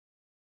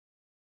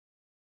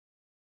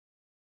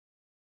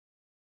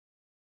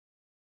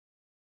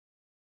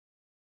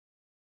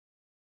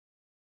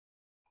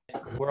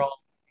we're all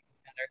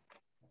together.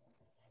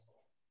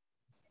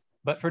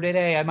 But for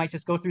today, I might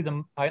just go through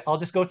them. I'll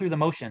just go through the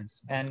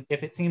motions. And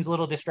if it seems a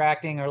little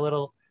distracting or a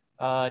little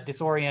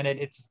disoriented,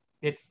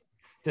 it's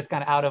just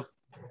kind of out of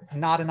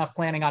not enough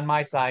planning on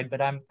my side,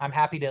 but I'm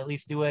happy to at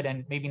least do it.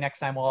 And maybe next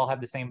time we'll all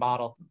have the same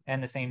bottle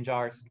and the same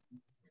jars.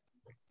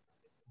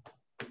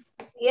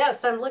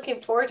 Yes, I'm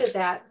looking forward to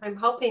that. I'm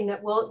hoping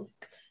that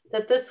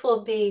this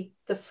will be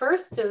the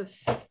first of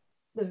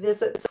the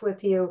visits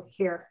with you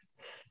here.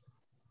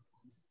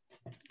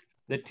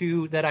 The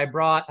two that I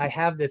brought, I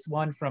have this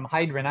one from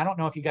Hydrant. I don't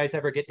know if you guys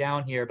ever get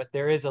down here, but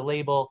there is a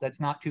label that's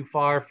not too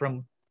far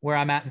from where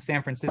I'm at in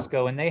San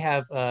Francisco, and they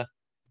have a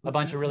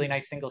bunch of really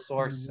nice single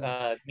source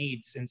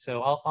meads. And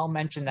so I'll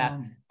mention that.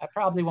 I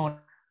probably won't.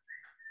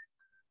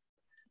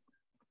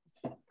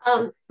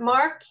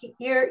 Mark,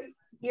 you're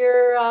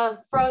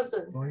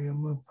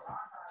frozen.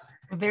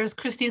 There's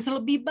Christy's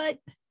little bee butt.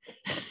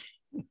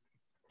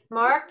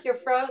 Mark, you're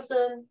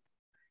frozen.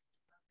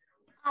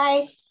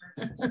 Hi.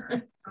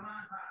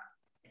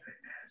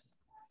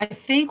 I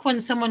think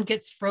when someone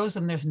gets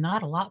frozen, there's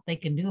not a lot they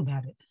can do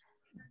about it.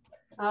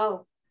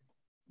 Oh.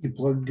 You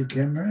plugged the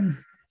camera in?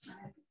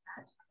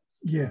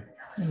 Yeah,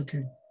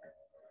 okay.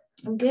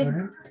 I'm good. Got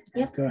it?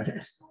 Yep. Got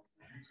it.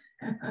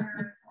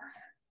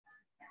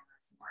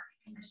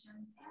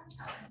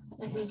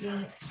 Let me get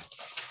it.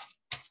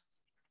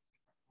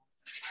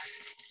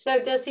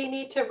 So does he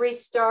need to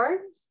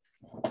restart?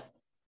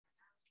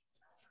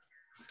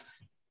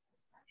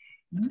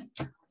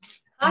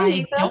 Hi,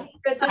 Eva.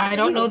 Good to see I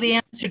don't know you. the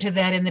answer to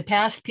that. In the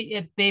past,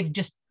 they've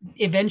just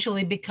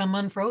eventually become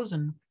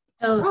unfrozen.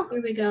 Oh,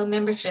 here we go.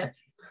 Membership.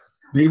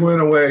 He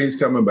went away. He's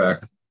coming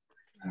back.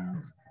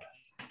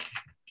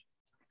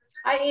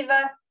 Hi,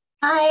 Eva.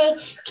 Hi.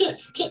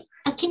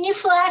 Can you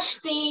flash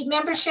the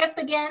membership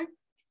again?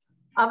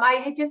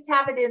 I just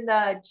have it in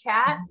the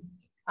chat.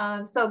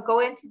 So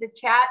go into the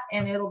chat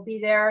and it'll be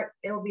there.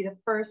 It'll be the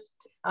first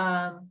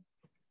chat.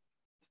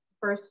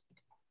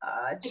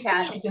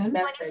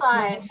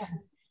 25.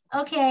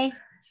 Okay.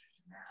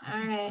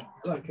 All right.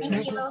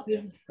 Thank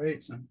you.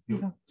 Right. So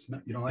you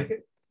don't like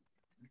it?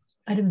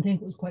 I didn't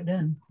think it was quite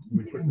done.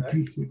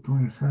 T-shirt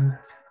 25.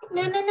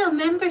 No.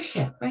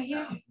 Membership right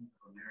here.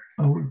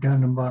 Oh,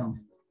 down the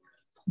bottom.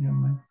 Never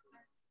mind.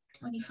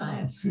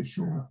 25.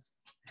 Official.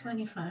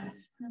 25.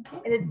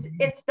 Okay. And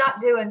it's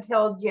not due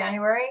until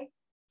January.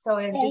 So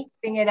I'm just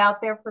putting it out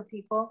there for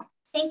people.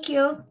 Thank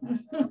you.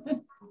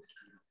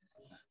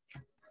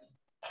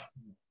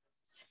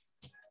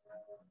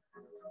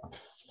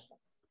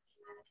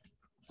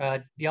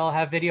 Y'all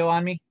have video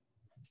on me?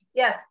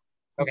 Yes.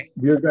 Okay.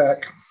 You're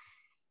back.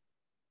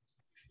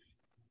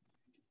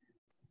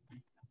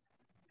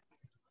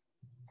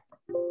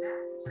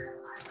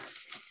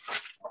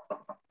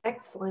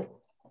 Excellent.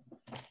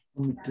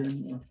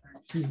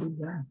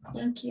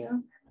 Thank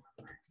you.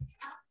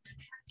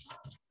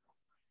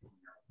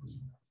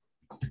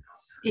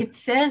 It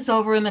says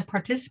over in the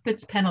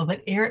participants panel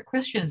that Eric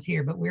Christian is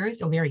here, but where is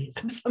he? Oh, there he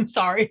is. I'm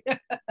sorry.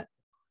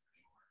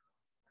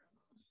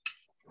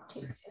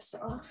 Take this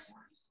off.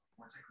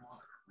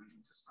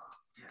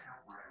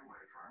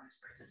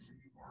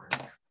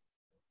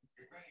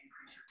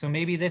 So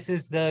maybe this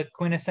is the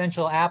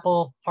quintessential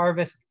apple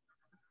harvest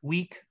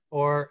week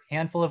or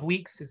handful of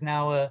weeks is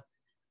now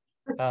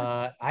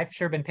I've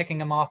sure been picking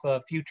them off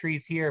a few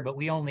trees here, but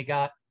we only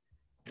got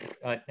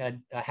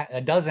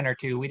a dozen or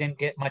two. We didn't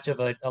get much of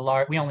a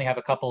large, we only have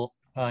a couple,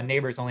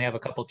 neighbors only have a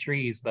couple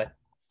trees, but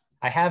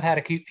I have had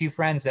a few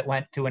friends that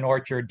went to an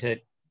orchard to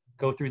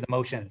go through the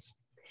motions.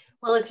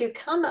 Well, if you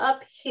come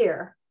up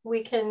here,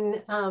 we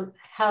can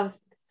have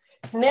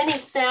many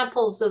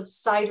samples of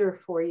cider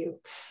for you.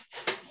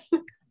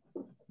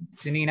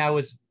 Janine, I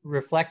was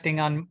reflecting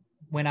on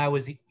when I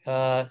was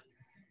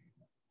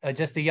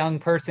just a young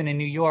person in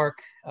New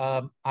York.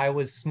 I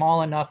was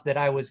small enough that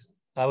I was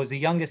the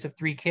youngest of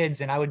 3 kids,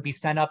 and I would be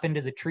sent up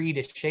into the tree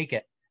to shake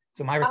it.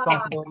 So my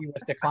responsibility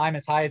was to climb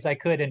as high as I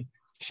could and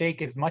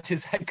shake as much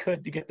as I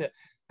could to get the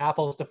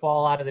apples to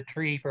fall out of the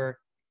tree for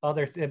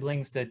other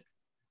siblings to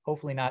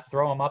hopefully not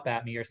throw them up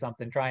at me or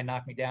something, try and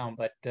knock me down.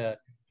 But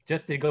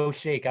just to go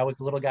shake, I was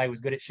the little guy who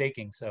was good at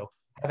shaking. So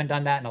I haven't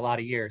done that in a lot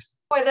of years.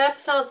 Boy, that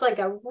sounds like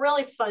a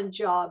really fun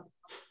job.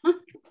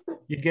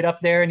 You'd get up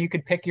there and you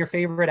could pick your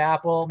favorite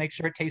apple, make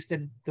sure it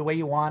tasted the way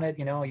you wanted.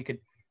 You know, you could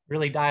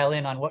really dial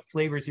in on what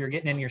flavors you're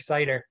getting in your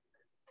cider.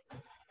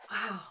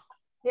 Wow.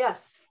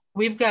 Yes.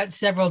 We've got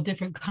several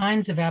different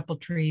kinds of apple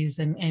trees,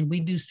 and we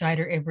do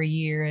cider every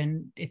year,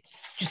 and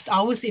it's just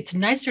always, it's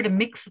nicer to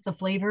mix the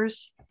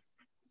flavors.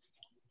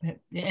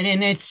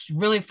 And it's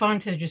really fun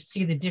to just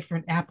see the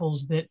different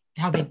apples,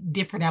 how the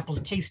different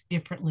apples taste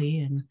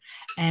differently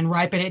and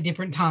ripen at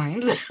different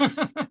times.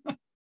 I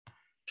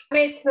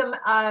made some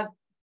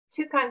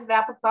 2 kinds of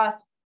applesauce.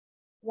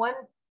 One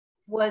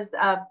was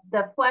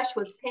the flesh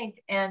was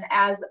pink, and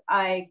as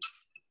I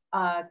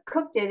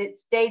cooked it, it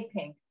stayed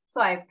pink. So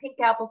I have pink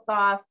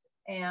applesauce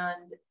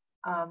and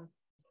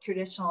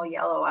traditional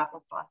yellow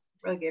applesauce.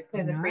 Really good. Put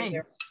in the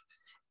freezer.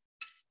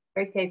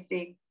 Very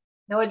tasty.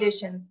 No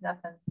additions,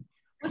 nothing.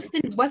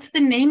 What's the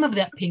name of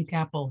that pink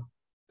apple?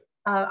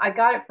 I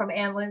got it from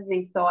Ann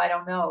Lindsay, so I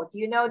don't know. Do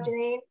you know,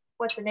 Janine,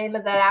 what the name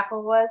of that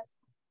apple was?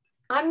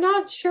 I'm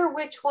not sure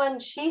which one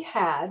she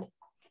had.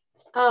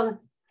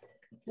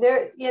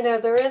 There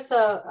is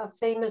a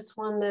famous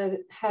one that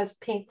has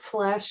pink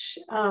flesh.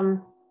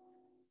 And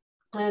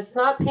it's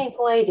not Pink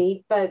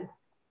Lady, but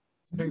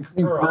Pink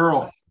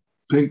Pearl.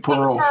 Pink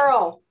Pearl. Pink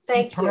Pearl.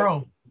 Thank you.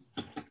 Pearl.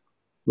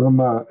 From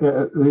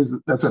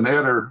that's an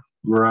Eder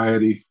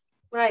variety.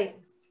 Right.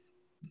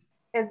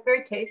 It's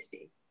very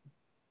tasty,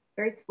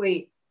 very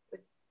sweet.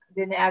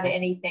 Didn't add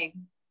anything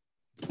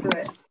to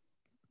it.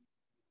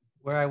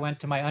 Where I went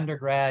to my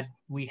undergrad,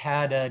 we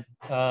had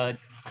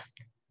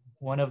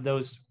one of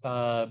those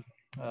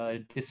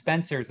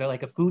dispensers. They're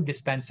like a food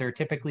dispenser,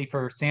 typically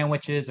for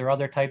sandwiches or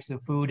other types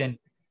of food, and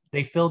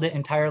they filled it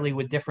entirely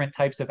with different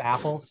types of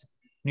apples.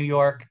 New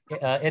York,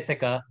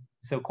 Ithaca.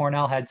 So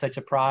Cornell had such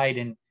a pride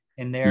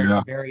in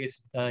their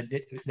various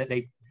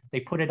that they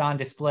put it on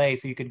display,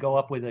 so you could go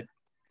up with a,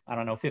 I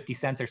don't know, 50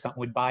 cents or something,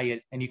 would buy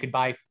it, and you could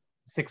buy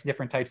 6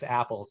 different types of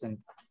apples. And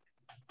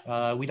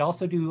we'd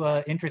also do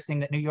interesting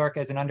that New York,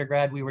 as an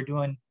undergrad, we were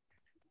doing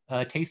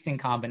tasting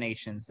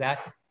combinations. That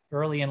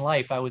early in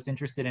life, I was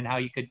interested in how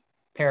you could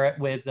pair it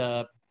with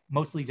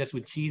mostly just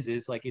with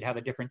cheeses. Like you'd have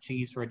a different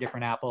cheese for a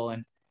different apple,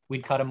 and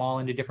we'd cut them all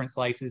into different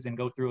slices and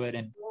go through it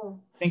and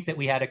think that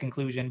we had a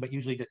conclusion, but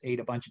usually just ate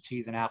a bunch of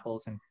cheese and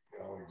apples and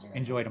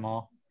enjoyed them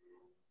all.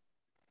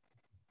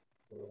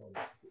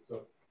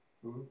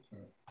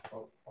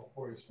 I'll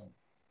pour you some.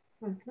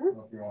 I don't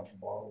know if you want the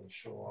bottle to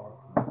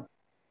show off.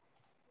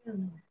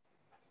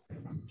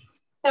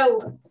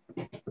 So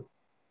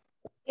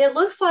it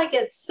looks like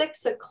it's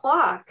 6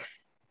 o'clock.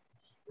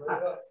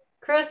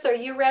 Chris, are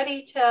you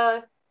ready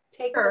to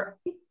take her?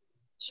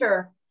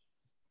 Sure.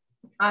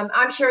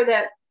 I'm sure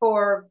that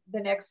for the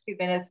next few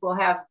minutes, we'll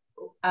have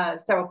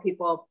several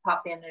people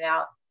pop in and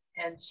out,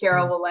 and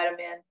Cheryl will let them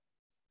in.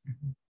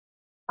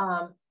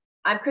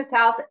 I'm Chris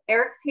House.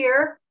 Eric's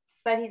here,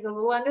 but he's a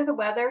little under the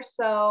weather,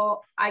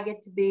 so I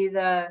get to be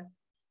the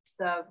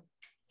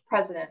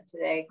president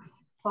today.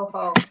 Ho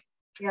ho,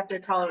 you have to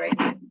tolerate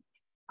me.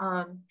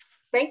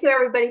 Thank you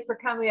everybody for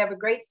coming. We have a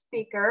great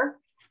speaker.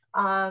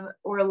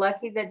 We're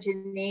lucky that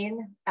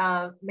Janine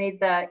made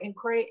the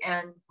inquiry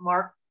and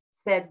Mark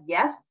said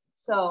yes.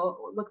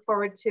 So look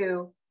forward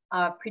to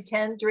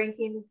pretend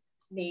drinking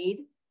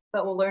mead,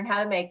 but we'll learn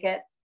how to make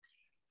it.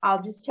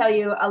 I'll just tell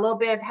you a little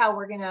bit of how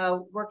we're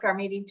gonna work our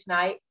meeting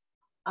tonight.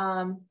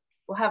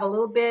 We'll have a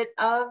little bit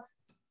of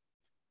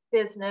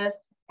business,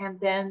 and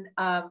then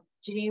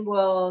Janine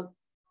will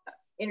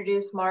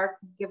introduce Mark,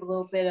 give a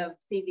little bit of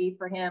CV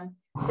for him.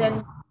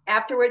 Then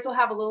afterwards, we'll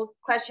have a little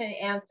question and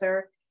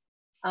answer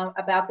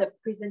about the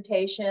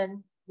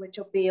presentation, which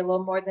will be a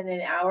little more than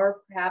an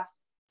hour, perhaps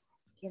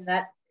in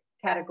that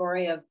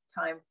category of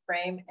time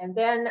frame. And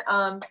then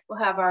we'll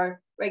have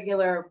our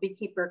regular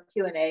beekeeper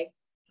Q&A.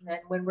 And then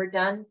when we're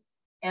done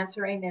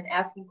answering and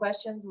asking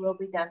questions, we'll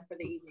be done for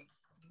the evening.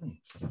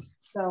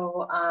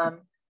 So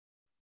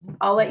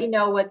I'll let you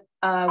know what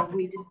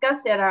we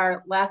discussed at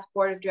our last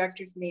board of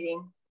directors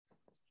meeting.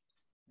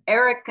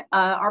 Eric,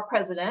 our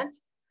president,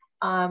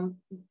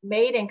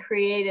 made and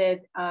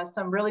created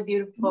some really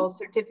beautiful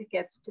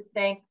certificates to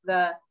thank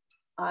the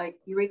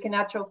Eureka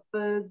Natural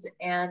Foods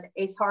and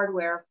Ace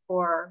Hardware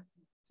for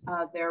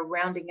their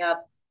rounding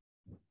up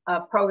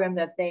program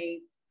that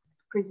they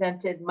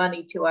presented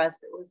money to us.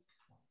 It was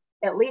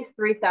at least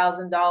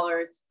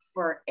 $3,000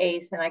 for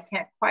Ace, and I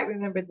can't quite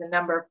remember the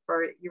number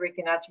for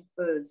Eureka Natural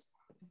Foods.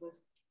 It was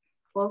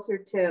closer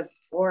to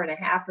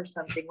 4.5 or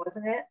something,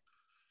 wasn't it?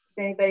 Does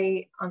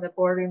anybody on the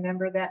board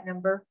remember that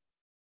number?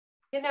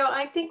 You know,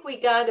 I think we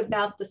got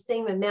about the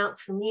same amount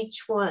from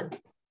each one.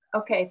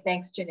 Okay,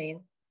 thanks, Janine.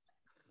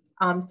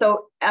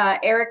 So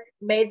Eric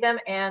made them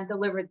and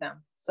delivered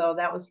them. So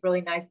that was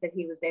really nice that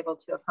he was able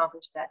to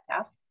accomplish that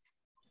task.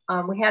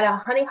 We had a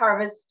honey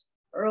harvest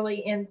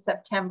early in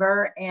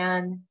September,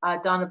 and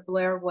Donna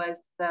Blair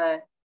was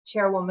the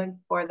chairwoman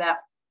for that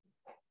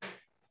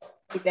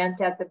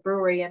event at the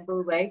brewery in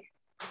Blue Lake.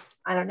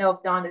 I don't know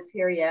if Donna's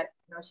here yet.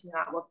 No, she's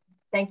not. Well,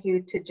 thank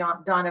you to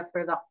Donna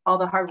for all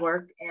the hard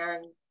work.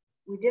 And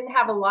we didn't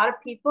have a lot of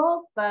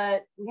people,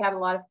 but we had a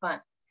lot of fun.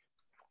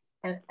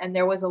 And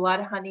there was a lot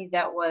of honey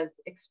that was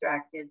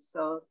extracted.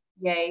 So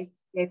yay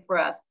for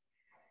us.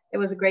 It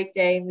was a great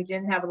day, and we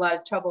didn't have a lot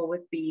of trouble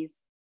with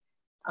bees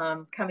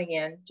coming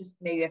in, just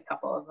maybe a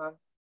couple of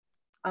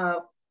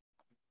them.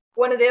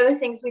 One of the other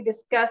things we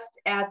discussed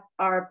at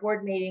our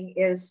board meeting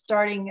is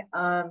starting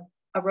a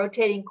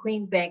rotating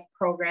queen bank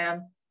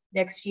program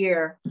next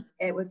year.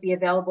 It would be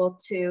available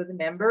to the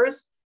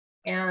members,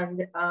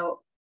 and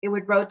it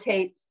would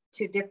rotate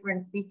to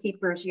different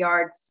beekeepers'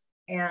 yards,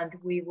 and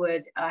we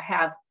would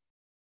have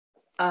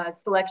a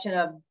selection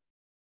of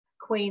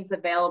queens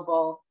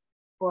available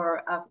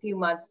for a few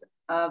months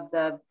of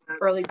the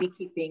early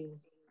beekeeping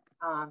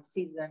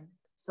season.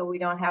 So we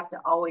don't have to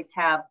always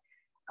have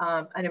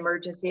an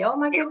emergency. Oh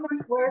my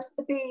goodness, where's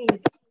the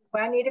bees?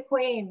 I need a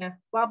queen,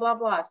 blah, blah,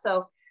 blah.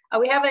 So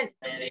We haven't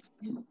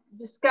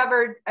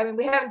discovered, I mean,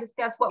 we haven't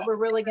discussed what we're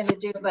really going to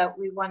do, but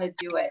we want to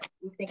do it.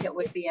 We think it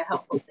would be a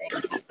helpful thing.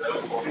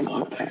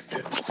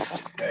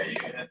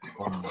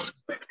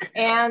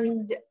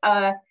 And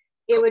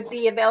it would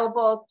be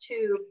available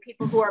to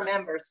people who are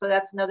members. So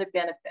that's another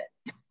benefit.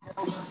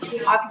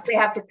 You obviously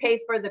have to pay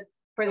for the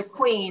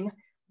queen,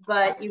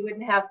 but you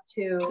wouldn't have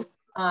to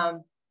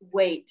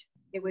wait.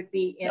 It would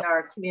be in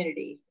our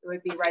community. It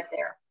would be right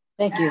there.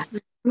 Thank you.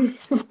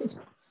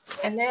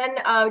 And then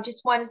I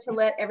just wanted to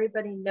let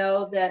everybody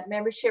know that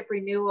membership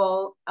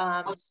renewal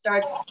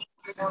starts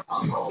in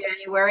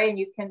January, and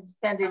you can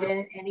send it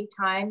in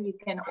anytime. You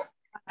can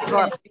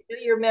renew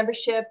your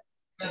membership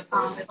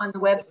on the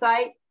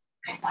website.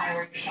 We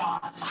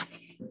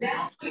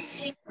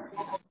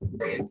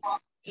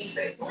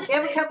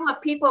have a couple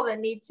of people that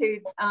need to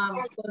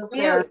close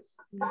their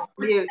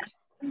mute.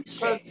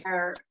 Close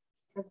their,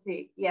 let's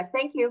see. Yeah,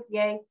 thank you.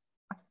 Yay.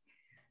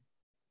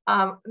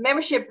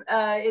 Membership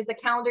is a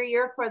calendar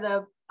year for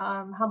the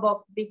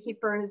Humboldt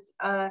Beekeepers,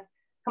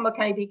 Humboldt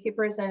County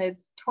Beekeepers, and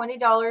it's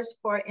 $20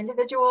 for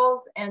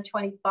individuals and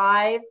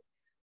 $25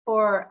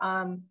 for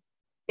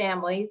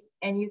families.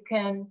 And you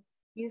can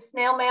use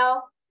snail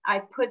mail. I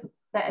put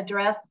the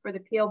address for the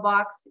P.O.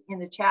 box in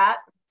the chat.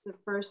 It's the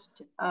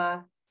first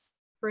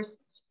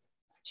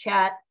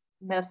chat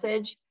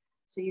message,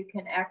 so you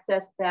can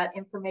access that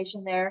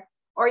information there,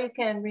 or you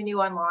can renew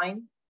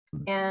online.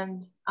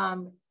 And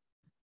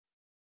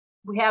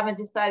we haven't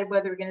decided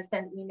whether we're going to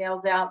send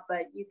emails out,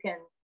 but you can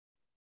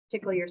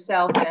tickle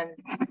yourself and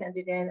send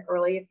it in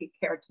early if you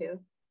care to.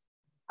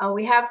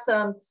 We have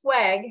some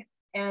swag,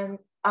 and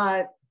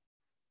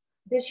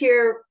this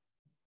year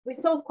we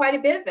sold quite a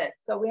bit of it,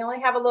 so we only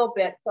have a little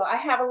bit. So I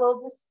have a little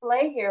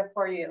display here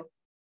for you.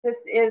 This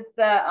is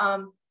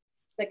the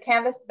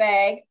canvas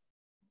bag,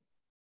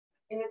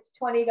 and it's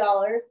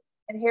 $20.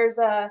 And here's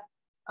a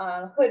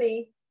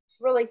hoodie.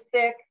 It's really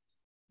thick,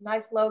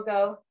 nice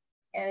logo,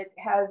 and it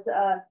has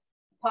a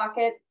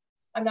pocket.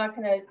 I'm not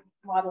going to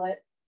model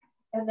it.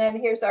 And then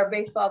here's our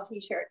baseball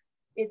t-shirt.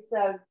 It's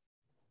a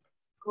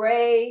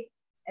gray,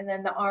 and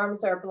then the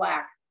arms are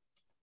black.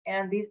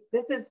 And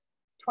this is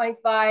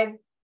 25.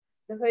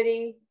 The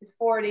hoodie is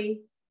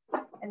 40,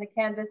 and the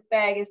canvas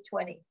bag is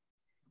 20.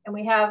 And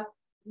we have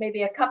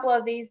maybe a couple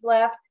of these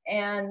left,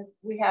 and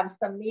we have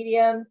some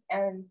mediums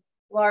and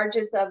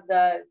larges of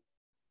the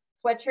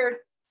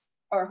sweatshirts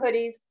or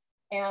hoodies,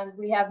 and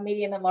we have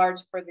medium and large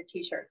for the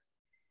t-shirts.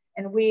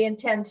 And we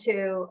intend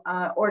to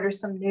order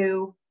some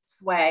new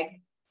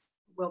swag.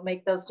 We'll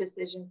make those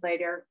decisions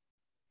later.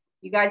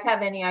 You guys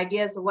have any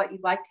ideas of what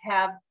you'd like to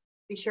have,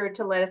 be sure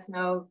to let us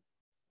know.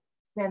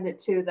 Send it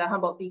to the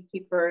Humboldt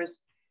Beekeepers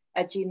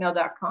at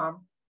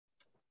gmail.com.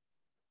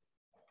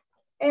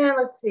 And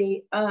let's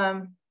see,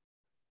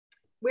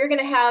 we're going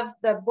to have,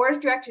 the board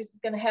of directors is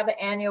going to have an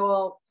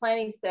annual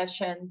planning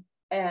session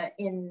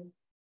in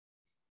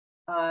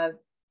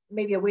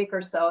maybe a week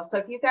or so. So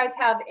if you guys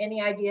have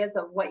any ideas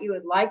of what you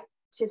would like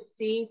to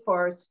see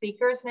for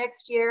speakers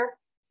next year,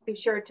 be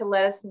sure to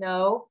let us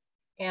know.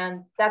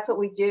 And that's what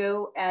we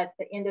do at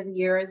the end of the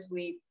year, is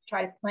we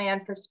try to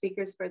plan for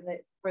speakers for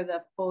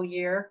the full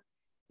year.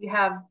 You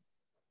have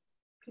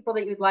people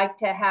that you'd like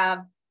to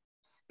have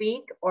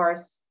speak, or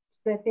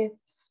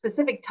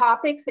specific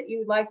topics that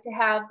you'd like to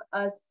have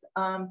us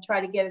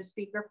try to get a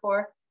speaker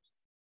for,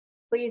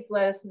 please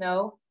let us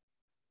know.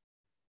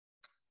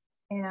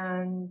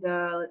 And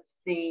let's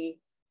see,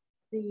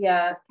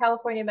 the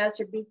California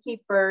Master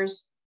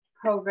Beekeepers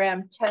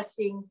program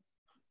testing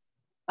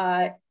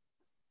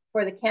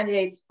for the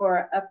candidates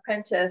for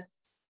apprentice.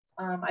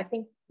 I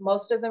think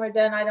most of them are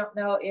done. I don't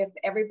know if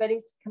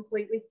everybody's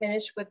completely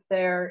finished with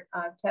their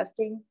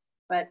testing,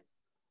 but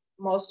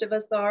most of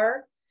us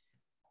are.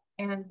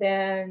 And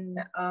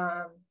then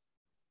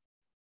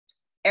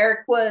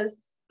Eric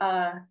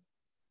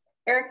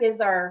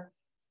is our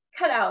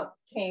cutout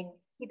king.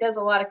 He does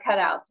a lot of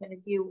cutouts. And if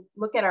you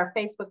look at our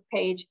Facebook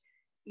page,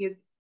 you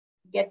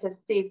get to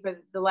see for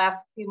the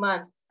last few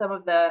months some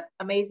of the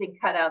amazing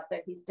cutouts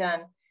that he's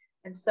done.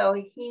 And so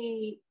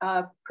he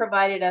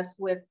provided us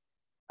with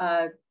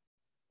a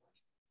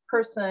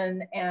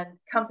person and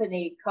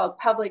company called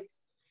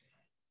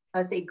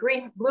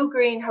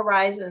Blue-Green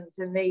Horizons,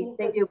 and they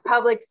do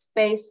public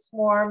space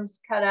swarms,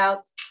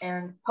 cutouts,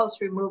 and post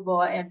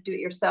removal and do it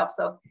yourself.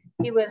 So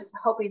he was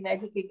hoping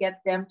that he could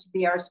get them to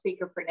be our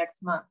speaker for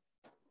next month.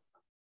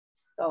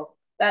 So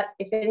that,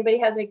 if anybody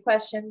has any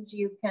questions,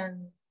 you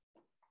can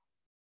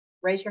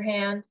raise your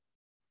hand.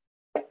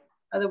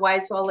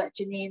 Otherwise, I'll let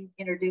Janine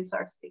introduce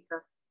our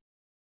speaker.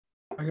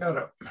 I got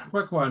a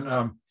quick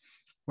one.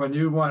 When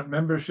you want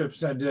membership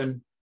sent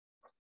in,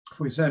 if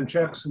we send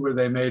checks, who are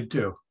they made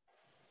to?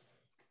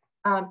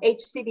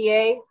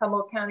 HCBA,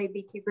 Humboldt County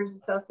Beekeepers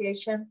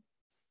Association.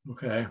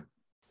 Okay.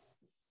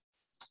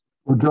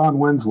 Or John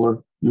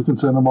Winsler. You can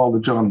send them all to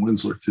John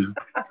Winsler too.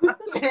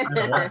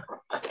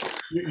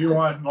 You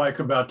want like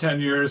about 10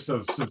 years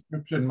of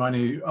subscription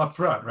money up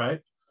front,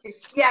 right?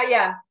 Yeah,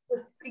 yeah.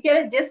 You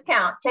get a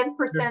discount,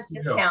 10%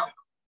 discount.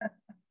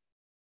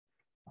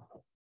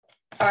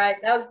 All right,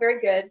 that was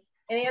very good.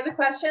 Any other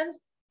questions?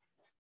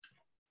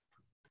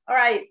 All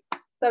right,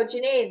 so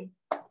Janine,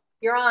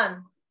 you're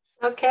on.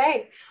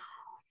 Okay,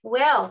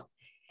 well,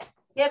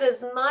 it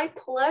is my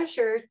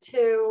pleasure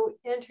to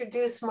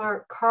introduce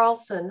Mark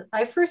Carlson.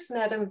 I first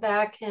met him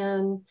back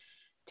in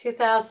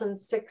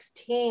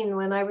 2016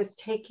 when I was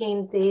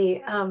taking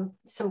the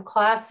some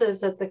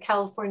classes at the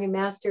California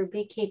Master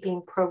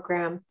Beekeeping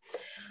Program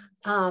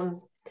at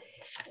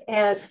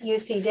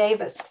UC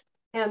Davis.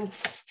 And,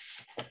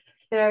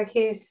 you know,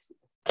 he's,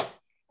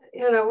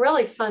 you know,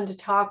 really fun to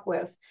talk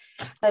with.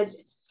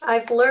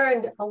 I've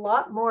learned a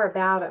lot more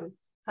about him.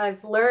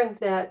 I've learned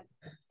that,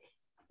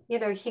 you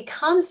know, he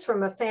comes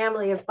from a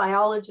family of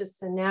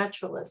biologists and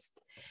naturalists,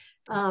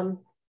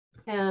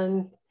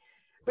 and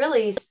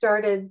really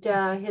started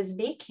his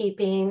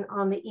beekeeping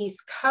on the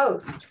East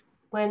Coast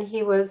when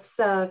he was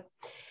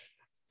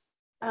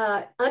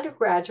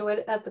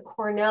undergraduate at the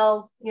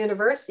Cornell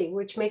University,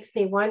 which makes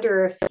me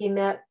wonder if he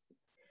met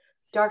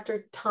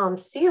Dr. Tom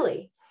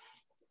Seeley.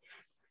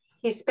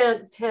 He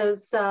spent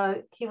his,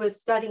 he was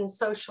studying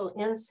social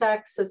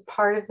insects as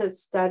part of his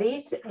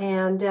studies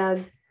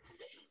and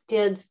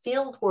did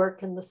field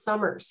work in the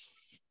summers.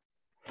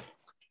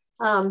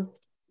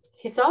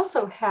 He's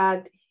also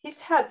had,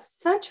 he's had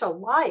such a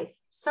life,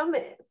 so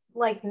many,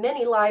 like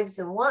many lives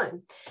in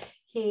one.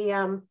 He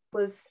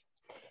was,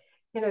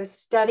 you know,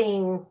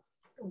 studying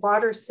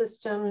water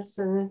systems,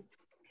 and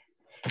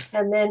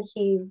then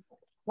he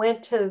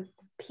went to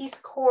Peace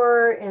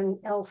Corps in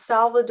El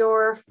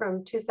Salvador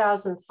from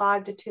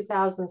 2005 to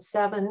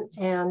 2007.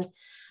 And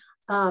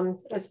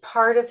as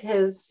part of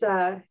his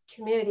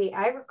community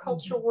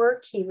agriculture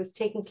work, he was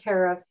taking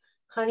care of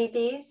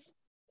honeybees.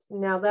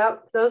 Now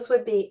those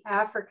would be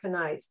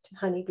Africanized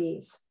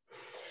honeybees.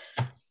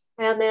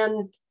 And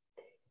then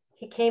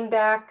he came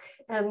back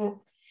and,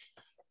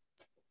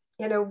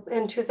 you know,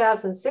 in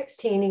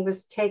 2016, he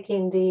was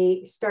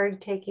started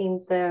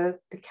taking the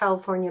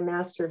California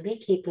Master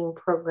Beekeeping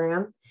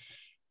Program.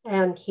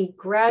 And he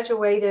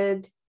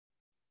graduated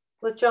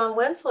with John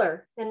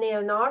Wensler in the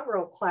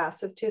inaugural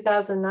class of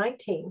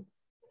 2019.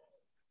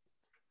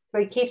 So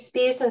he keeps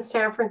bees in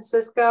San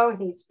Francisco.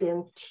 He's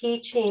been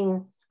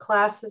teaching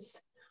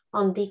classes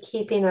on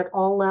beekeeping at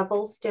all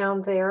levels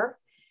down there.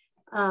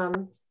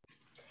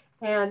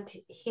 And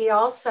he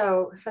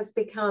also has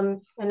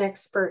become an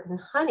expert in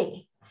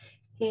honey.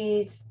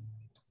 He's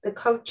the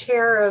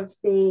co-chair of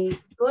the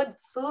Good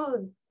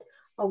Food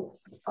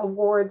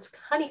Awards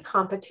honey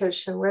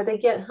competition, where they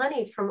get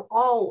honey from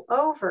all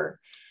over.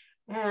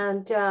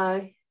 And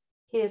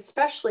he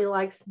especially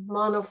likes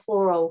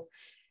monofloral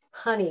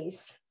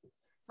honeys.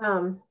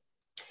 We'll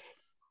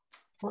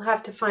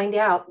have to find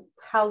out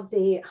how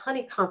the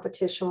honey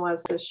competition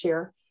was this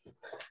year.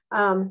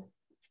 And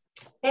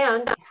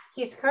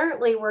he's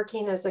currently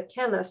working as a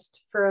chemist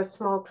for a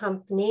small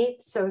company.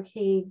 So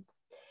he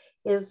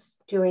is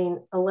doing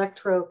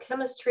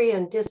electrochemistry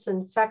and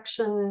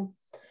disinfection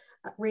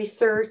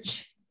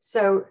research.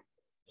 So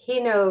he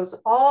knows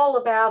all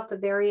about the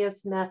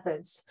various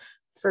methods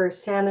for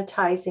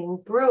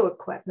sanitizing brew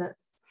equipment.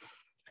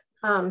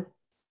 And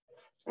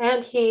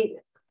he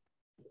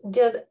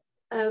did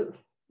a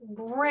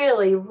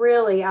really,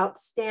 really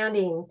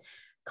outstanding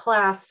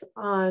class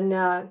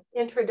on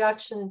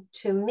introduction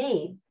to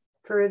mead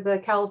for the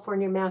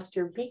California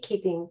Master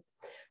Beekeeping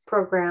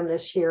Program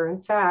this year.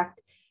 In fact,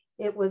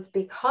 it was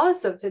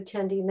because of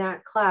attending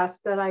that class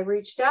that I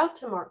reached out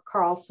to Mark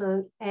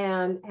Carlson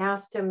and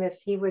asked him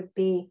if he would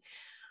be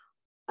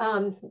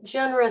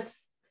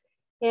generous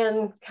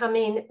in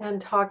coming and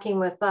talking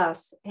with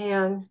us.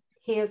 And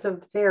he is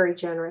a very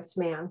generous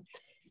man.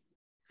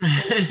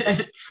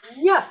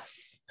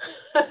 Yes.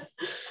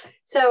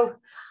 So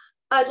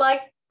I'd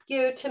like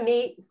you to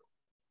meet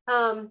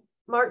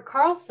Mark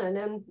Carlson,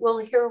 and we'll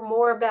hear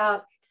more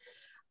about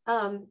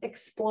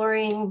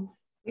exploring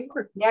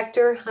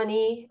nectar,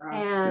 honey,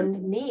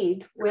 and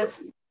mead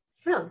with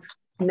him.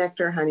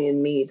 Nectar, honey,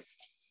 and mead.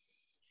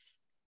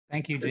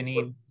 Thank you,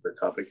 Janine.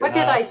 What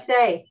did I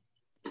say?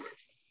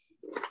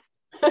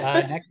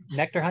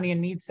 Nectar, honey,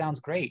 and mead sounds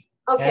great.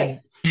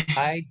 Okay.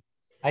 And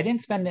I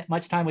didn't spend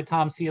much time with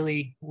Tom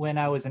Seeley when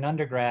I was an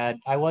undergrad.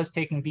 I was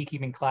taking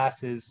beekeeping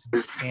classes,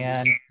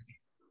 and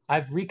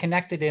I've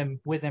reconnected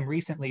with him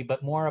recently,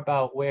 but more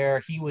about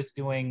where he was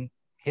doing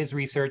his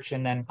research.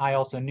 And then I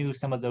also knew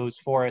some of those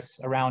forests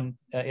around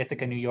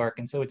Ithaca, New York.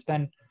 And so it's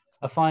been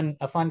a fun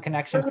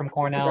connection from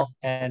Cornell.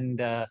 And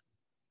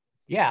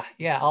yeah,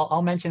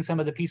 I'll mention some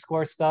of the Peace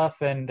Corps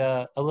stuff and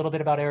a little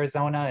bit about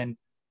Arizona, and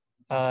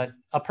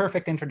a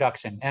perfect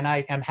introduction. And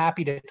I am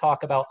happy to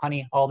talk about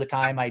honey all the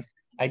time.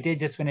 I did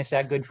just finish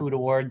that Good Food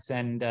Awards,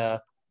 and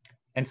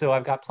so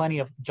I've got plenty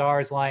of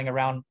jars lying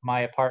around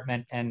my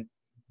apartment and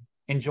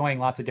enjoying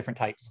lots of different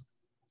types.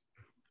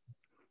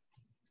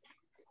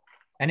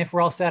 And if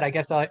we're all set, I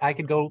guess I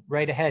could go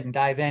right ahead and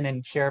dive in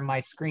and share my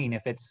screen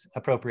if it's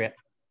appropriate.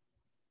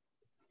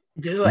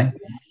 Do it.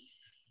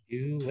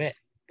 Do it.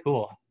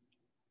 Cool.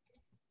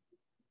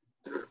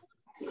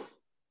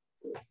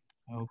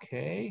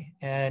 Okay,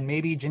 and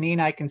maybe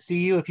Janine, I can see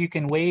you if you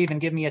can wave and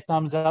give me a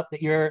thumbs up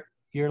that you're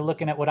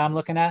looking at what I'm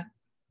looking at.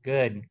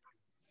 Good.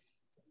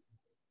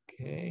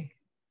 Okay.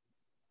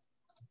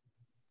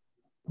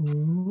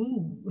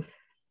 Ooh.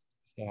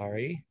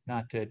 Sorry,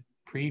 not to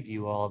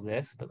preview all of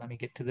this, but let me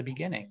get to the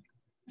beginning.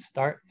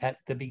 Start at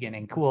the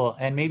beginning. Cool.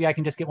 And maybe I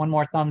can just get one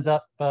more thumbs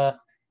up,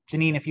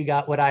 Janine, if you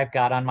got what I've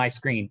got on my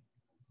screen.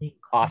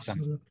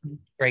 Awesome.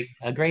 Great.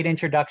 A great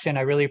introduction.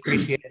 I really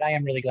appreciate it. I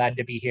am really glad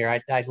to be here.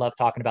 I love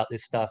talking about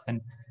this stuff.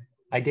 And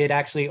I did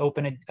actually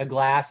open a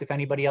glass. If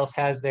anybody else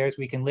has theirs,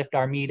 we can lift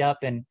our mead up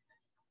and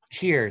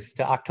cheers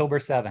to October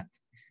 7th.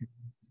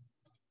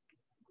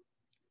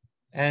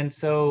 And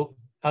so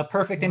a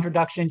perfect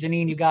introduction,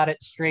 Janine, you got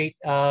it straight.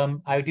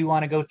 I do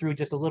want to go through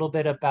just a little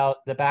bit about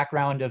the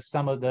background of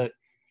some of the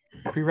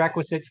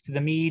prerequisites to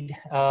the mead,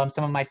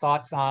 some of my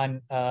thoughts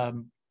on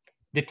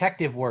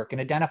detective work and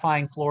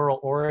identifying floral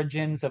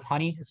origins of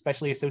honey,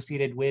 especially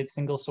associated with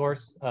single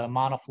source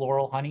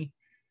monofloral honey.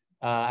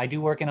 I do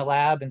work in a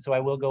lab, and so I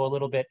will go a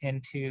little bit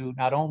into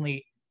not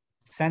only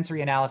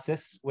sensory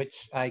analysis,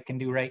 which I can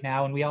do right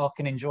now, and we all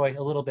can enjoy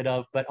a little bit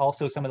of, but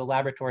also some of the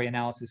laboratory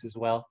analysis as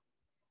well.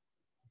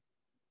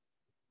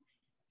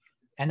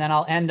 And then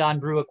I'll end on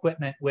brew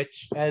equipment,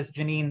 which, as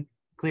Janine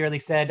clearly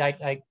said,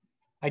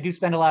 I do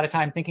spend a lot of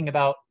time thinking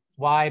about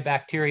why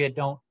bacteria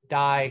don't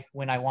die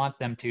when I want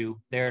them to.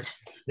 They're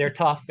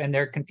tough and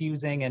they're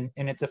confusing, and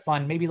it's a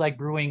fun, maybe like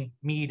brewing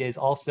mead is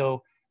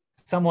also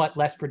somewhat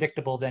less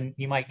predictable than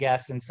you might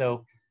guess. And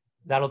so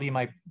that'll be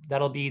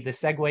the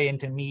segue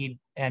into mead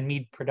and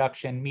mead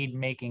production. Mead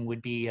making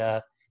would be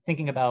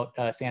thinking about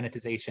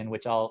sanitization,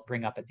 which I'll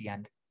bring up at the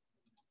end.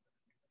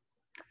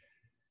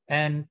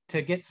 And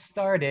to get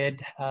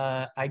started,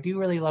 I do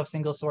really love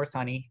single source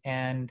honey,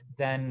 and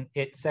then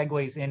it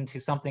segues into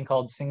something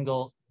called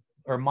single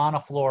or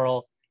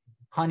monofloral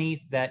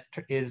honey that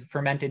is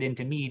fermented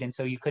into mead. And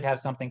so you could have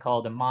something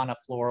called a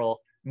monofloral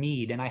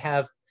mead. And I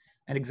have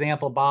an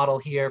example bottle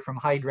here from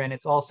Hydran.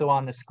 It's also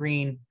on the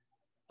screen.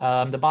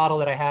 The bottle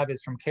that I have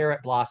is from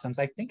Carrot Blossoms.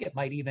 I think it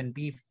might even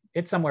be,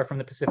 it's somewhere from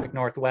the Pacific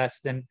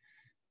Northwest. And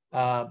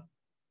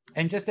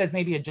just as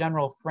maybe a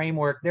general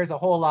framework, there's a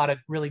whole lot of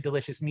really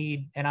delicious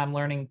mead, and I'm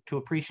learning to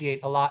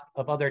appreciate a lot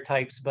of other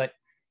types, but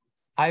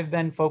I've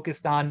been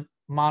focused on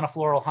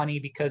monofloral honey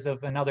because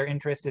of another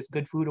interest, is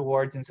Good Food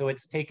Awards. And so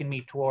it's taken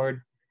me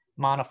toward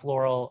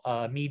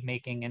monofloral mead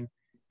making. And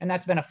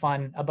that's been a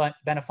fun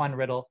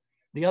riddle.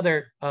 The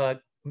other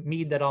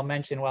mead that I'll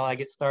mention while I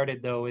get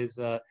started though is,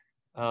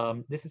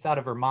 this is out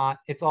of Vermont.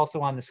 It's also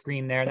on the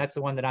screen there. That's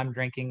the one that I'm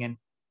drinking, and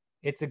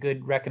it's a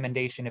good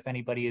recommendation if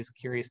anybody is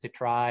curious to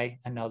try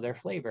another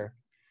flavor.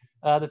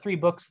 The three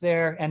books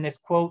there, and this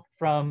quote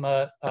from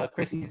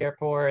Chrissy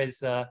Zerpour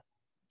is,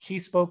 she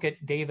spoke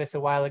at Davis a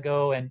while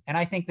ago, and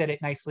I think that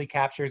it nicely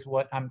captures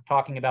what I'm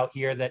talking about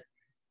here, that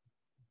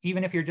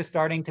even if you're just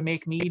starting to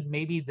make mead,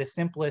 maybe the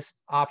simplest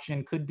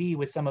option could be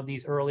with some of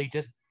these early,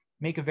 just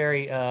make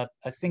a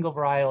single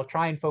varietal,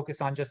 try and focus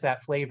on just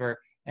that flavor.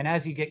 And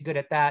as you get good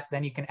at that,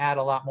 then you can add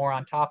a lot more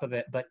on top of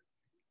it. But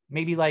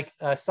maybe like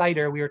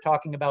cider, we were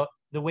talking about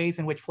the ways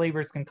in which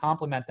flavors can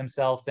complement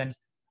themselves. And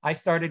I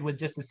started with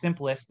just the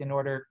simplest in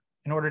order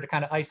to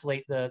kind of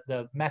isolate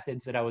the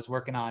methods that I was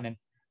working on. And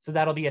so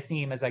that'll be a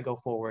theme as I go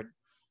forward.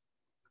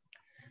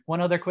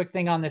 One other quick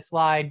thing on this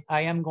slide,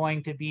 I am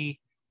going to be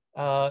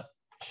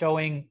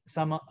showing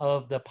some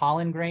of the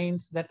pollen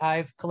grains that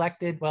I've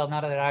collected. Well,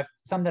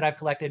 some that I've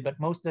collected, but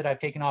most that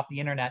I've taken off the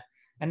internet.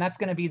 And that's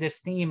going to be this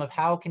theme of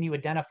how can you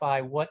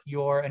identify what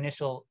your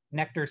initial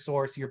nectar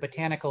source, your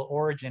botanical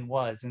origin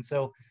was. And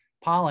so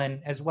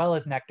pollen, as well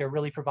as nectar,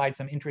 really provide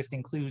some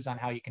interesting clues on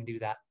how you can do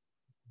that.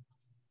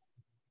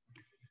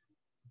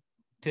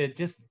 To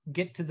just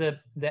get to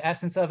the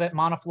essence of it,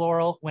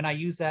 monofloral, when I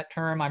use that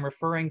term, I'm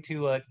referring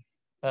to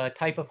a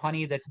type of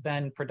honey that's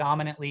been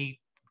predominantly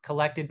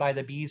collected by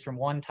the bees from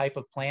one type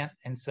of plant.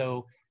 And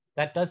so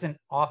that doesn't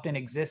often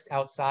exist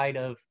outside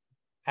of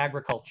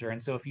agriculture.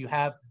 And so if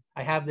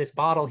I have this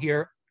bottle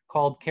here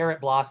called Carrot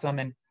Blossom,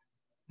 and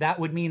that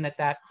would mean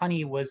that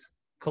honey was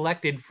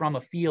collected from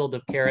a field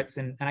of carrots.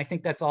 And I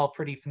think that's all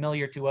pretty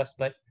familiar to us,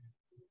 but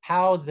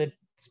how the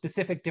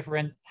specific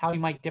how you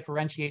might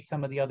differentiate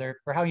some of the other,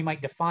 or how you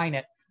might define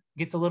it,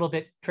 gets a little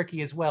bit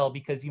tricky as well,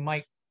 because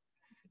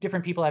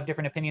different people have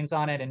different opinions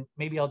on it, and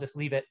maybe I'll just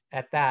leave it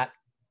at that.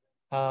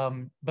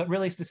 But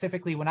really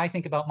specifically, when I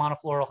think about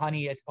monofloral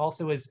honey, it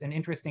also is an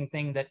interesting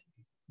thing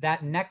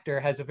that nectar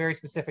has a very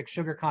specific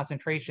sugar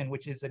concentration,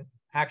 which is an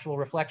actual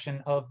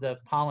reflection of the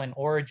pollen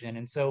origin.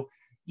 And so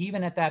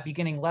even at that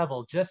beginning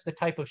level, just the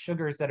type of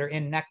sugars that are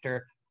in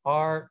nectar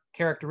are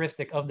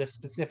characteristic of the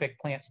specific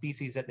plant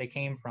species that they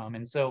came from.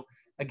 And so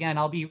again,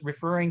 I'll be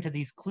referring to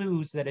these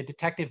clues that a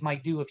detective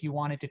might do if you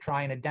wanted to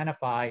try and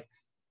identify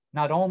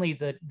not only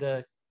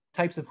the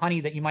types of honey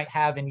that you might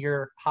have in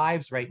your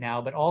hives right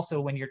now, but also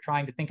when you're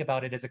trying to think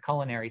about it as a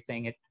culinary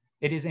thing.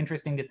 It is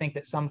interesting to think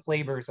that some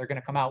flavors are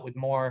going to come out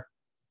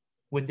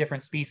with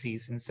different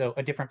species, and so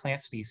a different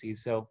plant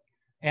species. So,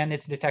 and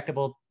it's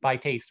detectable by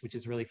taste, which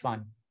is really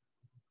fun.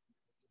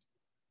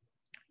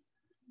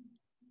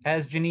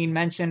 as Janine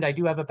mentioned, I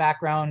do have a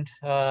background.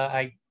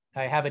 I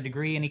have a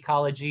degree in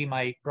ecology.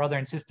 My brother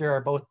and sister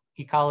are both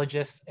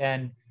ecologists,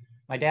 and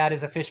my dad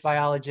is a fish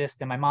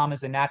biologist, and my mom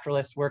is a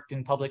naturalist, worked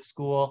in public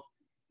school.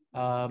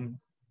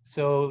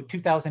 So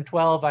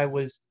 2012, I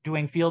was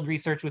doing field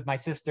research with my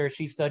sister.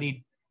 She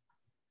studied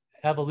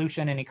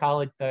evolution and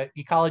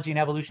ecology and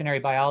evolutionary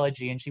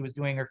biology, and she was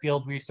doing her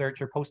field research,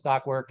 her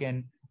postdoc work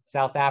in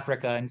South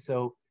Africa. And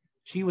so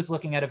she was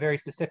looking at a very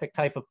specific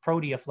type of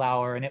protea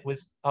flower, and it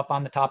was up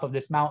on the top of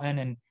this mountain.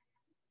 And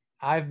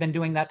I've been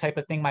doing that type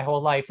of thing my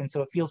whole life, and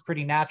so it feels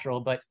pretty natural.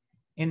 But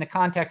in the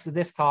context of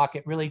this talk,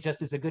 it really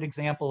just is a good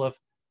example of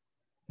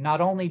not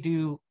only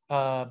do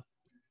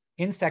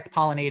insect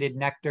pollinated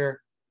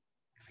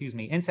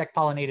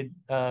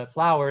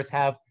flowers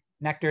have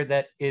nectar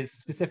that is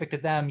specific to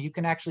them, you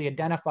can actually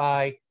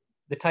identify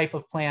the type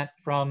of plant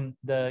from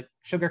the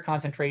sugar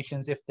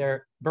concentrations if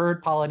they're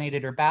bird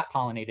pollinated or bat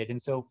pollinated. And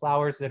so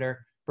flowers that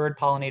are bird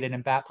pollinated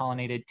and bat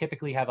pollinated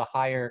typically have a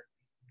higher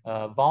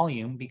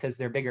volume because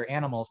they're bigger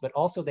animals, but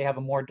also they have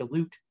a more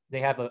dilute, they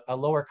have a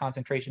lower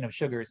concentration of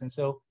sugars. And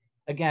so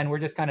again, we're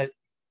just kind of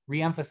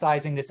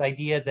re-emphasizing this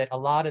idea that a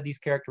lot of these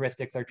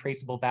characteristics are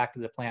traceable back to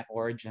the plant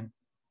origin.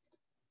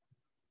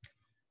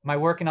 My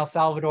work in El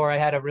Salvador, I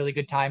had a really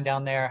good time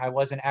down there. I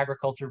was an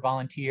agriculture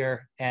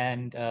volunteer,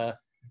 and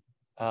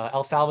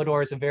El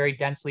Salvador is a very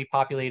densely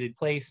populated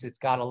place. It's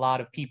got a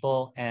lot of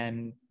people,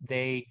 and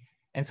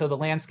so the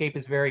landscape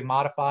is very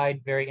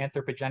modified, very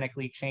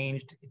anthropogenically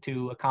changed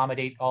to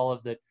accommodate all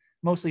of the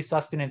mostly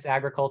sustenance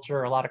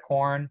agriculture, a lot of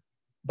corn.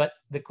 But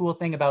the cool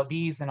thing about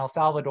bees in El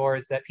Salvador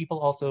is that people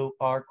also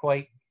are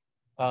quite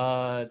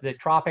the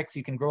tropics.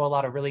 You can grow a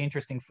lot of really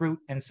interesting fruit,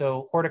 and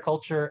so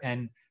horticulture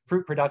and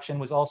fruit production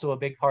was also a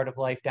big part of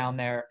life down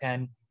there.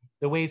 And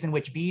the ways in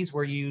which bees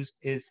were used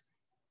is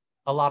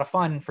a lot of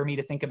fun for me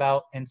to think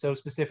about. And so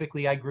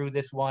specifically, I grew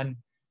this one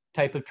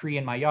type of tree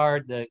in my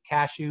yard, the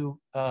cashew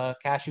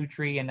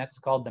tree, and that's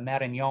called the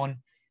Marañón.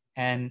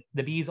 And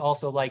the bees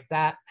also like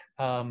that.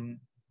 And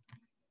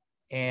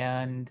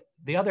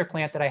the other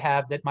plant that I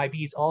have that my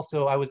bees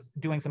also, I was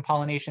doing some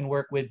pollination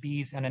work with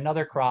bees and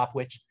another crop,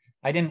 which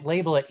I didn't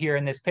label it here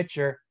in this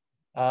picture.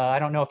 I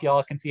don't know if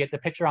y'all can see it, the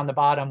picture on the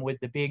bottom with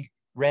the big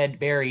red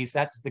berries,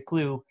 that's the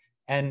clue.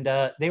 And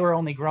they were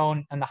only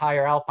grown in the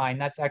higher alpine.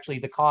 That's actually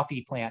the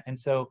coffee plant. And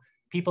so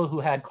people who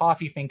had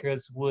coffee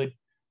fincas would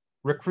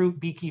recruit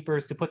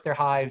beekeepers to put their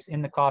hives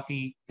in the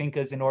coffee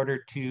fincas in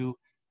order to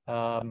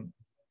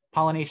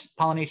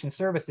pollination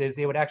services.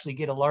 They would actually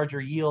get a larger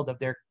yield of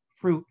their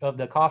fruit of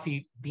the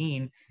coffee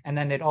bean. And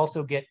then they'd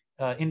also get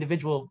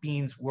individual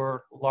beans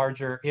were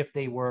larger if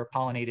they were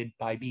pollinated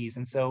by bees.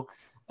 And so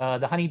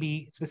the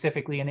honeybee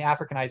specifically, and the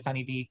Africanized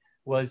honeybee,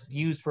 was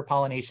used for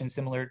pollination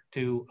similar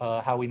to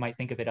how we might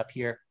think of it up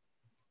here.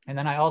 And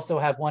then I also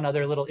have one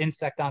other little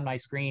insect on my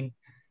screen,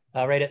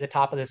 right at the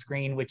top of the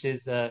screen, which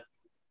is it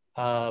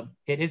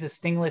is a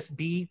stingless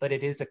bee, but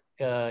it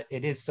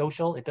is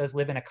social. It does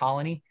live in a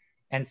colony.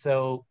 And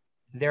so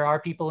there are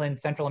people in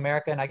Central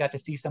America, and I got to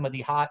see some of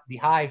the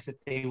hives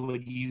that they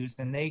would use,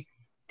 and they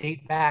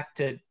date back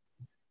to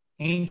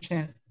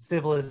ancient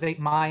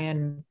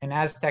Mayan and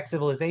Aztec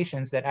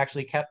civilizations that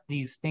actually kept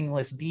these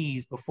stingless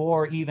bees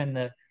before even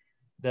the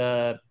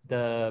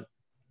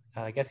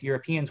I guess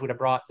Europeans would have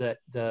brought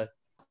the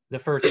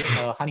first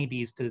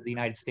honeybees to the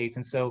United States.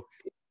 And so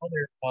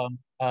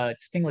other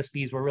stingless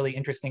bees were really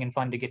interesting and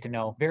fun to get to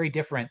know. Very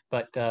different,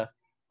 but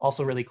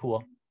also really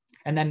cool.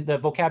 And then the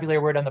vocabulary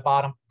word on the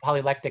bottom,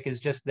 polylectic, is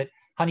just that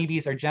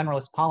honeybees are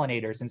generalist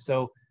pollinators. And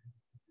so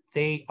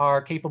they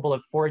are capable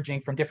of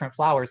foraging from different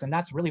flowers. And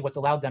that's really what's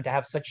allowed them to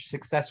have such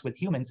success with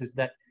humans, is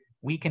that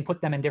we can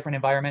put them in different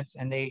environments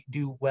and they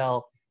do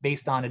well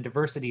based on a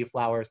diversity of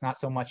flowers, not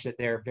so much that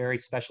they're very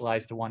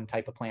specialized to one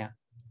type of plant.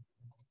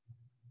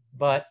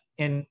 But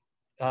in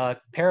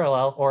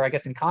parallel, or I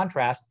guess in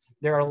contrast,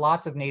 there are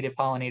lots of native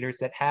pollinators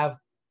that have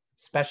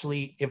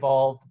specially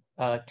evolved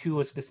to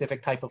a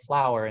specific type of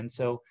flower. And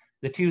so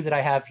the two that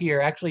I have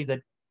here, actually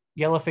the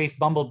yellow-faced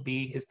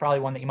bumblebee is probably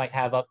one that you might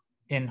have up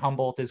in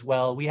Humboldt as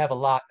well. We have a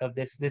lot of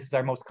this. This is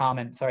our most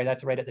common, sorry,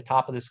 that's right at the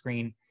top of the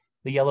screen,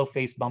 the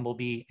yellow-faced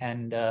bumblebee.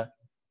 And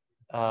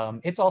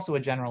it's also a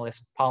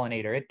generalist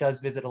pollinator. It does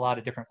visit a lot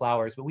of different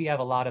flowers, but we have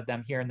a lot of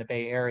them here in the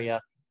Bay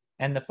Area.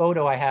 And the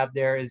photo I have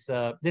there is,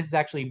 this is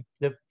actually,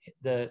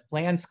 the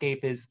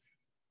landscape is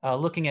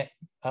looking at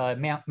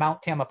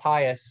Mount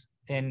Tamalpais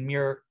in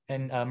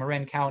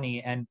Marin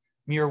County, and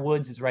Muir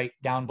Woods is right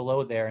down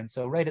below there. And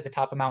so right at the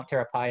top of Mount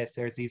Tamalpais,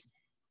 there's these,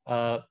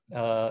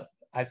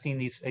 I've seen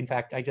these, in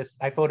fact,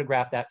 I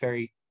photographed that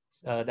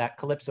that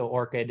calypso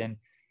orchid. And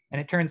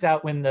it turns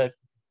out when the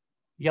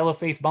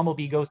yellow-faced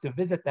bumblebee goes to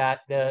visit that,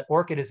 the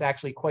orchid is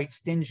actually quite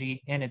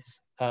stingy in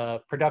its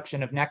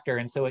production of nectar.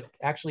 And so it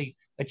actually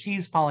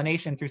achieves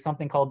pollination through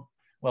something called,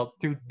 well,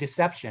 through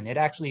deception. It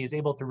actually is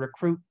able to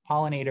recruit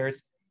pollinators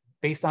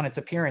based on its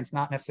appearance,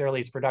 not necessarily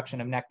its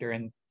production of nectar.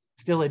 And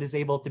still it is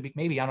able to be,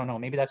 maybe, I don't know,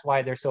 maybe that's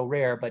why they're so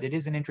rare, but it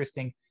is an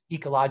interesting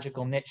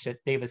ecological niche that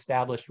they've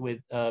established with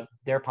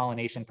their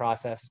pollination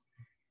process.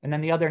 And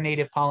then the other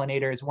native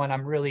pollinator is one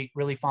I'm really,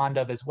 really fond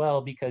of as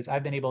well, because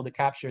I've been able to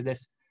capture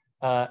this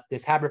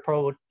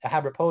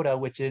Habropoda,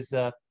 which is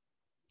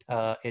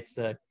it's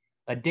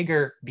a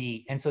digger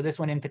bee. And so this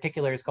one in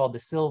particular is called the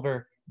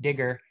silver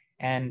digger,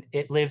 and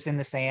it lives in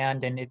the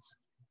sand, and it's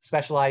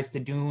specialized to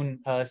dune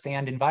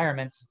sand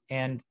environments.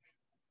 And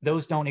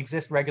those don't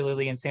exist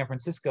regularly in San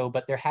Francisco,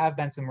 but there have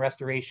been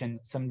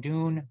some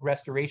dune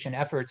restoration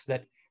efforts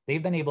that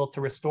they've been able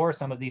to restore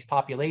some of these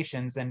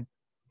populations. And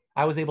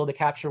I was able to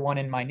capture one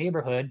in my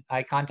neighborhood.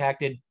 I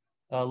contacted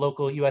a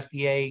local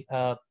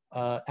USDA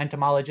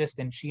entomologist,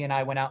 and she and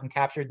I went out and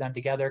captured them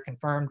together,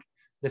 confirmed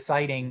the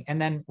sighting,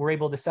 and then we're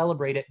able to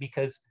celebrate it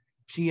because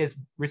she has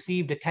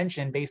received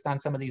attention based on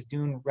some of these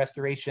dune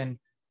restoration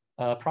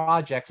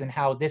projects, and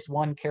how this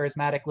one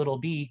charismatic little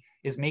bee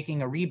is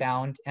making a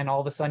rebound, and all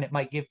of a sudden it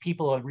might give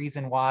people a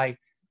reason why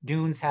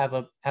dunes have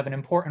an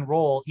important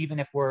role, even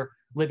if we're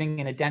living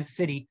in a dense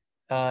city.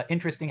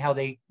 Interesting how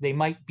they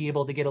might be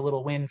able to get a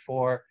little win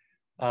for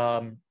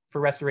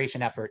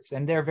restoration efforts.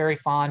 And they're very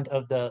fond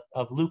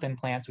of lupin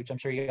plants, which I'm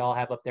sure you all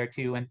have up there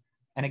too.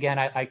 And again,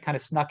 I kind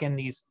of snuck in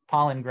these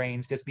pollen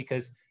grains just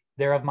because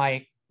they're on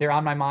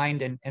my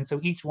mind. And so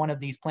each one of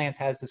these plants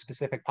has the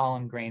specific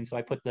pollen grain. So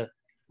I put the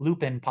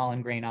lupin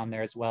pollen grain on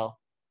there as well.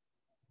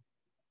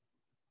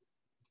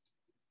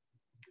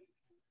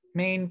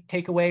 Main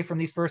takeaway from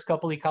these first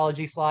couple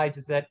ecology slides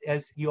is that,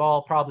 as you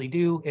all probably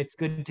do, it's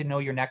good to know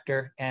your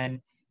nectar. And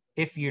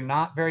if you're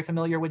not very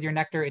familiar with your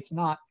nectar, it's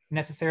not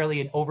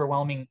necessarily an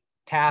overwhelming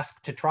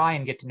task to try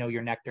and get to know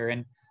your nectar.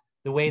 And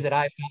the way that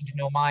I've found to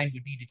know mine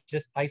would be to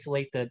just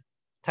isolate the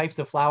types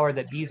of flower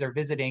that bees are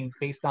visiting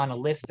based on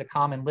a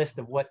common list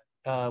of what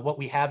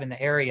we have in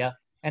the area,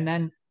 and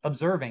then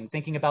observing,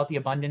 thinking about the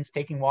abundance,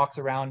 taking walks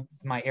around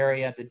my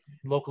area, the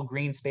local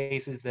green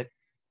spaces that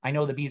I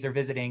know the bees are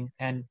visiting,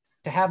 and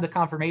to have the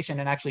confirmation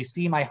and actually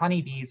see my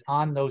honeybees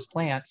on those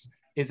plants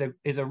is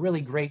a really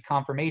great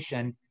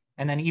confirmation.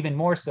 And then even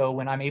more so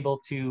when I'm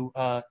able to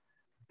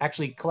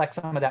actually collect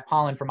some of that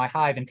pollen from my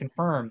hive and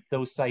confirm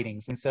those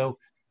sightings. And so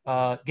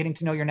getting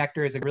to know your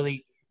nectar is a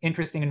really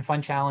interesting and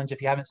fun challenge.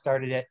 If you haven't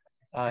started it,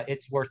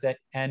 it's worth it.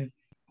 And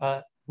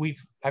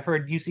I've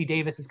heard UC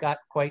Davis has got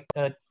quite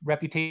a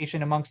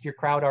reputation amongst your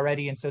crowd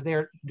already. And so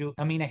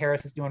Amina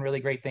Harris is doing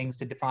really great things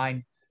to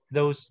define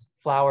those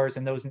flowers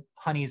and those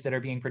honeys that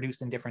are being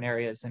produced in different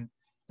areas. And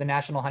the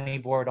National Honey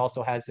Board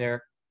also has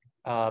their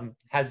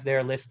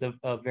list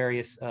of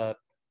various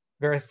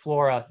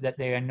flora that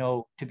they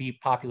know to be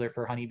popular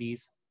for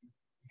honeybees.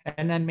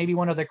 And then maybe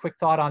one other quick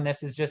thought on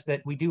this is just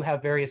that we do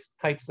have various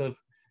types of,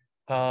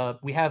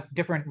 we have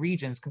different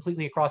regions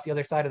completely across the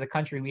other side of the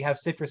country. We have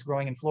citrus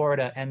growing in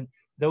Florida, and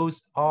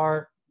those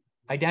are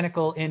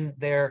identical in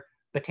their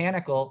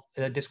botanical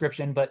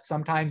description, but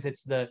sometimes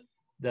it's the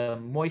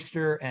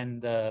moisture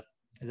and the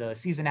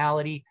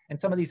seasonality and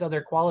some of these other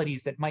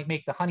qualities that might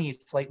make the honey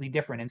slightly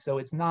different. And so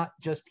it's not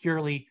just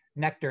purely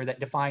nectar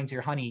that defines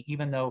your honey,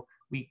 even though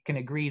we can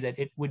agree that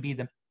it would be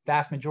the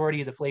vast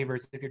majority of the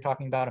flavors. If you're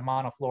talking about a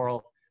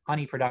monofloral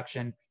honey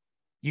production,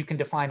 you can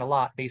define a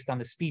lot based on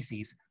the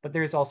species, but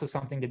there's also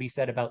something to be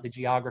said about the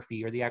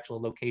geography or the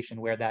actual location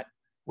where that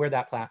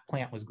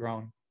plant was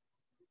grown.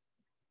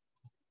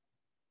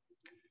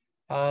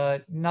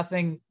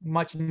 Nothing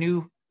much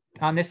new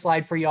on this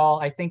slide for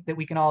y'all. I think that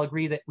we can all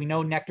agree that we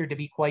know nectar to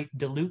be quite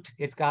dilute.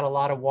 It's got a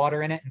lot of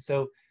water in it. And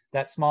so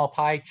that small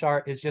pie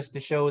chart is just to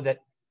show that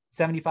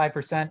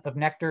 75% of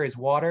nectar is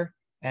water,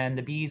 and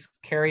the bees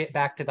carry it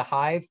back to the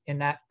hive in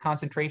that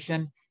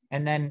concentration.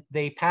 And then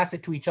they pass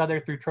it to each other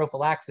through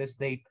trophallaxis.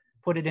 They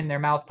put it in their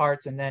mouth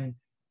parts and then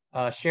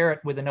share it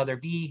with another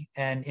bee.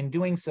 And in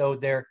doing so,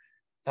 they're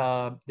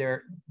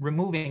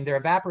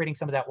evaporating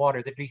some of that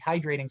water, they're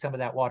dehydrating some of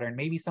that water, and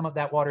maybe some of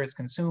that water is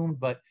consumed,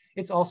 but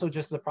it's also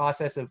just the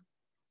process of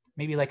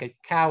maybe like a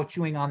cow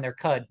chewing on their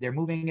cud. They're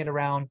moving it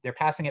around, they're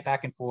passing it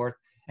back and forth.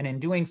 And in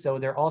doing so,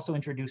 they're also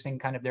introducing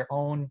kind of their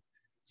own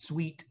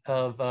suite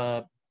of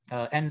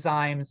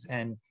enzymes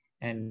and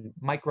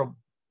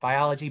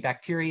microbiology,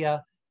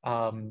 bacteria.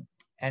 And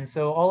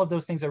so all of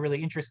those things are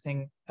really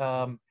interesting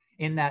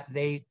in that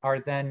they are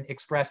then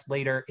expressed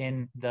later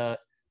in the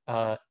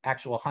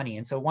actual honey.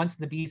 And so once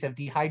the bees have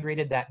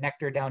dehydrated that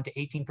nectar down to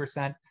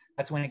 18%,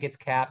 that's when it gets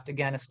capped.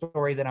 Again, a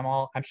story that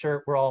I'm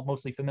sure we're all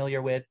mostly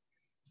familiar with.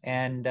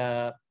 And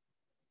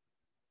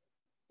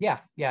yeah,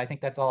 I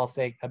think that's all I'll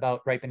say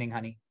about ripening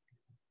honey.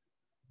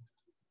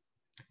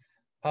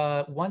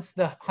 Once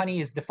the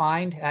honey is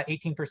defined,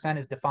 18%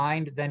 is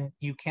defined, then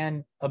you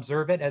can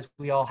observe it, as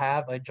we all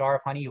have a jar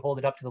of honey. You hold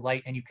it up to the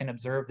light and you can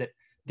observe that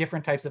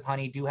different types of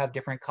honey do have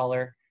different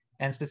color,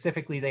 and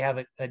specifically they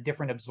have a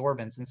different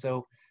absorbance. And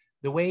so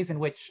the ways in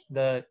which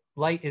the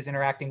light is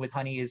interacting with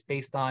honey is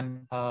based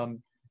on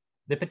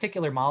the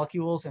particular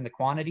molecules and the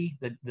quantity,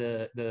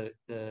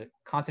 the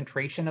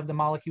concentration of the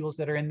molecules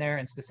that are in there.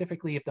 And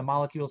specifically, if the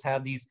molecules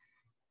have these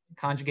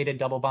conjugated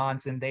double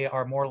bonds, and they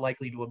are more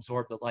likely to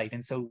absorb the light.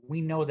 And so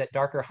we know that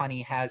darker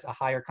honey has a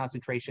higher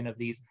concentration of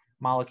these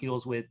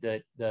molecules with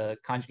the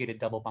conjugated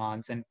double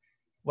bonds. And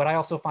what I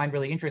also find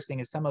really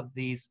interesting is some of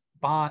these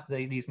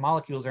these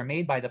molecules are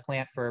made by the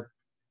plant for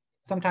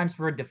sometimes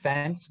for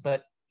defense,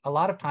 but a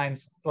lot of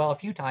times, well, a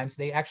few times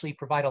they actually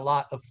provide a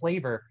lot of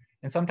flavor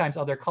and sometimes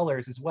other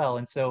colors as well.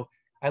 And so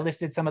I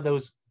listed some of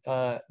those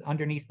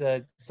underneath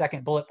the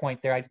second bullet point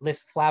there. I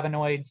list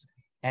flavonoids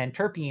and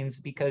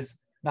terpenes because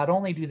not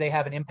only do they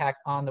have an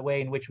impact on the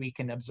way in which we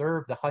can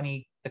observe the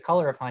honey, the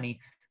color of honey,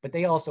 but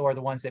they also are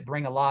the ones that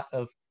bring a lot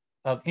of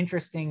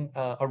interesting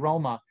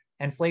aroma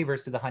and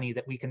flavors to the honey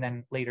that we can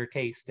then later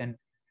taste. And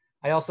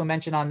I also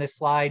mentioned on this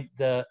slide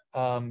the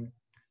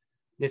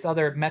this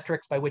other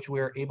metrics by which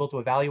we're able to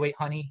evaluate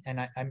honey. And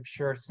I'm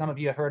sure some of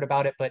you have heard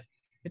about it, but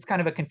it's kind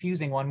of a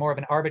confusing one, more of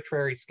an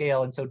arbitrary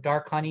scale. And so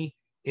dark honey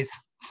is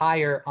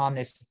higher on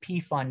this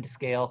P-fund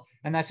scale.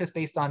 And that's just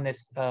based on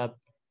this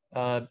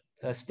a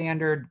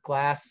standard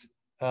glass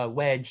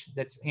wedge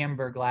that's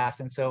amber glass.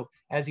 And so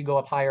as you go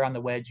up higher on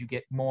the wedge, you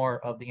get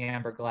more of the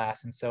amber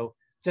glass. And so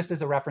just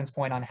as a reference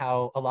point on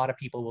how a lot of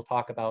people will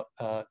talk about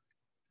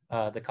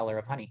the color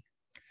of honey.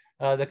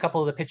 The couple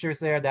of the pictures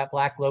there, that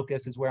black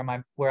locust is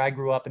where I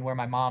grew up and where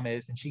my mom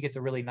is, and she gets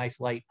a really nice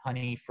light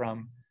honey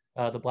from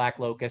the black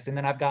locust. And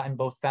then I've gotten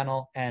both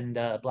fennel and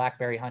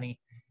blackberry honey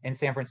in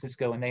San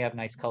Francisco, and they have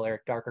nice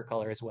color, darker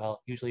color as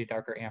well, usually a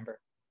darker amber.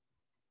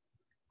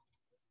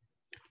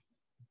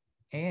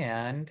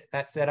 And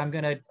that said, I'm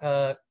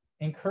gonna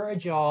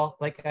encourage y'all,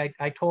 like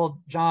I told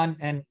John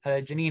and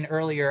Janine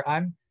earlier,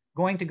 I'm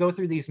going to go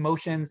through these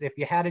motions. If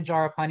you had a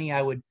jar of honey,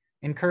 I would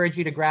encourage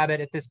you to grab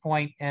it at this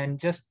point and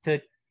just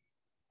to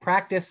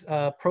practice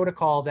a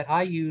protocol that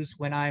I use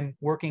when I'm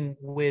working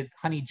with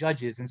honey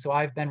judges. And so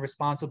I've been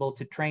responsible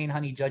to train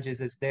honey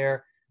judges as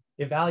they're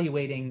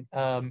evaluating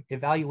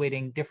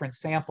different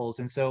samples.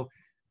 And so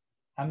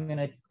I'm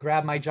gonna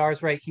grab my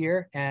jars right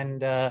here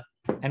and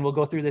we'll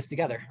go through this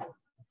together.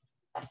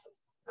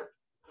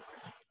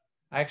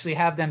 I actually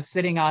have them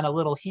sitting on a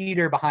little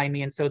heater behind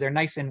me, and so they're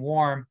nice and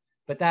warm,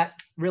 but that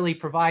really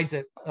provides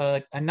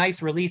a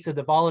nice release of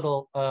the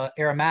volatile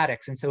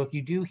aromatics. And so if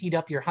you do heat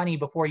up your honey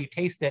before you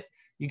taste it,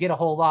 you get a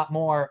whole lot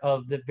more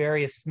of the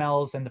various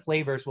smells, and the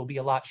flavors will be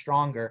a lot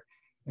stronger.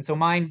 And so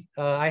mine,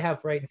 I have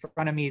right in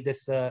front of me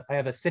this, I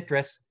have a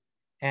citrus.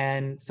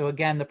 And so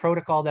again, the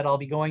protocol that I'll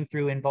be going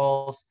through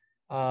involves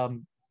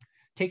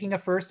taking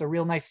a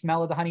real nice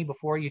smell of the honey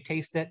before you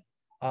taste it,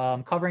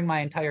 covering my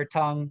entire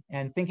tongue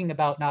and thinking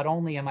about not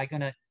only am I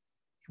gonna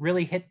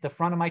really hit the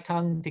front of my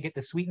tongue to get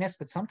the sweetness,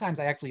 but sometimes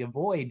I actually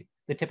avoid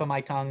the tip of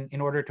my tongue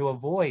in order to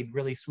avoid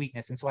really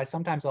sweetness. And so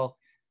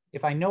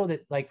if I know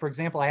that, like, for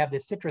example, I have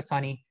this citrus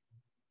honey,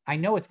 I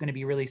know it's gonna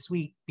be really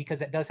sweet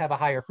because it does have a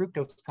higher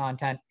fructose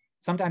content.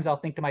 Sometimes I'll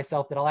think to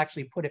myself that I'll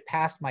actually put it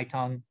past my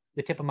tongue,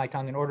 the tip of my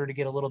tongue, in order to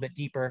get a little bit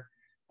deeper.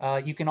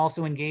 You can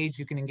engage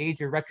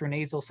your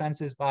retronasal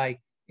senses by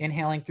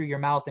inhaling through your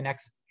mouth and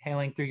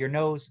exhaling through your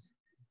nose.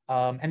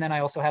 And then I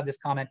also have this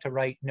comment to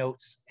write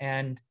notes.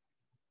 And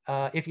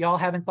if y'all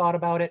haven't thought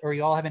about it or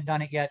y'all haven't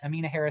done it yet,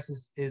 Amina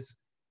Harris is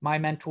my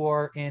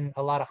mentor in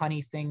a lot of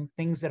honey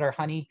things that are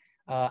honey.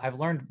 I've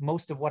learned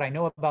most of what I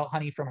know about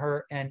honey from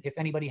her. And if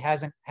anybody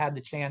hasn't had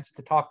the chance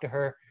to talk to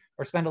her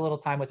or spend a little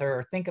time with her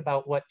or think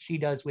about what she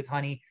does with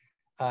honey,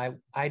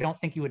 I don't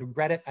think you would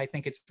regret it. I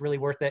think it's really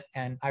worth it,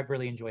 and I've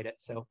really enjoyed it.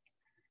 So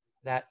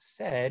that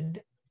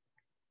said,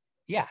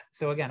 yeah.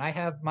 So again, I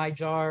have my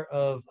jar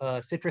of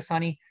citrus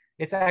honey.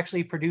 It's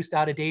actually produced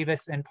out of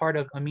Davis and part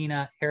of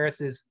Amina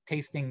Harris's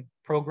tasting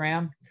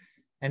program.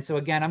 And so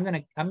again, I'm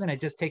gonna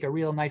just take a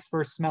real nice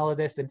first smell of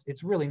this.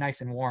 It's really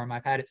nice and warm.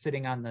 I've had it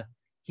sitting on the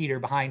heater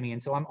behind me,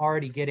 and so I'm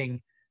already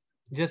getting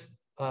just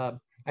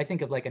I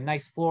think of like a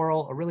nice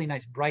floral, a really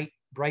nice bright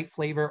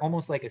flavor,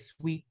 almost like a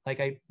sweet, like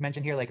I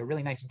mentioned here, like a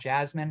really nice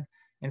jasmine.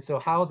 And so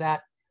how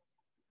that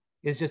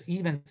is just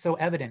even so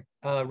evident,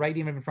 right?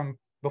 Even from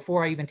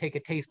before I even take a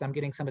taste, I'm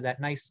getting some of that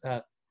nice,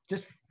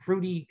 just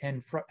fruity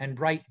and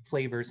bright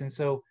flavors. And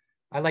so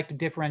I like to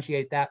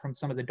differentiate that from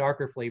some of the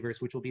darker flavors,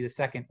 which will be the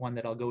second one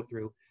that I'll go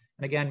through.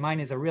 And again, mine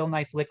is a real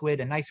nice liquid,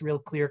 a nice, real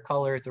clear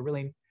color. It's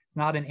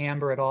not an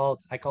amber at all.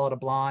 I call it a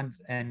blonde.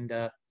 And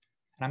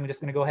I'm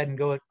just gonna go ahead and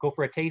go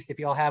for a taste. If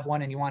y'all have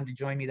one and you wanted to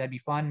join me, that'd be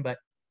fun. But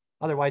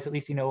otherwise, at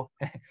least you know,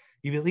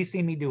 you've at least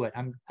seen me do it.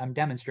 I'm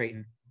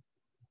demonstrating.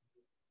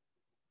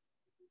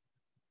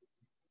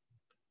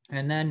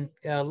 And then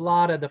a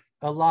lot of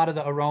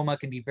the aroma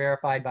can be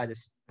verified by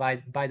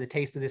the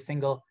taste of this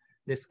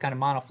kind of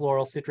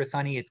monofloral citrus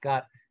honey. It's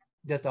got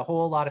just a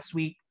whole lot of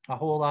sweet, a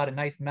whole lot of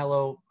nice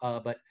mellow,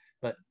 but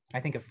I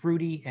think of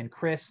fruity and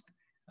crisp.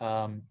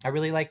 I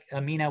really like,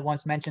 Amina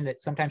once mentioned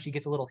that sometimes she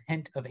gets a little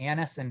hint of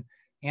anise, and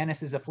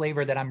anise is a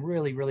flavor that I'm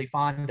really, really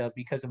fond of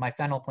because of my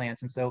fennel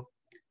plants. And so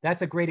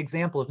that's a great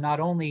example of not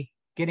only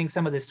getting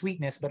some of the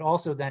sweetness, but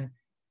also then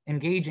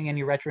engaging in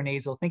your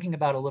retronasal, thinking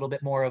about a little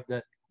bit more of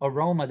the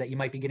aroma that you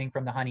might be getting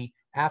from the honey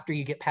after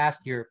you get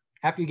past your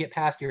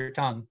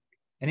tongue.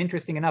 And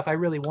interesting enough, I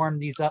really warmed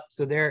these up,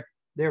 so they're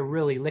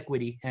really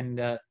liquidy.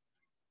 And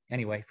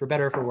anyway, for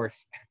better or for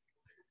worse.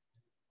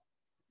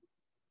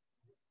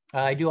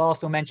 I do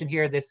also mention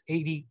here this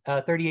 38%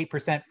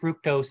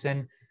 fructose,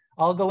 and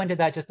I'll go into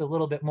that just a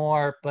little bit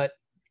more, but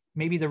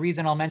maybe the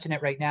reason I'll mention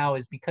it right now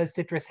is because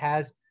citrus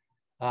has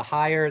a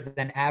higher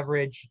than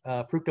average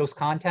fructose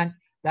content.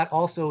 That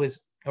also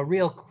is a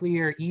real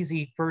clear,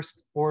 easy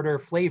first order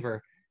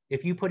flavor.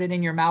 If you put it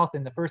in your mouth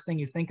and the first thing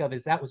you think of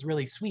is that was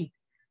really sweet,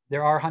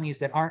 there are honeys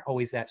that aren't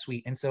always that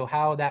sweet. And so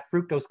how that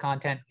fructose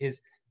content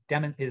is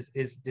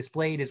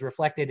displayed, is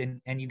reflected,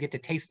 and you get to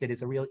taste it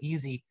is a real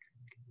easy.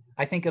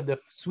 I think of the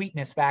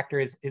sweetness factor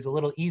is a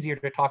little easier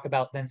to talk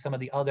about than some of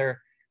the other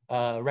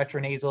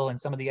retronasal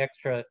and some of the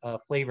extra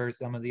flavors,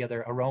 some of the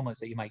other aromas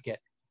that you might get.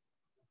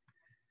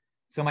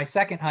 So my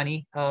second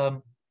honey,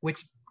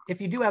 which if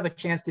you do have a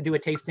chance to do a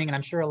tasting, and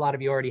I'm sure a lot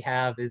of you already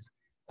have, is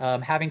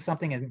having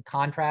something in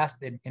contrast,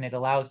 and it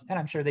allows, and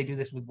I'm sure they do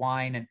this with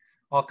wine and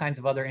all kinds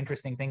of other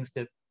interesting things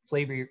to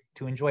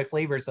enjoy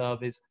flavors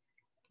of, is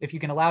if you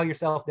can allow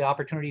yourself the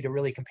opportunity to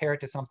really compare it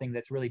to something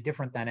that's really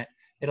different than it,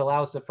 it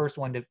allows the first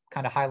one to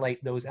kind of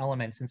highlight those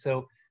elements. And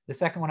so the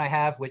second one I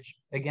have, which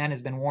again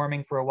has been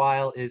warming for a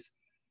while, is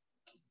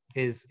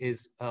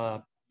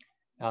I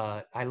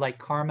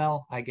like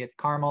caramel. I get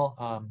caramel.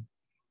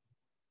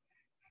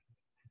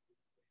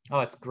 Oh,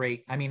 it's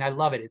great. I mean, I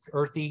love it. It's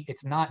earthy.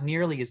 It's not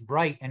nearly as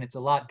bright, and it's a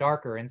lot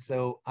darker. And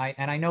so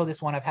I know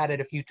this one, I've had it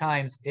a few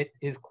times. It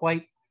is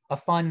quite a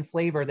fun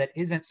flavor that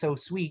isn't so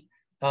sweet.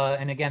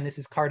 And again, this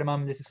is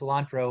cardamom, this is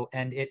cilantro,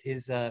 and it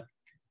is, I'm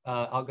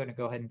going to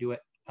go ahead and do it.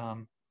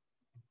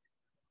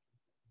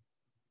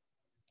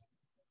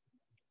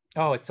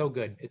 Oh, it's so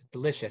good. It's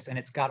delicious. And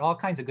it's got all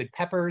kinds of good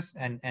peppers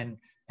and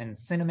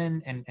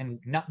cinnamon and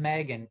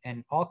nutmeg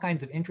and all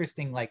kinds of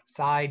interesting like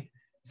side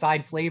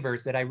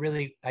flavors that I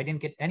didn't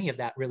get any of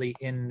that really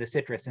in the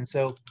citrus. And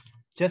so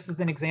just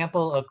as an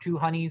example of two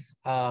honeys,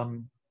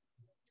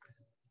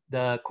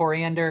 the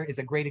coriander is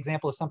a great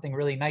example of something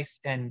really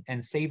nice and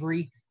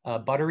savory.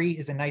 Buttery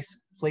is a nice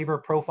flavor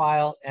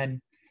profile.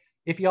 And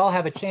if you all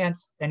have a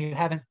chance and you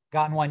haven't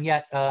gotten one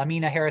yet,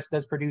 Amina Harris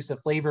does produce a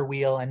flavor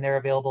wheel, and they're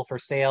available for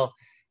sale.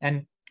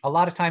 And a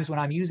lot of times when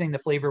I'm using the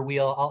flavor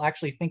wheel, I'll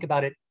actually think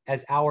about it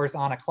as hours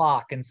on a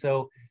clock. And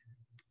so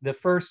the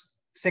first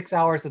 6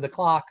 hours of the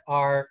clock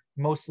are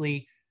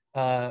mostly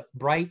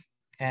bright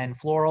and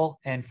floral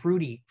and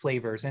fruity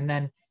flavors. And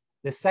then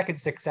the second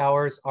 6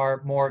 hours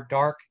are more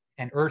dark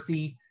and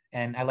earthy,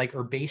 and I like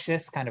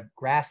herbaceous, kind of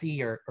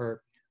grassy or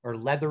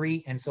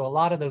leathery. And so a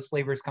lot of those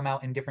flavors come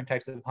out in different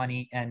types of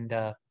honey. And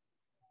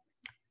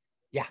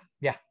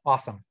yeah,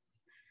 awesome.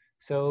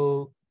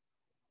 So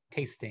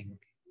tasting,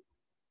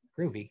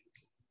 groovy.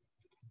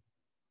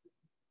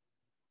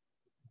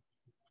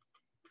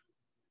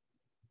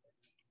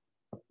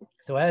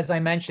 So as I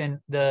mentioned,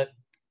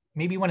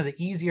 maybe one of the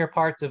easier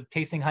parts of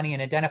tasting honey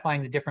and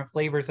identifying the different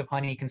flavors of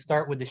honey can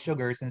start with the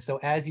sugars. And so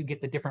as you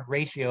get the different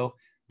ratio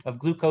of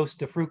glucose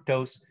to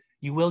fructose,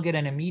 you will get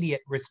an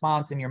immediate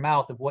response in your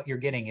mouth of what you're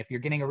getting. If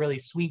you're getting a really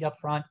sweet up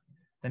front,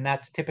 then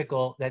that's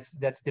typical, that's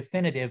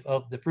definitive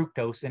of the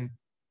fructose. And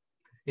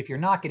if you're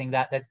not getting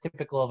that, that's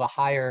typical of a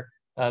higher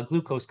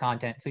glucose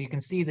content. So you can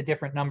see the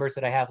different numbers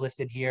that I have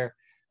listed here.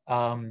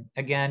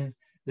 Again,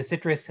 the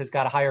citrus has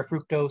got a higher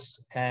fructose,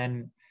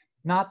 and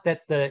not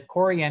that the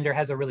coriander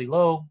has a really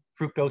low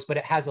fructose, but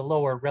it has a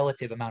lower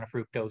relative amount of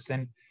fructose.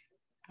 And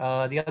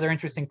the other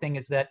interesting thing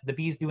is that the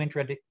bees do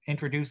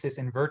introduce this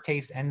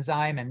invertase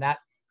enzyme, and that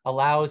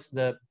allows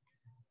the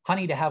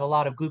honey to have a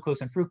lot of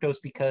glucose and fructose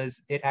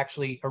because it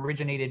actually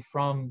originated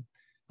from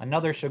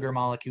another sugar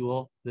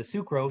molecule, the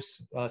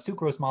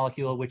sucrose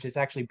molecule, which is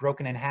actually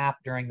broken in half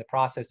during the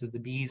process of the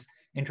bees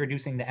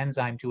introducing the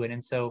enzyme to it.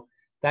 And so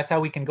that's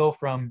how we can go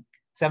from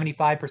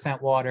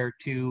 75% water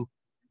to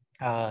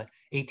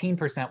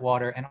 18%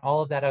 water, and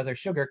all of that other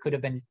sugar could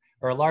have been,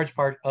 or a large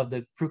part of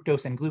the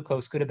fructose and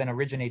glucose could have been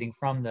originating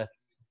from the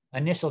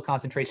initial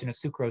concentration of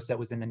sucrose that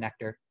was in the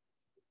nectar.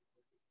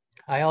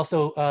 I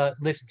also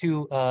list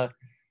two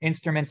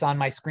instruments on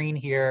my screen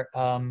here,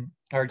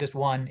 or just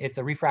one. It's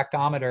a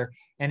refractometer.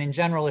 And in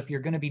general, if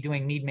you're going to be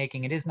doing mead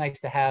making, it is nice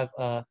to have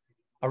a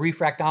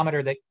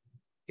refractometer that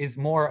is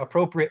more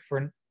appropriate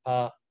for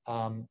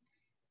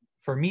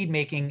mead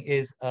making,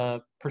 is a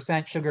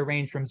percent sugar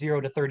range from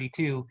 0 to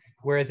 32.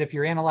 Whereas if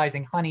you're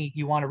analyzing honey,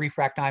 you want a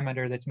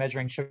refractometer that's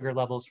measuring sugar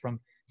levels from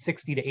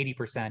 60 to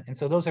 80%. And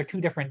so those are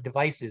two different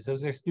devices.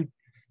 Those are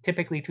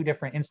typically two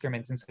different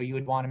instruments. And so you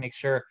would want to make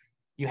sure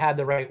you had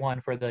the right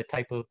one for the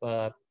type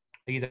of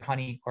either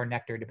honey or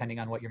nectar, depending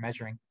on what you're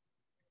measuring.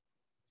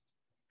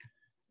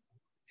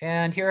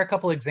 And here are a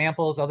couple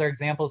examples, other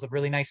examples of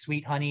really nice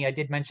sweet honey. I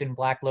did mention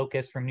black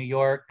locust from New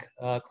York.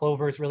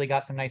 Clover's really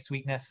got some nice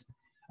sweetness.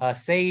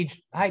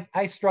 Sage,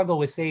 I struggle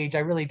with sage. I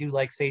really do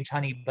like sage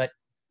honey, but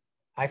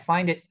I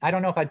find it, I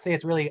don't know if I'd say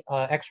it's really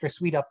extra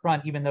sweet up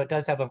front, even though it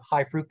does have a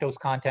high fructose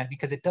content,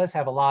 because it does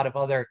have a lot of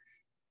other,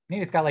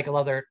 maybe it's got like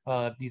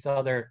these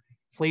other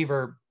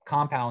flavor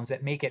compounds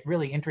that make it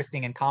really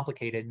interesting and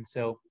complicated. And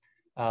so,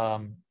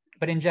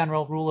 but in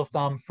general, rule of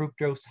thumb,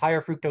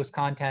 higher fructose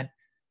content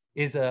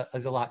is a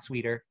lot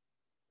sweeter.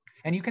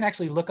 And you can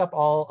actually look up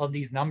all of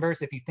these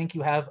numbers if you think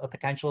you have a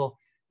potential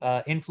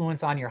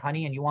influence on your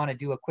honey and you want to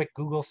do a quick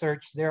Google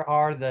search. There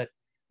are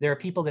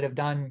people that have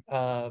done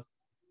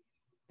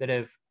that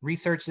have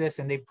researched this,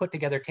 and they've put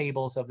together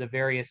tables of the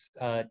various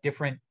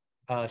different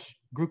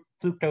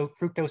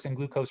fructose and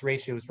glucose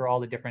ratios for all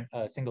the different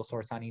single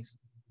source honeys.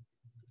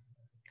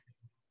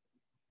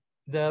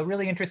 The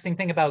really interesting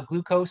thing about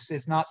glucose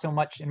is not so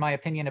much, in my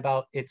opinion,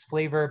 about its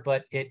flavor,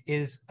 but it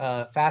is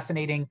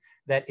fascinating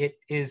that it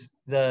is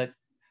the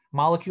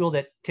molecule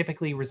that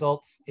typically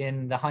results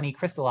in the honey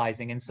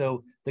crystallizing. And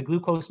so the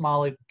glucose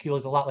molecule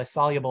is a lot less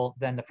soluble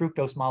than the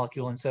fructose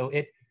molecule. And so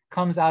it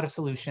comes out of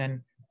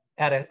solution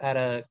at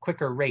a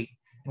quicker rate.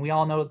 And we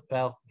all know,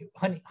 well,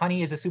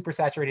 honey is a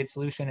supersaturated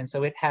solution, and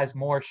so it has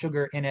more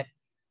sugar in it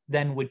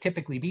than would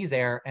typically be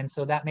there. And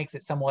so that makes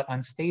it somewhat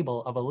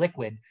unstable of a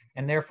liquid.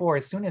 And therefore,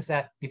 as soon as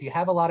that, if you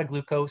have a lot of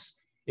glucose,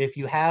 if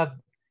you have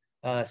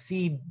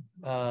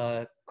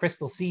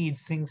crystal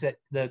seeds, things that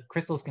the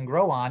crystals can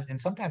grow on, and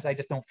sometimes I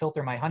just don't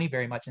filter my honey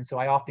very much. And so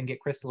I often get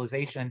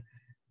crystallization,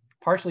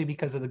 partially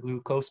because of the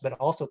glucose, but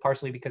also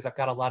partially because I've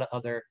got a lot of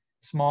other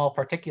small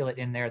particulate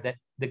in there that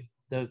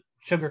the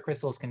sugar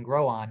crystals can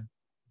grow on.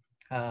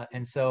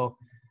 And so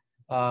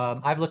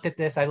I've looked at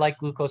this. I like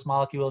glucose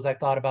molecules. I've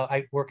thought about,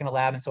 I work in a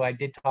lab, and so I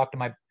did talk to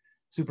my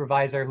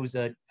supervisor, who's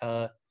a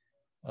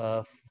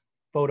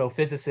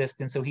photophysicist.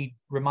 And so he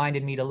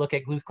reminded me to look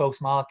at glucose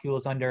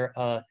molecules under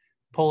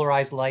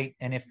polarized light.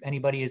 And if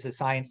anybody is a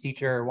science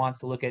teacher or wants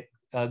to look at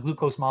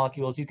glucose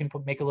molecules, you can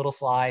make a little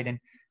slide, and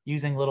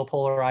using a little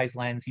polarized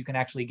lens, you can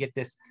actually get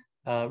this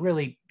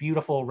really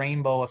beautiful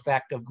rainbow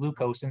effect of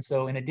glucose. And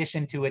so in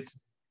addition to its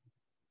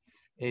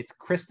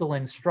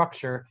crystalline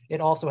structure, it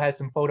also has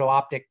some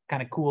photo-optic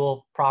kind of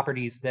cool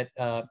properties that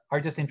are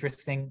just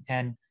interesting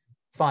and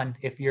fun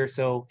if you're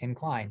so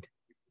inclined.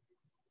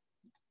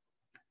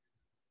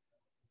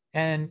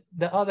 And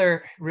the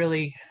other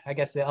really, I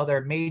guess the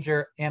other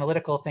major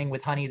analytical thing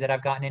with honey that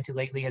I've gotten into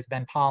lately has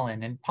been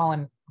pollen. And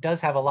pollen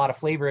does have a lot of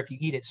flavor if you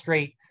eat it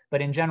straight,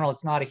 but in general,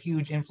 it's not a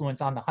huge influence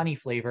on the honey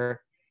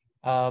flavor.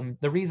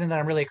 The reason that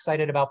I'm really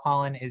excited about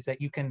pollen is that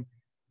you can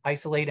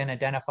isolate and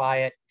identify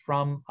it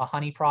from a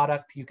honey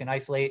product. You can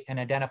isolate and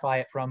identify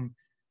it from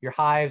your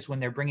hives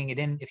when they're bringing it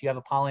in. If you have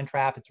a pollen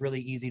trap, it's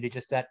really easy to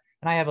just set.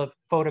 And I have a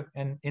photo,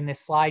 and in this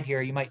slide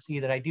here, you might see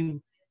that I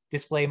do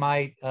display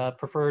my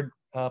preferred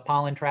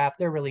pollen trap.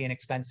 They're really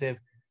inexpensive,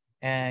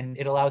 and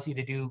it allows you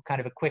to do kind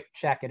of a quick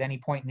check at any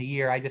point in the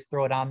year. I just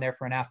throw it on there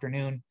for an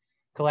afternoon,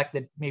 collect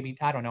the, maybe,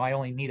 I don't know, I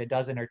only need a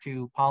dozen or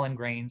two pollen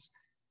grains.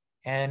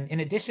 And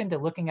in addition to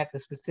looking at the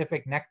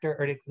specific nectar,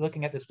 or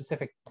looking at the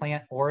specific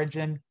plant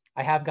origin,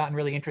 I have gotten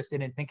really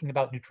interested in thinking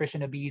about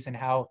nutrition of bees and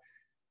how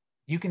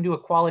you can do a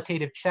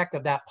qualitative check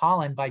of that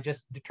pollen by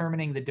just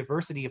determining the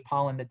diversity of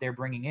pollen that they're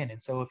bringing in.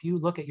 And so if you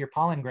look at your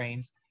pollen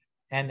grains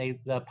and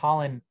the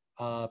pollen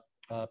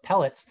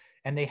pellets,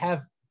 and they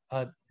have,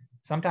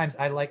 sometimes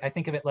I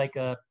think of it like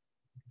the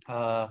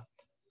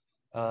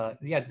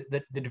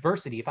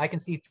diversity. If I can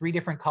see 3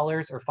 different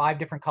colors or 5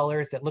 different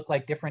colors that look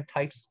like different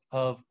types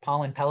of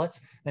pollen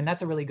pellets, then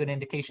that's a really good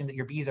indication that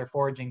your bees are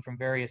foraging from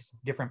various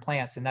different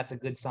plants. And that's a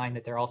good sign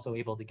that they're also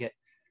able to get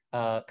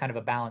kind of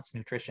a balanced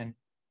nutrition.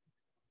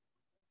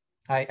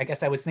 I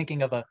guess I was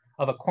thinking of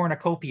a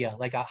cornucopia,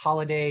 like a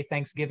holiday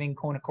Thanksgiving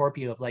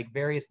cornucopia of like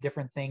various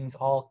different things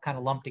all kind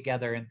of lumped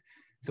together. And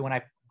so when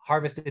I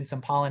harvested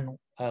some pollen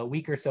a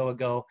week or so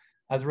ago,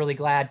 I was really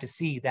glad to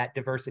see that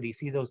diversity,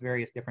 see those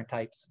various different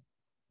types.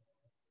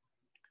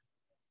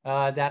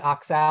 That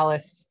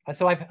oxalis.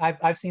 So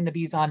I've seen the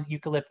bees on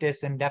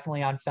eucalyptus and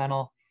definitely on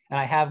fennel, and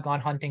I have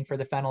gone hunting for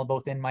the fennel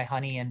both in my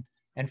honey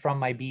and from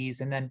my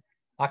bees. And then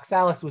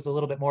oxalis was a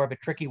little bit more of a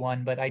tricky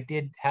one, but I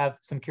did have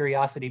some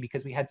curiosity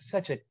because we had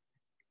such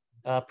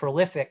a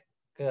prolific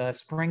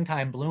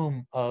springtime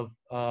bloom of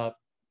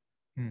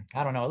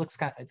I don't know, it looks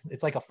kind of,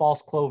 it's like a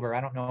false clover.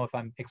 I don't know if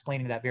I'm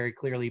explaining that very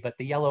clearly, but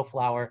the yellow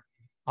flower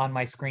on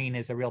my screen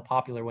is a real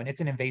popular one. It's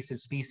an invasive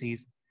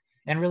species.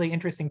 And really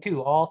interesting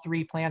too, all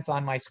 3 plants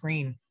on my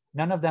screen,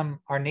 none of them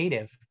are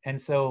native. And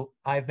so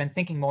I've been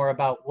thinking more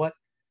about what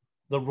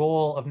the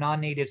role of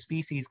non-native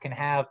species can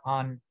have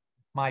on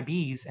my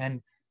bees.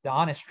 And the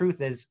honest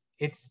truth is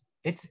it's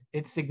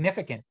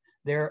significant.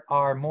 There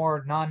are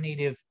more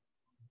non-native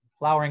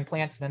flowering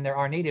plants than there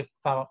are native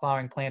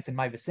flowering plants in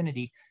my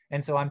vicinity.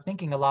 And so I'm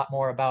thinking a lot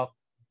more about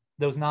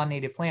those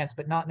non-native plants,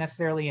 but not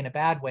necessarily in a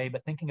bad way,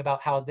 but thinking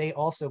about how they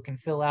also can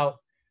fill out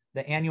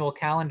the annual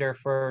calendar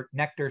for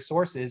nectar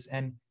sources.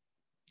 And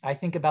I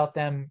think about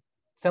them,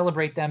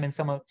 celebrate them in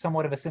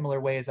somewhat of a similar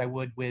way as I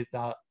would with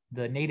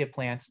the native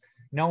plants,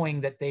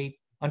 knowing that they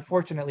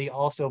unfortunately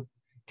also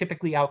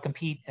typically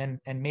outcompete and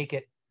make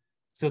it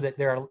so that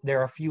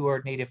there are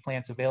fewer native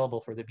plants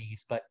available for the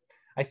bees. But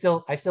I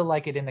still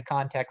like it in the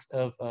context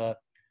of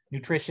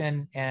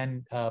nutrition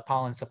and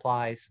pollen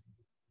supplies.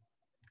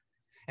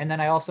 And then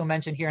I also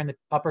mentioned here in the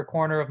upper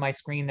corner of my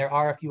screen, there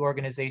are a few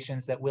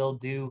organizations that will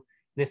do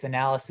this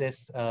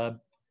analysis.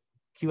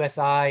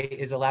 QSI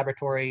is a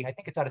laboratory, I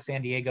think it's out of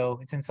San Diego,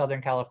 it's in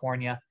Southern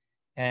California,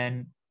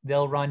 and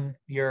they'll run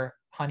your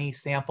honey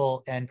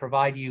sample and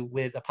provide you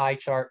with a pie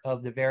chart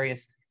of the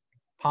various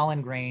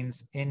pollen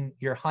grains in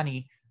your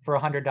honey for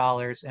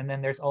 $100. And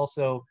then there's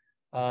also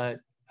a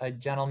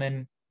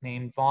gentleman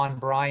named Vaughn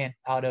Bryant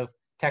out of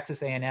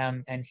Texas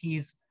A&M, and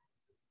he's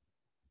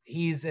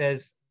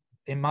as,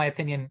 in my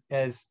opinion,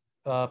 as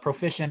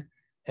proficient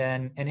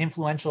and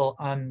influential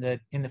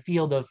in the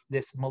field of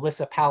this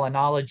Melissa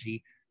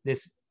palynology,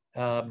 this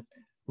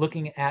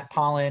looking at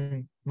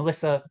pollen,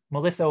 Melissa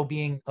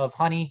being of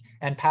honey,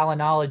 and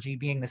palynology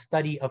being the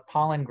study of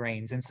pollen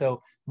grains. And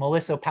so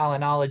Melissa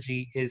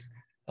palynology is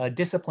a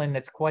discipline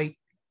that's quite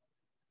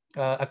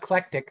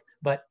eclectic,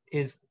 but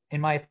is, in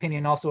my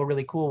opinion, also a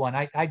really cool one.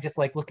 I just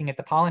like looking at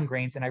the pollen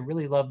grains, and I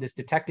really love this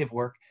detective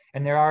work.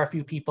 And there are a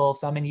few people,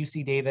 some in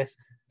UC Davis,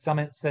 some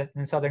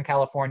in Southern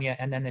California,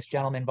 and then this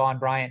gentleman, Vaughn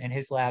Bryant, and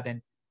his lab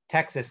in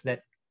Texas,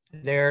 that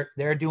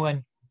they're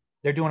doing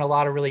a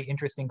lot of really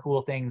interesting,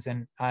 cool things.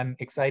 And I'm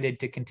excited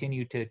to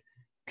continue to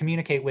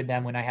communicate with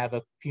them when I have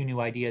a few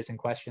new ideas and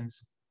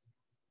questions.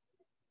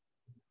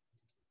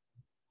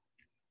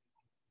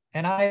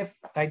 And I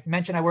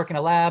mentioned I work in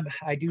a lab.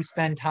 I do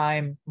spend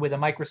time with a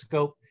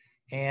microscope,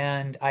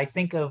 and I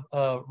think of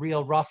a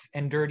real rough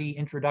and dirty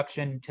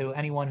introduction to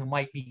anyone who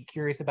might be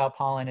curious about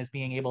pollen as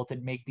being able to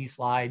make these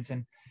slides.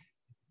 And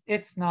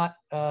it's not,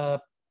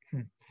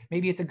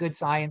 maybe it's a good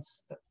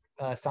science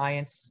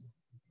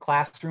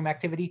classroom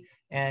activity,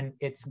 and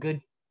it's good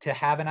to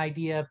have an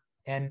idea.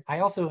 And I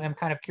also am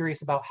kind of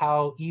curious about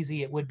how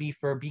easy it would be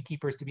for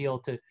beekeepers to be able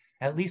to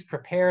at least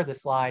prepare the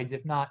slides,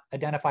 if not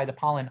identify the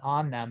pollen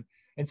on them.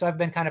 And so I've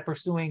been kind of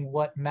pursuing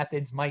what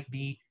methods might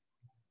be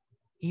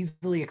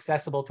easily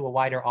accessible to a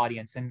wider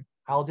audience. And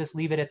I'll just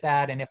leave it at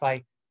that. And if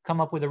I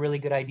come up with a really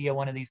good idea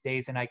one of these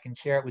days and I can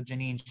share it with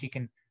Janine, she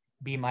can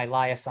be my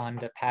liaison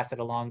to pass it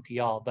along to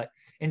y'all. But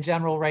in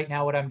general, right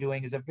now, what I'm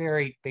doing is a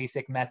very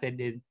basic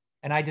method,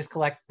 and I just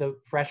collect the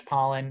fresh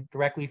pollen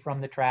directly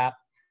from the trap,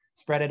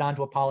 spread it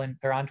onto a pollen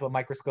or onto a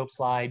microscope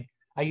slide.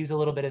 I use a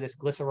little bit of this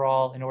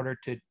glycerol in order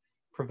to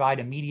provide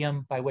a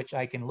medium by which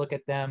I can look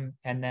at them.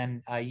 And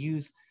then I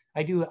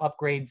do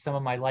upgrade some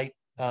of my light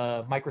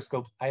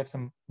microscopes. I have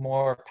some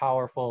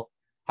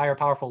higher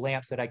powerful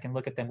lamps that I can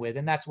look at them with.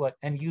 And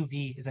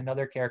UV is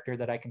another character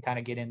that I can kind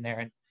of get in there.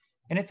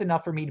 And it's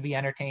enough for me to be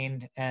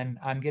entertained. And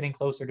I'm getting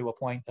closer to a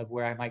point of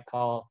where I might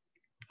call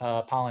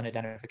pollen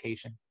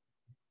identification.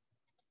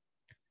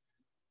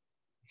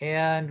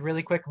 And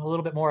really quick, a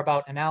little bit more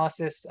about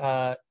analysis.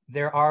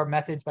 There are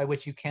methods by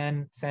which you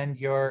can send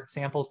your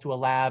samples to a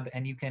lab,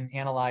 and you can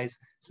analyze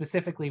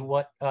specifically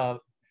what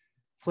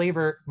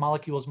flavor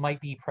molecules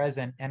might be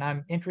present. And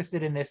I'm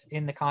interested in this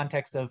in the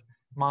context of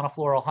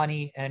monofloral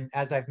honey. And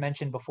as I've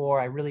mentioned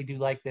before, I really do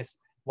like this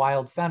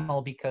wild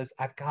fennel because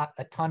I've got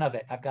a ton of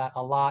it. I've got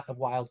a lot of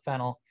wild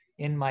fennel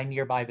in my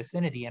nearby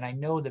vicinity, and I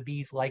know the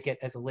bees like it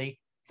as a late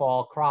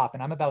fall crop.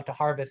 And I'm about to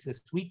harvest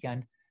this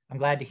weekend. I'm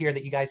glad to hear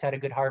that you guys had a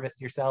good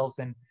harvest yourselves.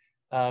 And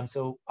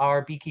so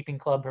our beekeeping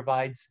club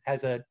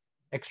has a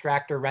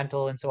extractor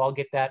rental. And so I'll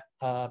get that,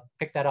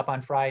 pick that up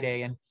on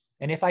Friday. And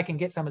if I can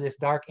get some of this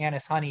dark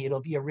anise honey,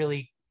 it'll be a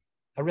really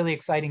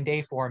exciting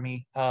day for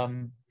me.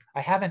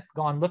 I haven't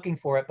gone looking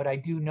for it, but I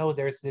do know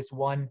there's this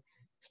one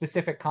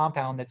specific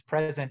compound that's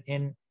present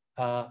in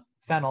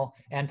fennel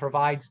and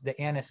provides the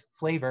anise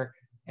flavor.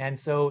 And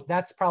so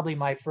that's probably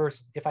my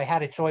first, if I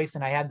had a choice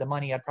and I had the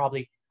money,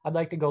 I'd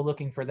like to go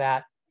looking for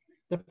that.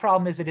 The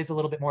problem is it is a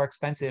little bit more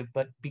expensive,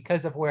 but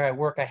because of where I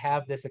work, I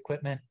have this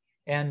equipment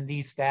and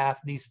these staff,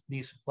 these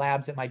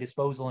labs at my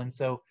disposal. And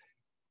so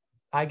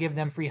I give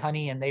them free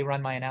honey and they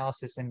run my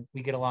analysis and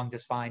we get along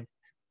just fine.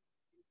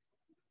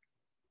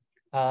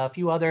 A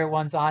few other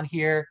ones on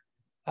here.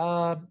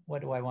 What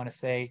do I want to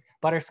say?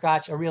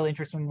 Butterscotch, a real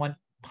interesting one.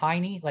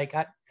 Piney,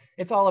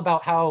 it's all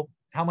about how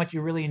much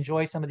you really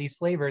enjoy some of these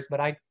flavors,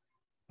 but I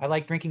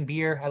like drinking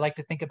beer. I like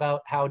to think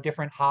about how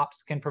different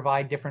hops can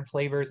provide different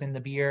flavors in the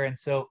beer. And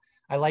so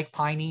I like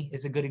piney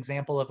is a good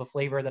example of a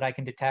flavor that I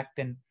can detect.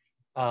 And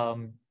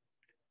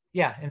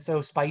yeah, and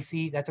so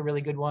spicy, that's a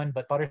really good one,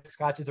 but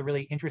butterscotch is a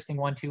really interesting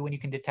one too, when you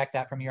can detect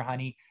that from your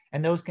honey.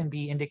 And those can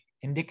be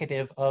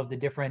indicative of the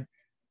different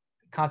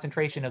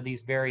concentration of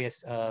these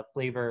various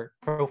flavor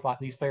profile,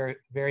 these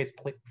various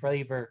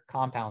flavor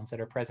compounds that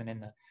are present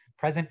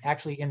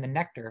actually in the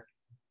nectar.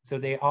 So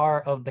they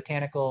are of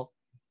botanical,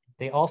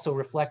 they also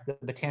reflect the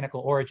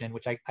botanical origin,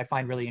 which I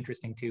find really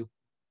interesting too.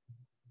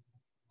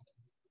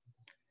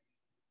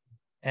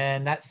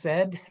 And that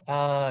said,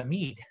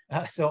 mead.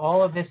 So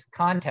all of this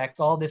context,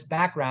 all this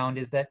background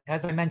is that,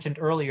 as I mentioned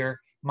earlier,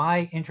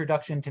 my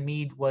introduction to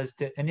mead was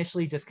to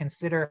initially just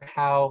consider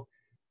how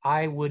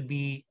I would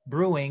be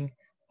brewing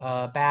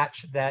a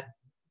batch that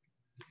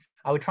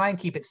I would try and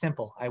keep it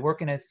simple. I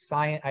work in a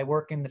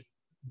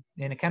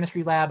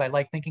chemistry lab. I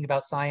like thinking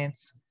about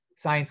science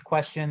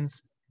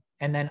questions,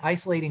 and then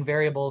isolating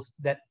variables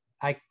that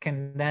I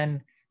can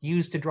then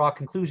use to draw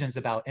conclusions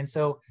about. And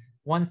so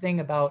one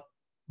thing about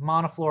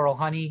monofloral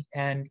honey,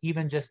 and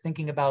even just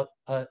thinking about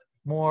a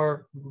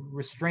more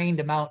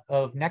restrained amount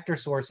of nectar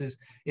sources,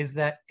 is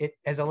that it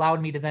has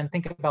allowed me to then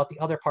think about the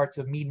other parts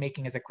of mead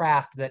making as a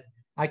craft, that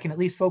I can at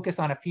least focus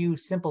on a few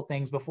simple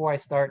things before I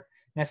start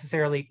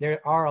necessarily.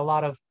 There are a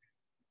lot of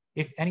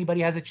if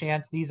anybody has a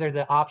chance, these are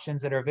the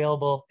options that are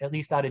available, at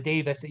least out of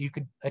Davis, that you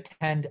could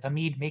attend a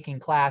mead making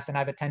class. And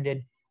I've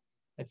attended,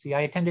 let's see,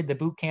 I attended the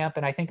boot camp,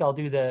 and I think I'll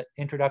do the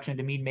introduction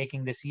to mead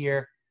making this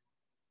year.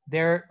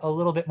 They're a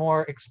little bit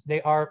more,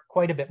 they are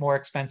quite a bit more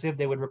expensive.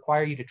 They would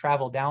require you to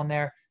travel down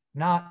there,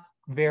 not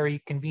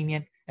very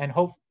convenient, and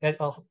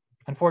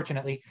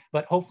unfortunately,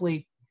 but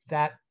hopefully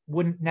that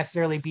wouldn't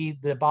necessarily be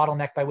the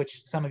bottleneck by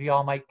which some of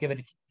y'all might give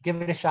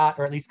it a shot,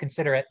 or at least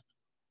consider it.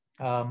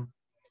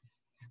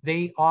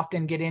 They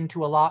often get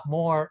into a lot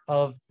more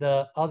of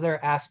the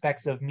other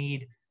aspects of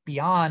mead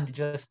beyond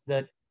just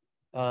the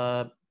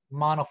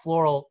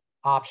monofloral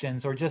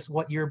options or just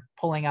what you're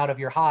pulling out of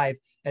your hive,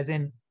 as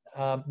in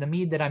the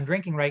mead that I'm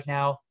drinking right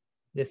now,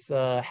 this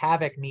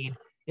Havoc mead.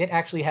 It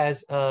actually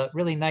has a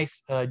really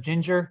nice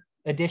ginger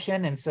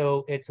addition, and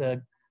so it's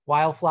a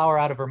wildflower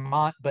out of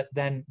Vermont, but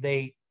then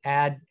they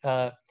add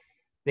a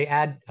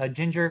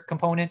ginger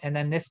component, and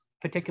then this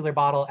particular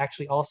bottle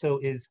actually also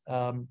is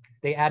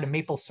they add a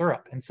maple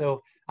syrup. And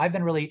so I've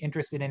been really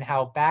interested in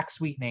how back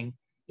sweetening,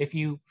 if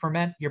you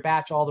ferment your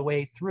batch all the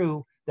way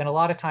through, then a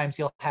lot of times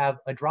you'll have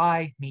a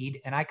dry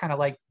mead, and I kind of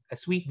like a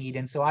sweet mead,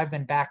 and so I've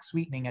been back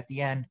sweetening at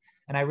the end,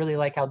 and I really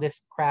like how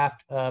this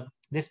craft,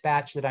 this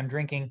batch that I'm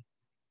drinking,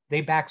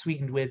 they back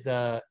sweetened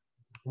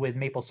with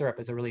maple syrup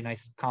as a really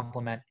nice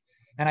compliment.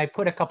 And I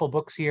put a couple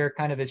books here,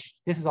 kind of as,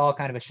 this is all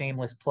kind of a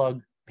shameless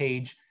plug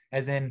page,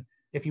 as in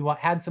if you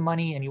had some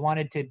money and you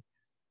wanted to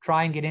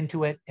try and get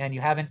into it and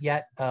you haven't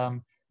yet,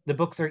 the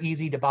books are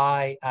easy to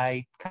buy.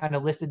 I kind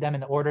of listed them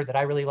in the order that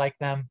I really like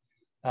them.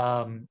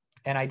 And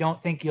I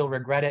don't think you'll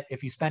regret it.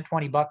 If you spent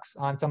 20 bucks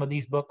on some of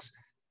these books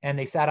and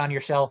they sat on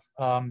your shelf,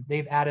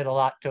 they've added a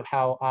lot to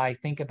how I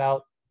think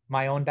about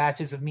my own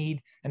batches of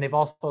mead. And they've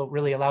also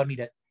really allowed me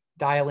to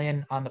dial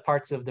in on the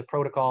parts of the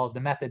protocol of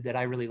the method that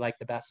I really like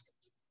the best.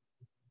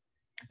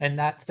 And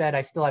that said,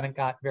 I still haven't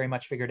got very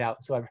much figured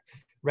out. So I've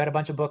read a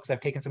bunch of books,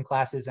 I've taken some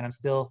classes, and I'm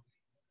still,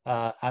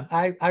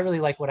 I really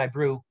like what I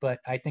brew, but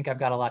I think I've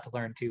got a lot to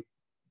learn too.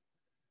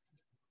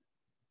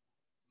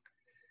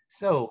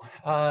 So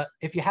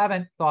if you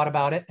haven't thought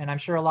about it, and I'm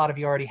sure a lot of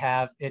you already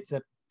have,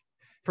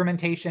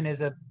 fermentation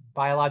is a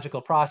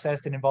biological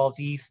process. It involves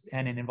yeast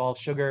and it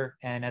involves sugar.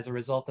 And as a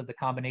result of the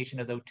combination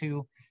of those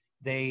two,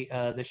 the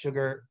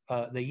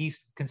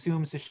yeast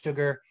consumes the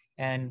sugar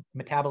and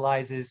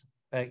metabolizes,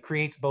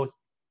 creates both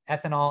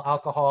ethanol,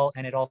 alcohol,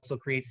 and it also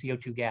creates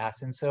CO2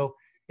 gas. And so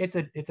it's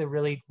a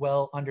really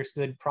well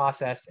understood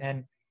process,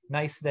 and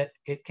nice that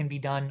it can be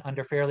done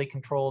under fairly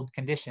controlled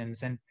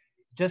conditions. And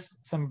just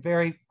some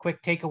very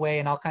quick takeaway,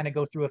 and I'll kind of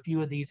go through a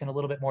few of these in a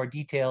little bit more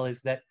detail,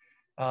 is that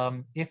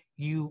if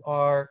you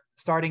are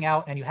starting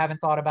out and you haven't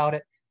thought about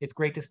it, it's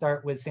great to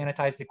start with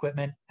sanitized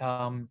equipment.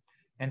 And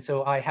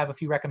so I have a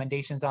few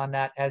recommendations on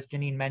that. As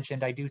Janine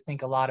mentioned, I do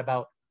think a lot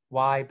about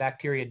why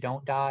bacteria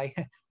don't die,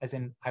 as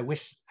in I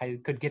wish I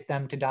could get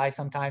them to die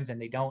sometimes and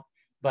they don't,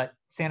 but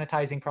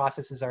sanitizing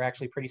processes are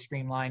actually pretty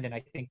streamlined, and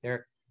I think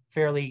they're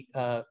fairly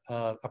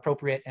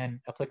appropriate and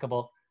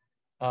applicable.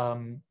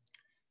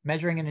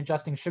 Measuring and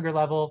adjusting sugar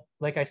level,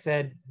 like I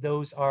said,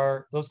 those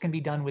can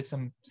be done with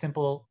some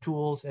simple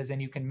tools, as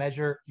in you can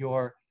measure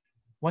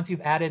once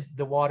you've added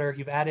the water,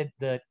 you've added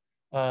the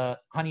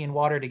honey and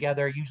water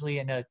together, usually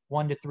in a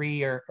 1 to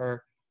 3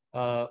 or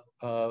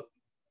a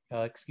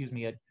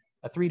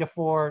 3 to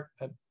 4,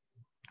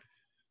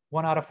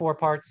 1 out of 4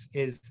 parts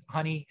is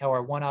honey,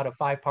 or 1 out of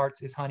 5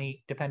 parts is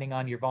honey, depending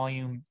on your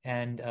volume.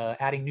 And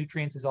adding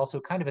nutrients is also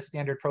kind of a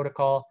standard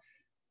protocol.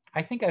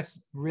 I think I've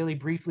really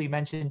briefly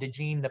mentioned to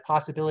Jean the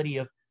possibility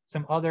of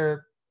some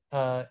other,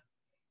 do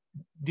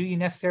you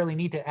necessarily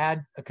need to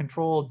add a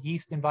controlled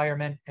yeast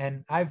environment?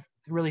 And I've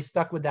really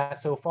stuck with that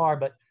so far,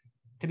 but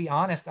to be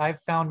honest, I've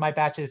found my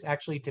batches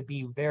actually to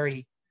be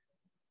very,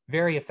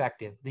 very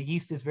effective. The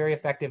yeast is very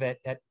effective at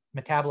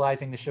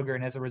metabolizing the sugar,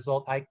 and as a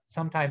result, I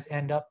sometimes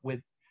end up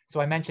with, so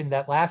I mentioned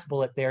that last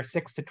bullet there,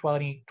 6 to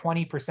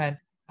 20%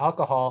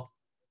 alcohol.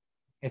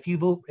 If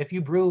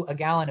you brew a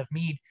gallon of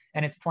mead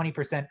and it's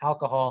 20%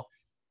 alcohol,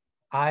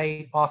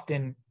 I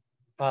often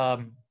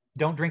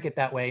don't drink it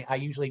that way. I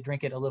usually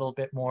drink it a little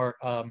bit more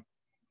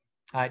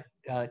like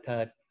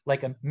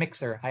a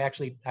mixer.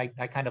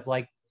 I kind of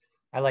like,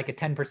 I like a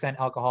 10%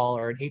 alcohol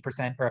or an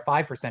 8% or a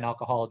 5%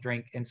 alcohol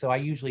drink. And so I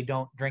usually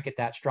don't drink it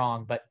that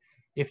strong. But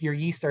if your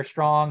yeast are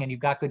strong and you've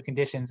got good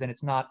conditions, then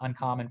it's not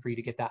uncommon for you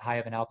to get that high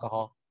of an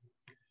alcohol.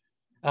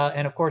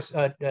 And of course,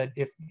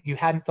 if you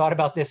hadn't thought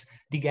about this,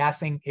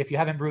 degassing, if you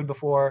haven't brewed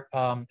before,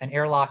 an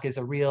airlock is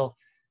a real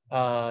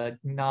don't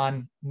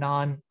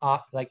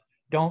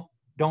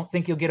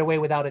think you'll get away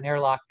without an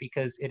airlock,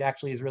 because it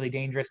actually is really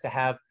dangerous to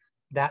have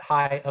that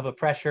high of a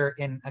pressure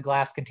in a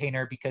glass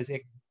container, because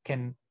it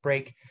can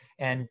break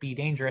and be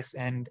dangerous.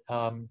 And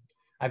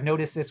I've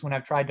noticed this when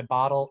I've tried to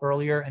bottle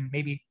earlier, and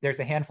maybe there's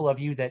a handful of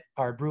you that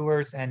are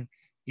brewers and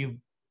you've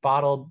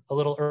bottled a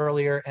little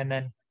earlier, and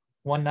then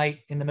one night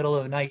in the middle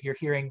of the night, you're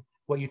hearing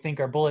what you think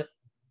are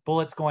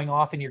bullets going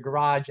off in your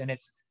garage, and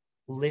it's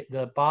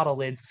the bottle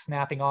lids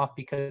snapping off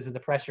because of the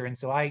pressure. And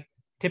so I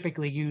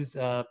typically use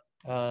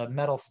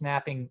metal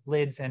snapping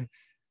lids, and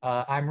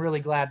I'm really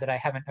glad that I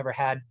haven't ever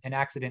had an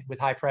accident with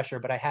high pressure,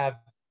 but I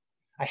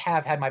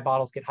have had my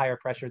bottles get higher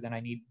pressure than I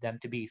need them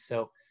to be.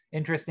 So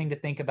interesting to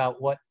think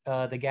about what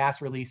the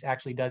gas release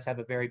actually does have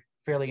a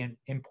fairly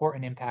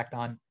important impact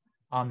on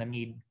the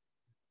mead.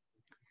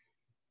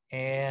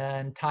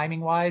 And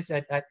timing wise,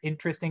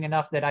 interesting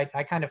enough that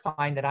I kind of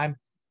find that I'm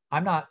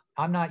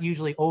not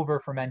usually over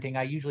fermenting.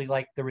 I usually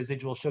like the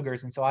residual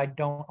sugars, and so I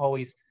don't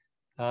always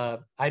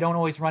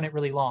run it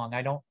really long.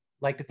 I don't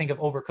like to think of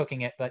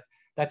overcooking it, but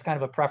that's kind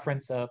of a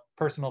preference, a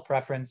personal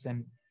preference.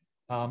 And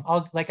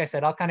like I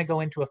said, I'll kind of go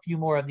into a few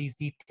more of these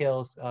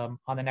details on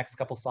the next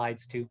couple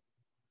slides too.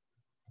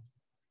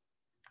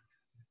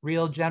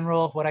 Real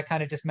general, what I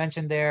kind of just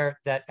mentioned there,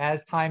 that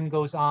as time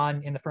goes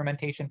on in the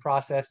fermentation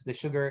process, the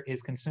sugar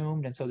is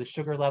consumed, and so the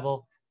sugar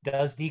level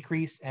does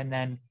decrease. And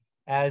then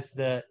as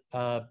the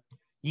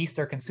yeast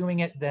are consuming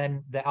it,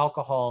 then the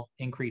alcohol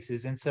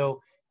increases. And so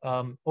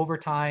over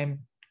time,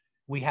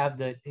 we have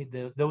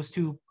those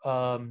two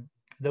options,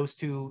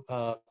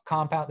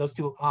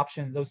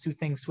 those two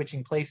things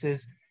switching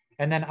places.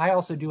 And then I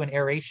also do an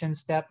aeration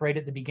step right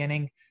at the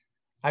beginning.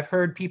 I've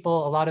heard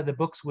people, a lot of the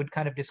books would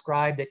kind of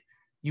describe that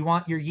you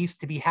want your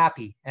yeast to be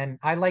happy. And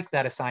I like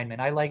that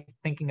assignment. I like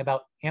thinking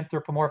about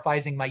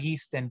anthropomorphizing my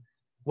yeast and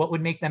what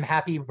would make them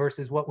happy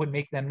versus what would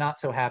make them not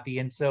so happy.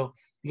 And so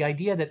the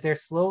idea that they're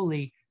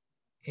slowly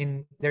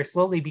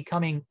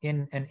becoming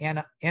in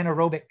an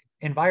anaerobic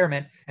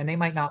environment, and they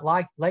might not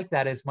like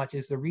that as much,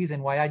 is the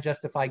reason why I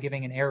justify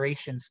giving an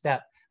aeration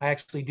step. I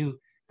actually do,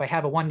 if I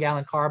have a 1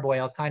 gallon carboy,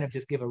 I'll kind of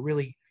just give a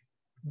really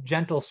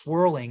gentle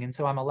swirling. And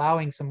so I'm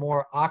allowing some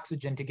more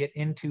oxygen to get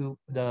into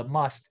the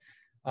must.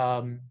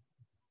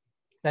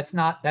 That's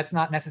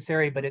not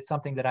necessary, but it's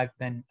something that I've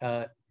been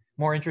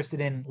more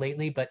interested in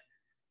lately. But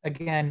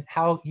again,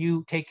 how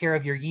you take care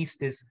of your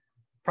yeast is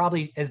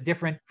probably as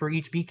different for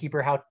each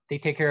beekeeper, how they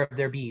take care of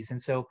their bees.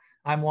 And so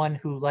I'm one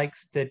who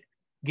likes to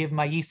give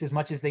my yeast as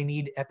much as they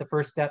need at the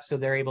first step, so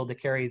they're able to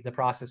carry the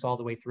process all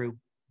the way through.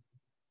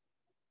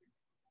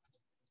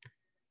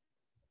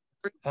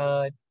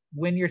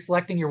 When you're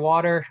selecting your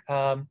water,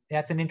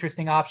 that's an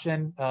interesting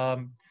option.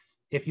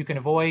 If you can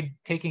avoid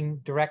taking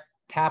direct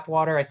tap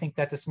water, I think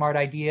that's a smart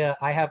idea.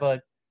 I have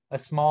a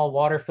small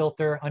water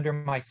filter under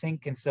my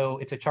sink, and so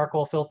it's a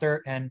charcoal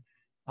filter, and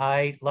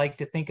I like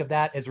to think of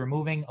that as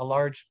removing a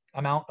large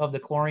amount of the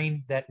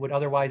chlorine that would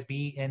otherwise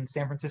be in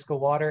San Francisco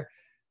water.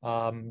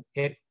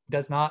 It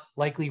does not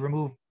likely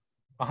remove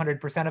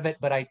 100% of it,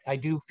 but I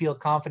do feel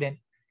confident.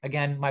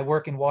 Again, my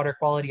work in water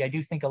quality, I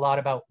do think a lot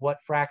about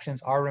what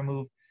fractions are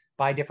removed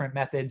by different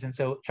methods, and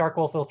so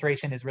charcoal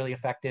filtration is really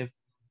effective.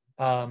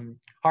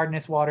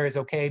 Hardness water is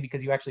okay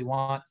because you actually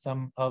want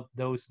some of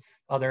those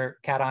other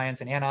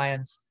cations and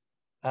anions.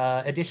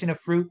 Addition of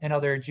fruit and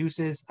other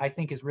juices, I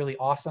think, is really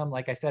awesome.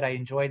 Like I said, I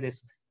enjoy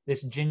this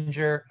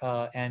ginger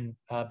and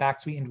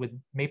back sweetened with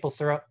maple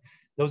syrup.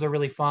 Those are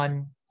really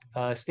fun.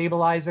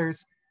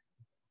 Stabilizers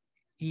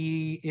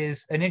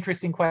is an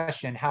interesting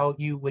question, how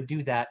you would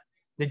do that.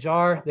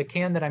 The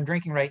can that I'm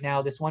drinking right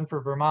now, this one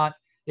for Vermont,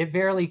 it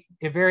very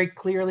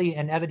clearly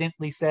and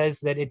evidently says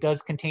that it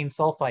does contain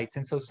sulfites.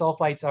 And so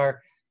sulfites are,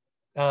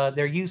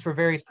 they're used for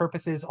various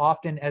purposes,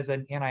 often as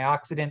an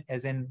antioxidant,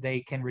 as in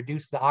they can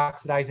reduce the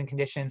oxidizing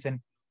conditions.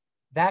 And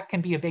that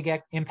can be a big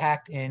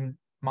impact in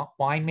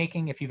wine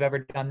making if you've ever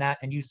done that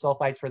and used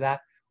sulfites for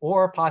that,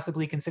 or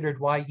possibly considered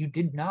why you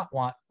did not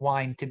want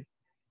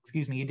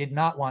you did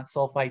not want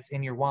sulfites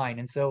in your wine.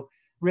 And so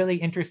really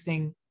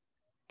interesting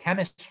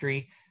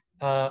chemistry,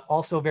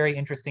 also very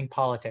interesting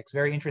politics,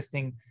 very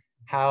interesting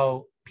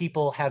how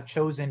people have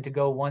chosen to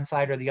go one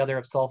side or the other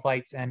of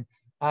sulfites. And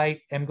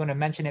I am going to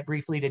mention it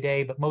briefly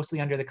today, but mostly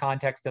under the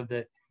context of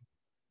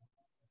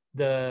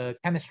the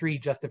chemistry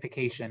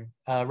justification,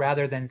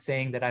 rather than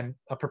saying that I'm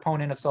a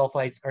proponent of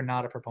sulfites or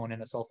not a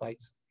proponent of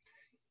sulfites.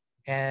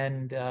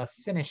 And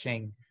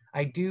finishing,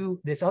 I do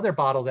this other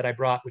bottle that I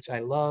brought, which I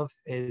love,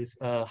 is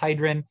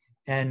Hydrin,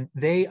 and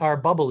they are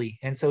bubbly.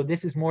 And so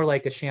this is more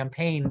like a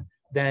champagne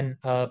than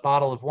a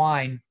bottle of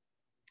wine.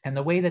 And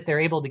the way that they're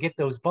able to get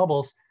those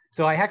bubbles,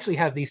 so I actually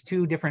have these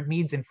two different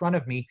meads in front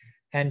of me,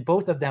 and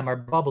both of them are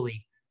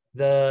bubbly.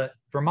 The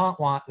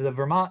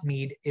Vermont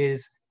mead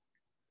is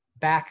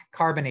back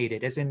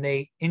carbonated, as in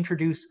they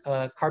introduce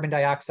carbon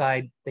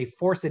dioxide, they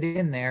force it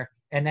in there,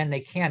 and then they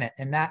can it.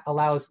 And that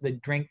allows the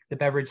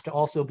beverage to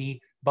also be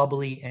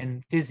bubbly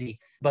and fizzy.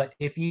 But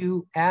if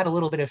you add a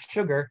little bit of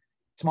sugar,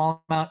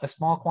 a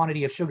small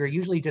quantity of sugar,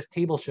 usually just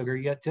table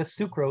sugar, just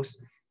sucrose,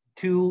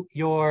 to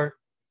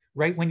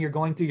right when you're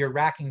going through your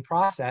racking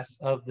process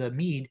of the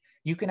mead,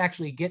 you can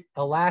actually get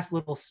a last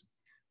little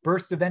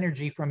burst of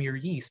energy from your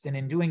yeast. And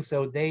in doing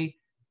so, they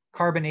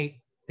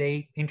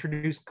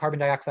introduce carbon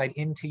dioxide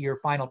into your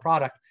final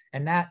product.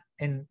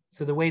 And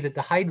so the way that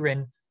the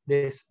Hydrin,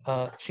 this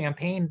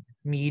champagne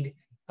mead,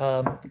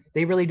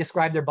 they really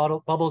describe their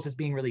bubbles as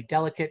being really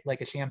delicate,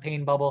 like a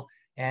champagne bubble.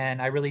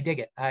 And I really dig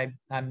it.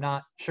 I'm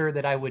not sure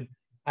that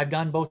I've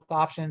done both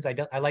options. I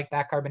like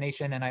back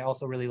carbonation, and I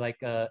also really like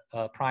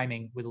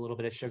priming with a little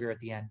bit of sugar at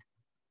the end.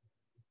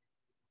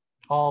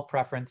 all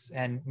preference,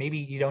 and maybe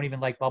you don't even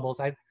like bubbles.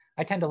 I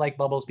tend to like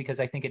bubbles because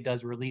I think it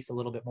does release a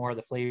little bit more of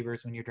the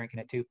flavors when you're drinking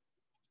it too.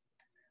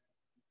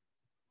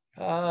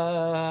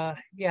 Yeah,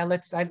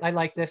 I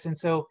like this. And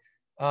so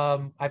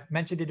I've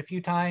mentioned it a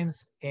few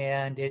times,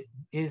 and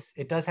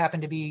it does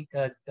happen to be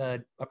a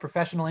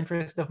professional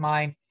interest of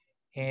mine.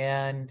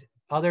 And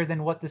other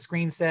than what the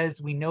screen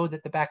says, we know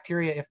that the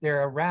bacteria, if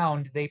they're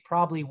around, they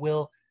probably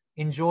will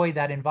enjoy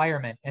that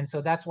environment. And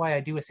so that's why I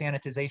do a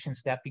sanitization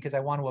step, because I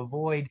want to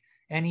avoid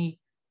any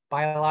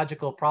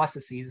biological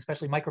processes,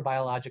 especially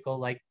microbiological,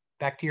 like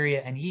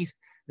bacteria and yeast,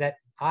 that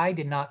I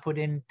did not put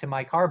into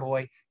my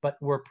carboy, but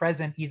were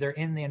present either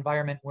in the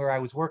environment where I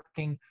was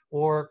working,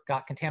 or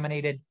got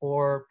contaminated,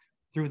 or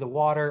through the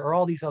water, or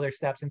all these other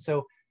steps. And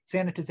so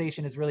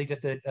sanitization is really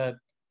just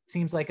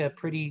seems like a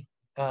pretty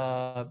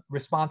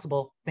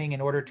responsible thing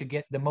in order to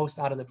get the most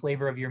out of the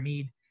flavor of your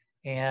mead.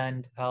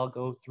 And I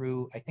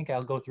think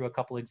I'll go through a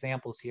couple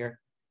examples here.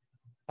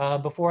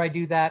 Before I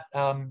do that,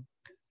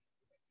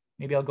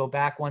 maybe I'll go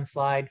back one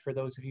slide for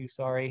those of you,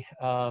 sorry.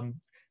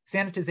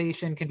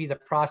 Sanitization can be the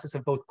process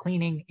of both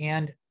cleaning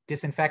and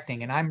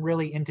disinfecting. And I'm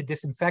really into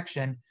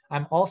disinfection.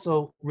 I'm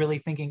also really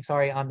thinking,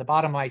 sorry, on the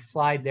bottom of my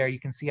slide there, you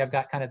can see I've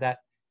got kind of that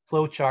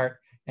flow chart.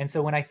 And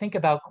so when I think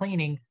about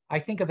cleaning, I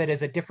think of it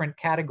as a different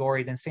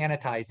category than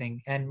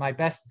sanitizing. And my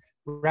best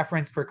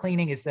reference for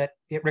cleaning is that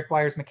it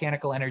requires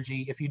mechanical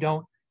energy. If you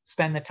don't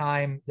spend the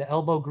time, the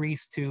elbow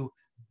grease to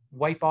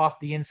wipe off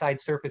the inside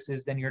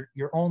surfaces, then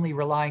you're only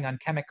relying on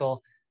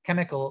chemical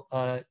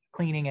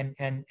cleaning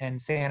and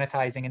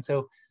sanitizing. And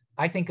so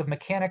I think of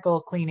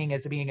mechanical cleaning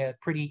as being a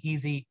pretty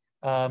easy,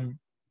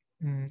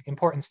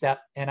 important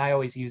step, and I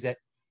always use it.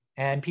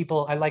 And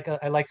I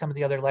like some of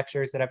the other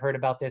lectures that I've heard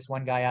about this.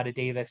 One guy out of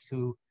Davis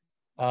who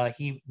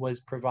he was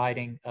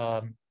providing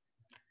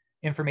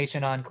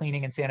information on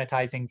cleaning and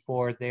sanitizing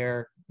for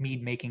their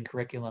mead making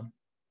curriculum.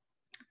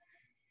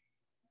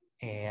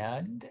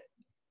 And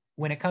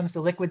when it comes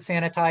to liquid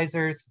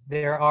sanitizers,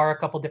 there are a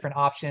couple different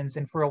options.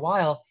 And for a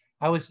while,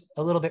 I was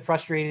a little bit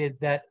frustrated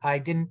that I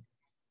didn't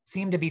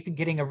seem to be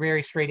getting a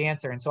very straight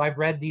answer. And so I've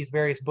read these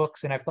various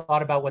books, and I've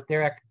thought about what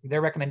their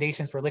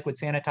recommendations for liquid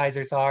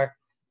sanitizers are,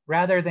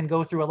 rather than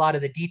go through a lot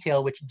of the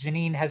detail, which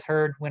Janine has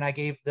heard when I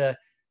gave the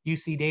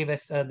UC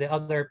Davis, the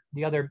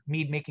other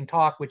mead making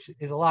talk, which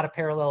is a lot of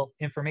parallel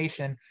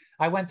information.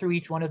 I went through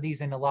each one of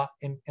these in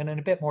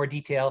a bit more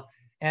detail.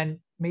 And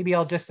maybe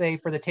I'll just say,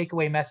 for the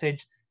takeaway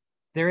message,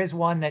 there is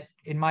one that,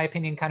 in my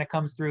opinion, kind of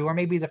comes through, or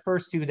maybe the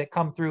first two that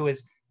come through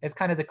as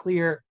kind of the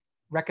clear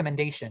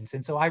recommendations.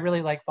 And so I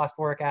really like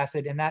phosphoric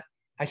acid, and that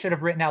I should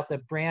have written out the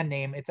brand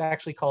name. It's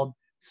actually called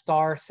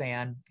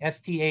Starsan,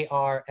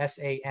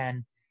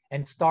 STARSAN.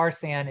 And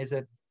Starsan is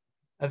a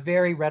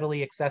very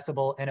readily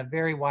accessible and a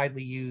very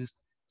widely used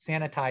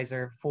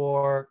sanitizer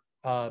for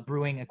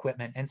brewing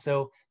equipment. And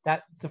so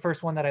that's the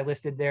first one that I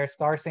listed there.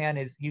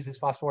 Starsan uses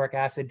phosphoric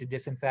acid to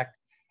disinfect.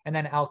 And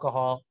then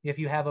alcohol. If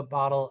you have a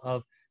bottle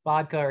of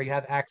vodka, or you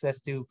have access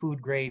to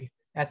food grade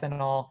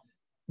ethanol,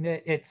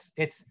 it's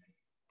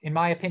in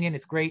my opinion,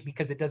 it's great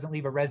because it doesn't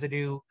leave a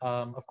residue.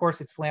 Of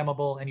course, it's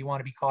flammable and you want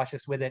to be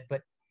cautious with it,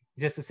 but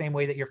just the same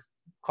way that you're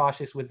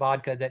cautious with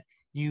vodka, that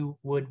you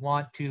would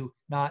want to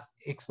not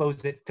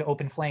expose it to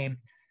open flame.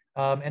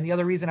 And the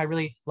other reason I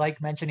really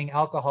like mentioning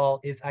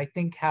alcohol is I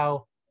think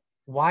how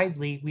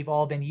widely we've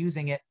all been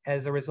using it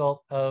as a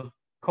result of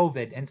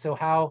COVID. And so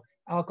how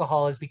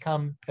alcohol has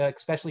become,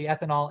 especially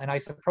ethanol and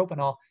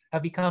isopropanol,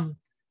 have become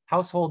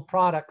household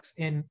products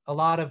in a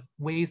lot of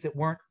ways that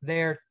weren't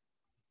there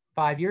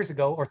 5 years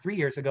ago or 3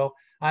 years ago.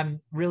 I'm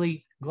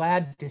really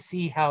glad to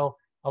see how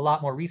a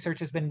lot more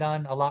research has been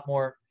done, a lot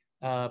more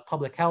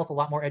public health, a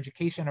lot more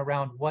education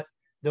around what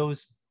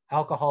those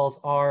alcohols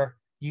are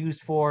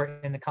used for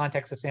in the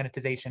context of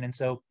sanitization. And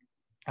so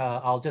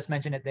I'll just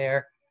mention it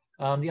there.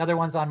 The other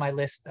ones on my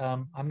list,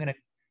 I'm going to,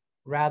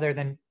 rather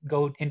than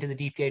go into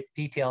the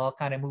detail, I'll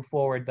kind of move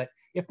forward. But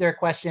if there are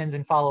questions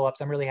and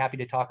follow-ups, I'm really happy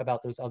to talk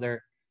about those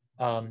other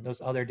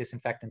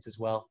disinfectants as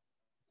well.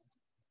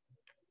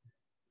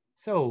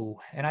 So,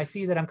 and I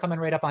see that I'm coming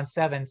right up on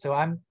 7. So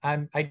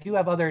I do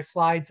have other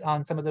slides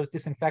on some of those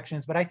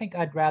disinfections, but I think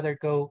I'd rather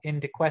go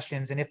into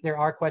questions. And if there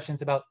are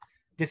questions about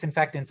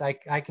disinfectants, I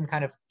can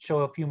kind of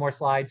show a few more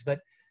slides. But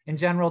in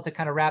general, to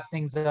kind of wrap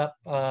things up,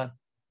 I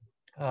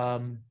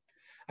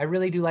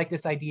really do like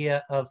this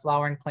idea of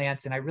flowering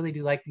plants, and I really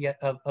do like the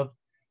of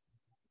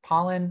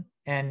pollen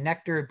and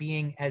nectar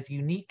being as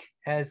unique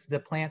as the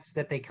plants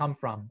that they come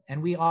from.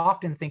 And we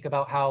often think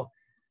about how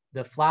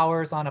the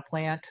flowers on a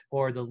plant,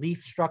 or the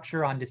leaf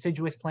structure on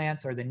deciduous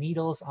plants, or the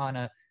needles on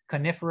a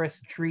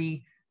coniferous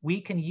tree, we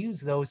can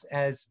use those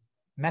as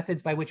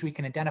methods by which we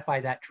can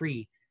identify that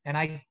tree. And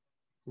I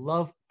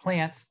love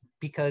plants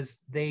because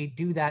they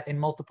do that in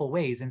multiple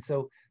ways. And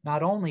so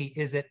not only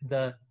is it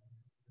the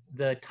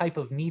type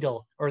of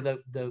needle, or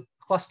the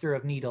cluster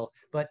of needle,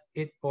 but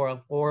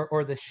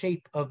or the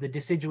shape of the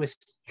deciduous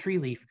tree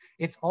leaf,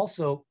 it's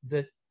also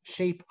the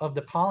shape of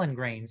the pollen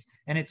grains,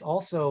 and it's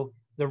also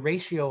the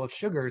ratio of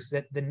sugars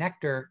that the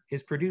nectar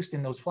is produced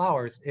in those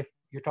flowers.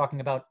 you're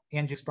talking about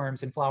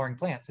angiosperms and flowering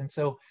plants. And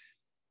so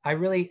I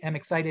really am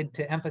excited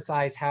to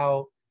emphasize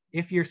how,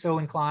 if you're so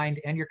inclined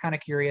and you're kind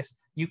of curious,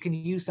 you can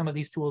use some of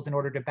these tools in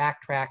order to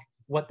backtrack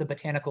what the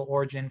botanical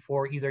origin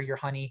for either your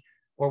honey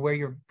or where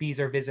your bees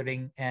are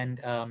visiting. And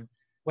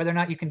whether or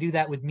not you can do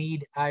that with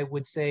mead, I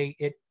would say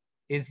it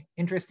is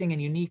interesting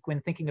and unique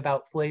when thinking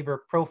about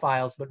flavor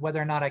profiles, but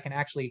whether or not I can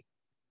actually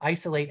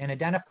isolate and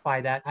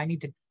identify that, I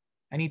need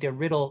to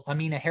riddle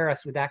Amina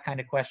Harris with that kind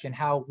of question,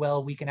 how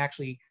well we can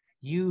actually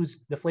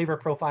use the flavor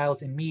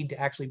profiles in mead to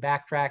actually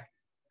backtrack,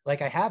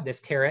 like I have this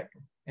carrot.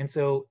 And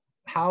so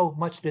how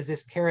much does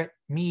this carrot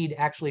mead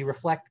actually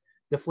reflect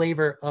the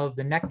flavor of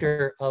the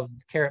nectar of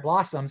carrot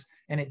blossoms?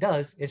 And it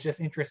does. It's just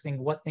interesting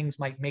what things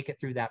might make it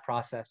through that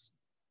process.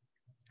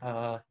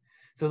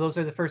 So those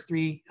are the first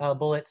three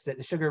bullets, that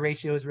the sugar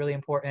ratio is really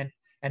important.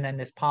 And then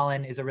this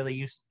pollen is a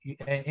really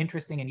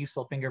interesting and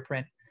useful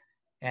fingerprint.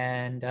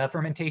 And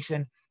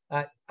fermentation,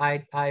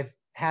 I've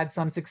had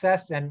some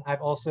success, and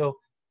I've also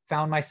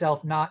found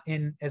myself not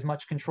in as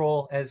much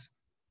control as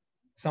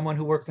someone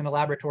who works in a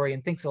laboratory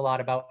and thinks a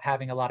lot about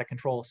having a lot of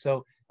control.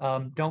 So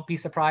don't be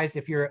surprised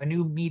if you're a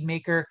new mead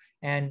maker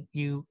and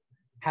you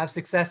have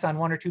success on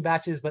 1 or 2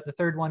 batches, but the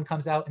third one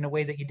comes out in a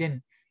way that you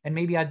didn't. And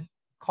maybe I'd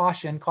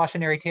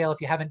cautionary tale if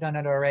you haven't done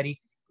it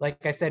already.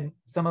 Like I said,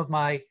 some of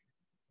my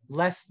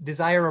less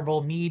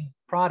desirable mead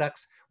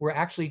products were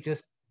actually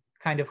just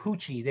kind of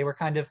hoochie. They were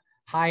kind of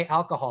high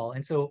alcohol.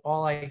 And so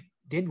all I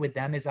did with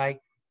them is I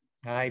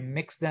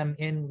mixed them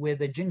in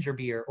with a ginger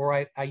beer,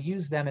 or I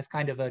use them as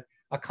kind of a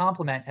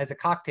complement as a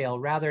cocktail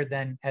rather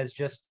than as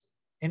just,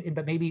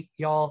 but maybe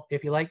y'all,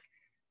 if you like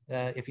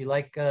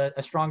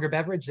a stronger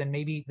beverage, then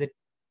maybe the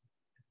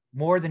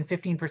more than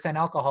 15%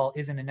 alcohol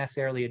isn't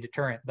necessarily a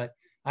deterrent, but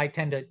I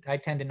tend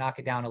to knock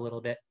it down a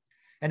little bit.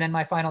 And then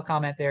my final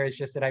comment there is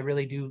just that I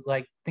really do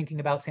like thinking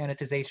about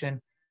sanitization.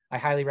 I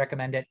highly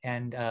recommend it.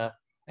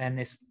 And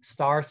this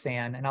star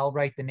san, and I'll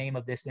write the name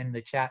of this in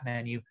the chat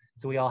menu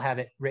so we all have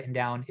it written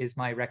down, is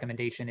my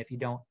recommendation. If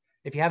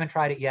you haven't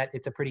tried it yet,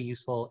 it's a pretty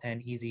useful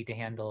and easy to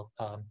handle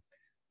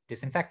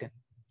disinfectant.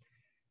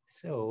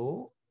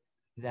 So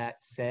that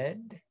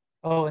said,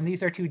 oh, and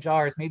these are 2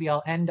 jars. Maybe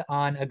I'll end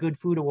on a Good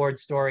Food Award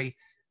story.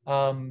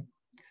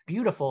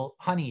 Beautiful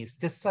honeys,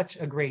 just such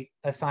a great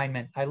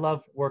assignment. I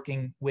love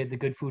working with the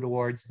Good Food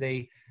Awards.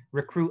 They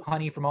recruit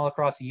honey from all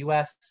across the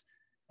US.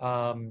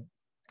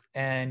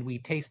 And we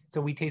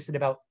tasted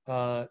about,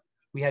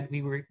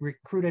 we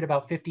recruited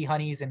about 50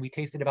 honeys, and we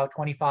tasted about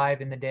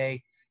 25 in the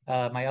day.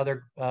 My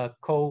other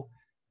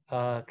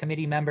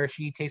committee member,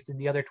 she tasted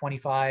the other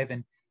 25.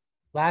 And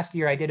last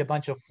year I did a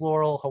bunch of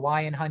floral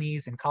Hawaiian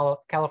honeys and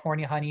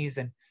California honeys.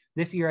 And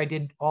this year I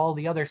did all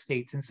the other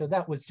states. And so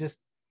that was just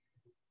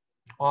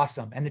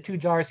awesome. And the 2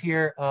 jars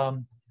here,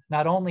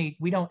 not only,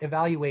 we don't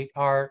evaluate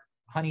our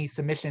honey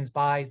submissions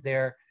by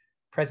their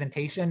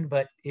presentation,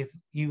 but if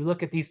you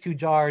look at these 2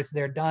 jars,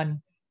 they're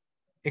done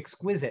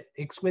exquisite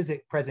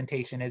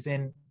presentation, as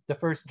in the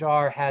first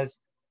jar has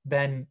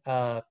been,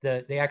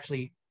 they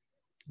actually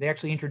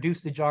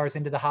introduced the jars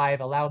into the hive,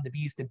 allowed the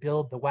bees to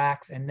build the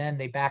wax, and then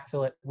they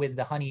backfill it with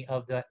the honey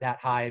of that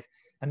hive.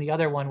 And the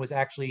other one was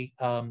actually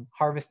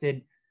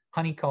harvested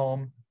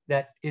honeycomb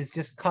that is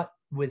just cut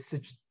with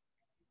such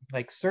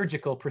like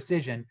surgical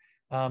precision.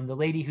 The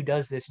lady who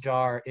does this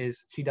jar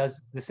she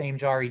does the same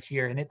jar each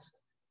year, and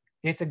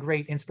it's a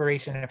great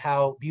inspiration of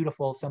how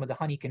beautiful some of the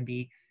honey can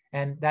be.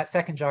 And that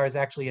second jar is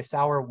actually a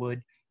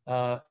sourwood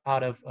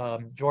out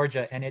of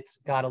Georgia, and it's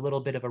got a little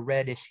bit of a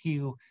reddish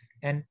hue.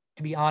 And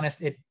to be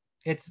honest,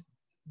 it's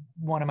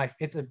one of my,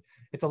 it's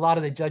a lot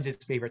of the judges'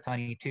 favorites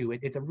honey too.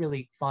 It's a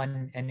really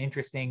fun and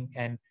interesting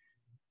and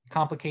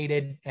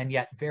complicated and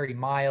yet very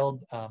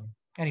mild.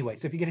 Anyway,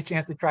 so if you get a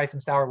chance to try some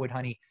sourwood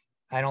honey,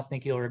 I don't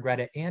think you'll regret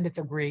it. And it's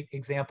a great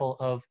example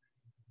of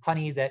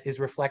honey that is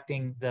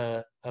reflecting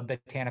a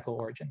botanical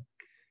origin.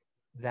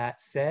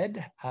 That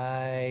said,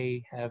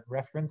 I have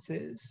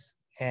references,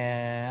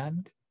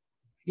 and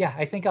yeah,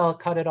 I think I'll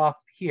cut it off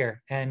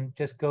here and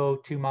just go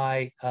to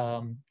my,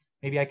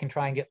 maybe I can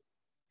try and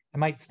I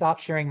might stop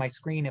sharing my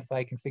screen if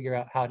I can figure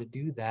out how to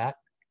do that.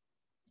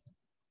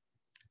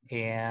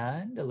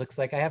 And it looks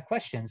like I have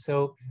questions.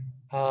 So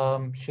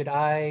should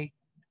I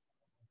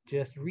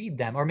just read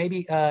them? Or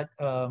maybe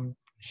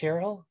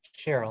Cheryl,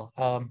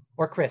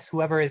 or Chris,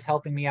 whoever is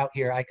helping me out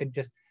here, I could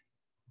just,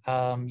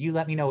 you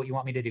let me know what you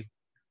want me to do.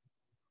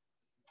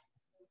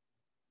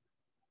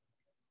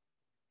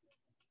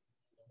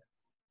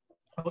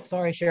 Oh,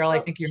 sorry, Cheryl, I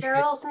think you're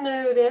Cheryl's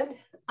muted.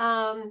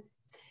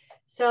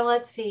 So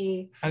let's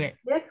see. Okay.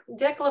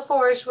 Dick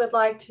LaForge would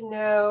like to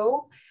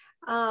know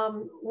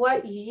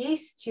what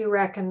yeast you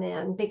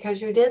recommend,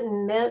 because you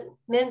didn't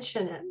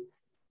mention it.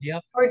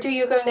 Yep. Or do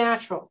you go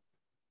natural?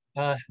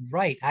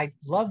 Right. I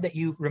love that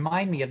you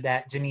remind me of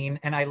that, Janine.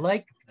 And I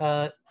like,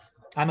 I'm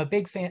a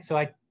big fan. So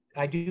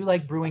I do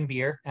like brewing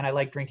beer, and I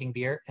like drinking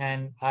beer.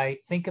 And I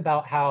think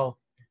about how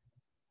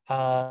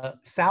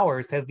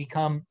sours have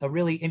become a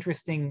really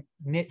interesting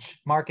niche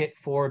market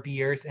for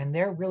beers. And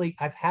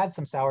I've had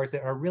some sours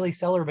that are really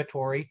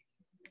celebratory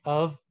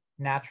of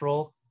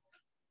natural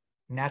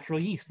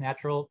natural yeast,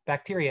 natural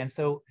bacteria. And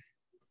so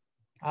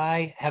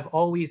I have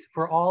always,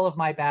 for all of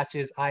my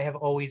batches, I have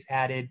always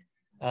added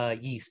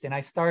yeast. And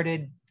I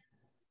started,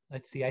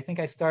 let's see, I think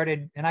I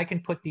started, and I can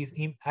put these,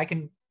 I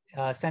can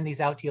send these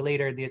out to you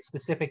later, the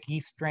specific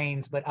yeast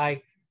strains, but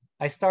I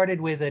started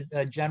with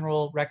a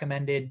general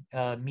recommended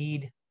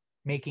mead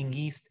making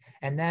yeast.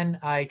 And then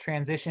I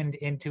transitioned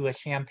into a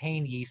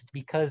champagne yeast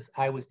because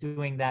I was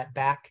doing that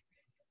back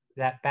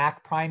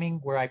priming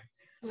where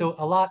so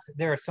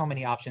there are so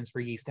many options for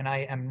yeast, and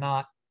I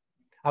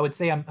would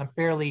say I'm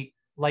fairly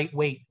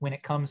lightweight when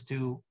it comes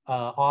to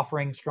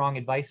offering strong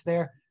advice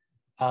there.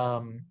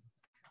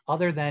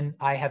 Other than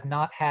I have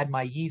not had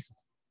my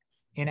yeast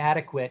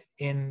inadequate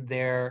in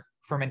their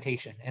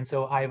fermentation. And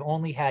so I've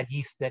only had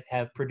yeast that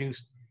have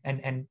produced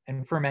and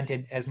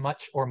fermented as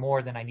much or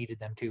more than I needed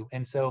them to.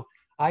 And so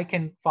I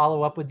can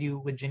follow up with you,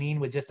 with Janine,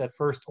 with just a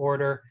first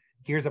order.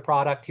 Here's a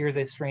product, here's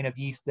a strain of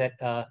yeast that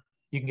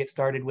you can get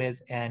started with.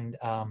 And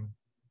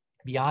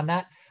beyond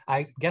that,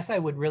 I guess I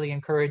would really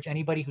encourage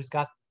anybody who's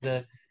got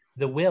the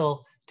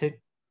will to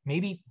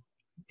maybe,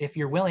 if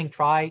you're willing,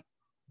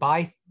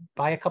 buy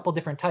a couple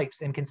different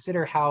types and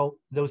consider how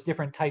those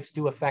different types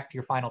do affect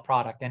your final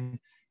product. And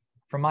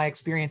from my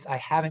experience, I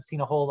haven't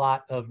seen a whole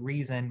lot of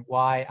reason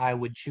why I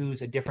would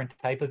choose a different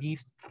type of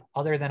yeast,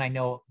 other than I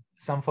know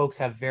some folks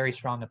have very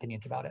strong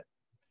opinions about it.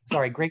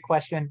 Sorry, great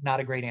question,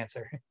 not a great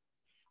answer.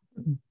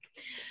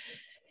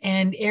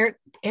 And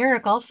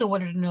Eric also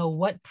wanted to know,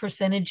 what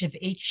percentage of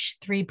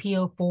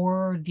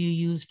H3PO4 do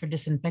you use for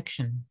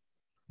disinfection?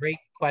 Great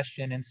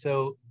question. And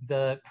so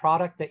the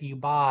product that you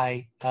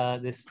buy,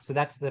 so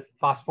that's the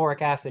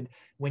phosphoric acid.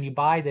 When you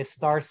buy this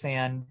Star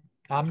San,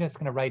 I'm just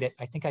going to write it.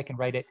 I think I can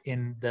write it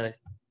in the,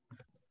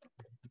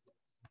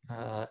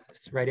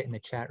 let's write it in the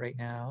chat right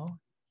now.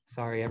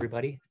 Sorry,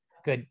 everybody.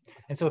 Good.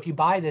 And so if you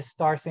buy this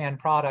Star San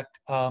product,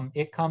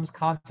 it comes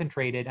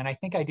concentrated. And I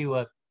think I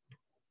do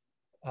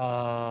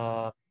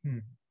I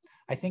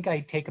think I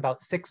take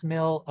about 6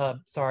 mil,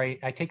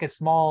 I take a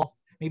small,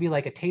 maybe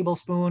like a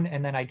tablespoon,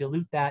 and then I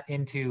dilute that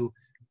into,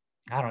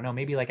 I don't know,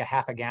 maybe like a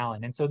half a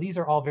gallon. And so these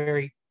are all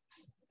very,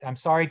 I'm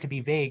sorry to be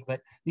vague,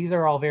 but these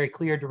are all very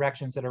clear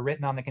directions that are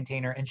written on the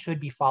container and should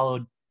be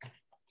followed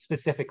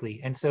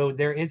specifically. And so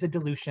there is a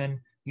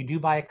dilution. You do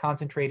buy a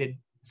concentrated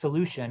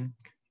solution,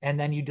 and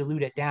then you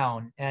dilute it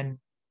down. And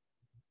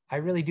I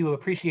really do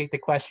appreciate the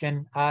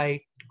question.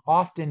 I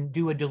often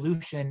do a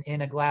dilution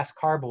in a glass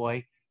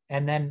carboy,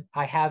 and then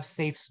I have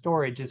safe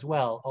storage as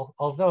well.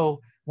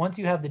 Although once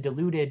you have the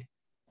diluted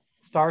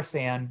Star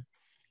San,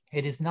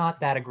 it is not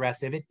that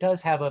aggressive. It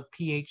does have a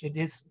pH, it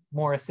is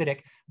more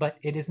acidic, but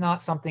it is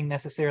not something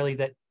necessarily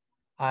that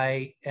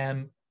I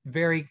am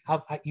very,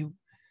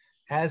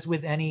 as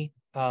with any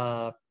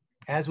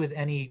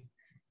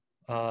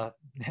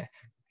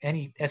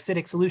any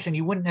acidic solution,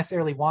 you wouldn't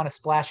necessarily want to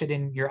splash it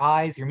in your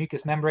eyes, your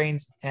mucous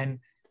membranes. And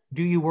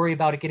do you worry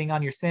about it getting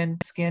on your skin?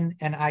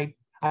 And I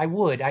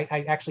would.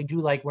 I actually do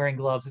like wearing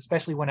gloves,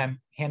 especially when I'm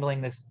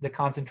handling the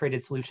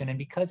concentrated solution. And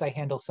because I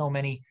handle so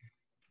many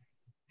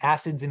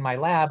acids in my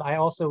lab, I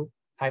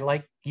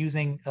like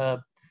using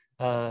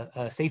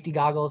safety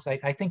goggles.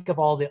 I think of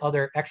all the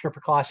other extra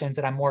precautions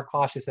that I'm more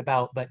cautious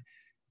about, but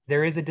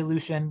there is a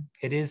dilution.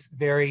 It is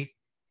very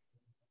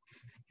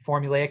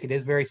formulaic, it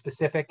is very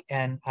specific,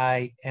 and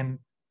I am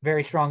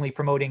very strongly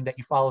promoting that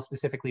you follow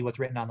specifically what's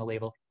written on the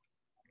label.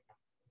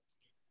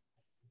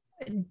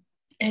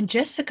 And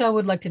Jessica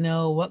would like to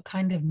know what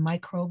kind of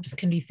microbes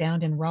can be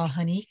found in raw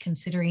honey,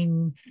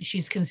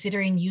 she's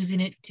considering using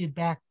it to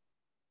back,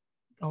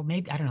 or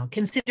maybe, I don't know,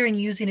 considering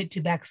using it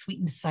to back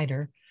sweetened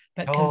cider,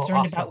 but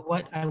concerned awesome. about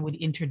what I would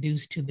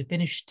introduce to the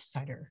finished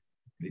cider.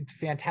 It's a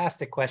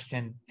fantastic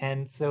question.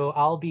 And so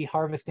I'll be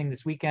harvesting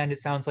this weekend. It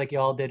sounds like you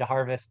all did a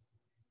harvest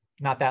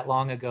not that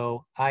long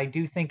ago. I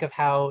do think of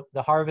how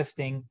the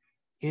harvesting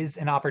is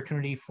an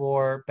opportunity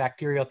for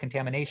bacterial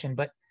contamination,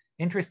 but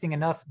interesting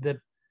enough,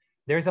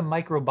 there's a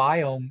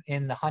microbiome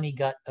in the honey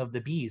gut of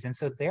the bees. And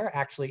so they're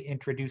actually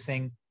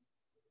introducing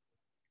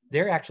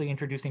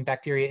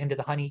bacteria into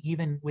the honey,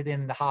 even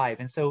within the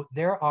hive. And so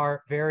there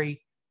are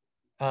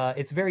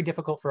it's very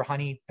difficult for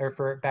honey, or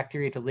for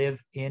bacteria to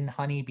live in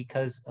honey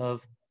because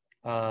of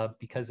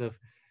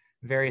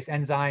various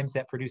enzymes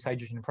that produce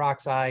hydrogen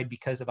peroxide,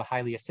 because of a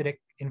highly acidic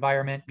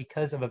environment,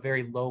 because of a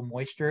very low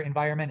moisture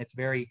environment. It's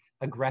very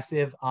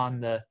aggressive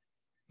on the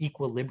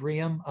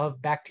equilibrium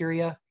of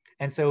bacteria.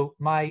 And so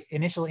my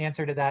initial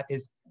answer to that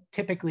is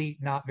typically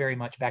not very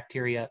much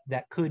bacteria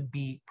that could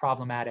be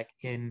problematic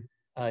in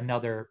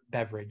another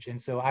beverage. And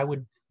so I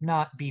would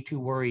not be too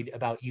worried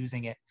about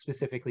using it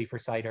specifically for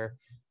cider.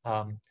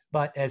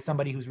 But as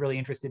somebody who's really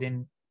interested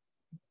in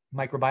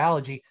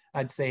microbiology,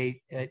 I'd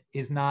say it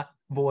is not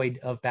void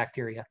of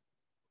bacteria.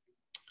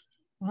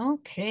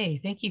 Okay,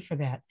 thank you for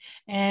that.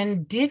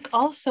 And Dick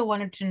also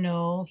wanted to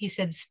know, he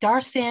said,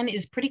 Star San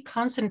is pretty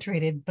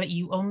concentrated, but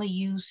you only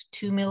use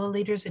 2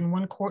 milliliters in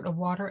 1 quart of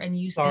water and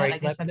use that. I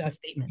guess that's a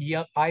statement.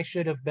 Yep, I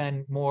should have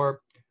been more,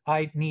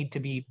 I need to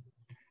be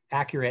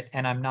accurate,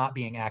 and I'm not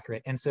being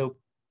accurate. And so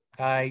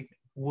I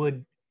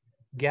would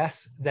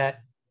guess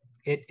that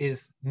it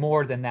is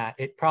more than that.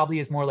 It probably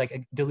is more like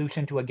a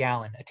dilution to a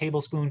gallon, a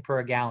tablespoon per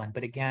a gallon.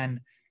 But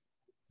again,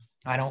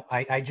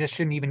 I just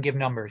shouldn't even give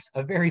numbers.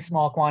 A very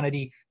small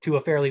quantity to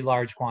a fairly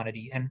large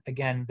quantity. And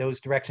again,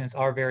 those directions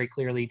are very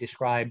clearly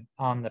described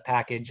on the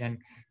package. And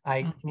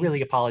I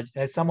really apologize.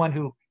 As someone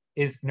who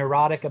is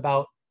neurotic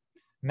about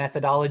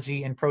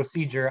methodology and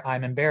procedure,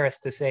 I'm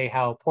embarrassed to say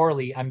how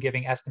poorly I'm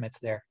giving estimates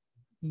there.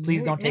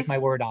 Please don't take my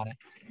word on it.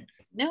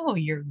 No,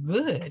 you're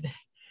good.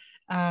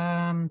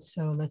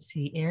 So let's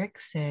see. Eric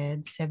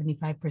said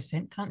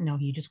 75%. No,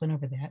 he just went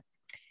over that.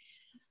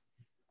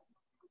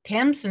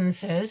 Tamsin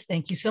says,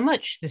 thank you so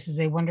much. This is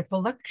a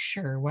wonderful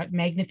lecture. What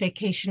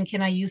magnification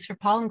can I use for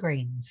pollen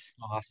grains?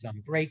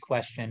 Awesome. Great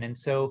question. And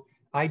so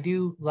I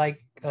do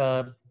like,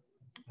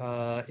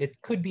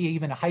 it could be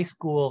even a high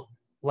school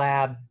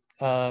lab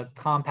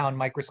compound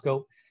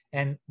microscope.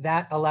 And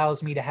that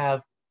allows me to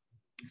have,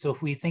 so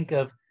if we think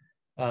of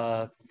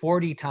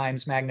 40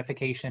 times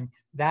magnification,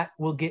 that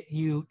will get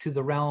you to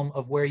the realm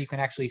of where you can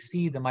actually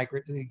see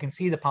you can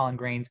see the pollen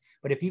grains.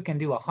 But if you can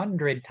do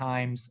 100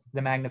 times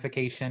the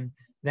magnification,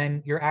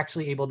 then you're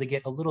actually able to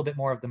get a little bit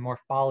more of the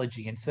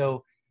morphology. And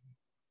so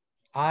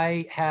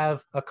I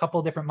have a couple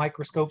different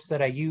microscopes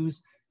that I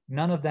use.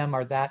 None of them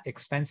are that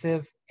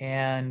expensive.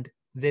 And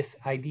this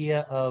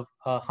idea of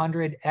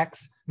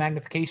 100x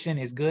magnification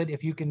is good.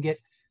 If you can get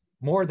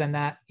more than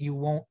that, you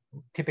won't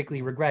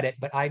typically regret it.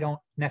 But I don't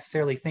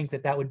necessarily think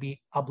that that would be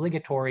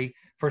obligatory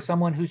for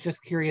someone who's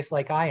just curious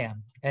like I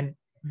am. And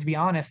to be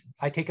honest,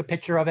 I take a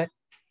picture of it.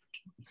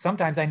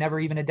 Sometimes I never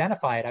even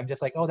identify it. I'm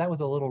just like, oh, that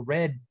was a little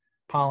red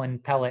pollen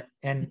pellet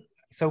and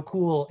so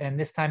cool. And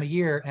this time of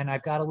year, and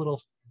I've got a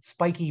little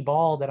spiky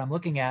ball that I'm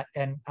looking at,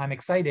 and I'm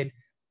excited.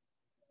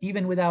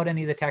 Even without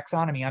any of the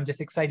taxonomy, I'm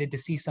just excited to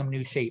see some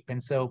new shape.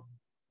 And so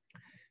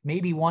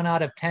maybe 1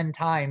 out of 10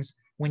 times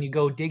when you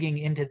go digging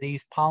into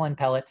these pollen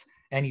pellets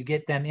and you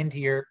get them into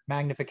your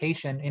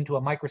magnification into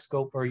a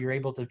microscope, or you're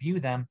able to view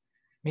them,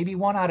 maybe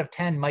 1 out of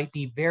 10 might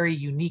be very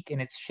unique in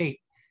its shape.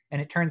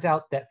 And it turns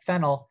out that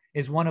fennel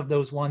is one of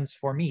those ones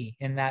for me,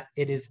 in that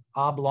it is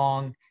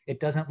oblong. It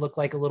doesn't look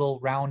like a little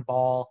round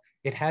ball.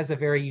 It has a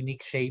very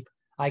unique shape.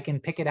 I can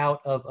pick it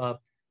out of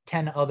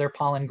 10 other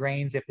pollen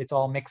grains if it's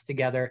all mixed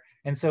together.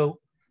 And so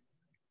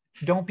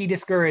don't be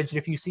discouraged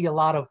if you see a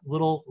lot of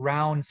little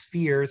round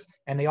spheres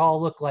and they all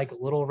look like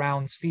little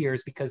round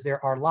spheres, because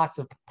there are lots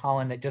of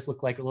pollen that just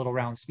look like little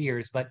round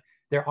spheres. But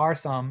there are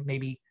some,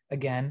 maybe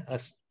again,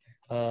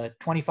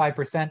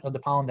 25% of the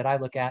pollen that I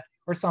look at,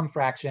 or some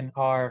fraction,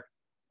 are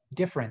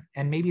different.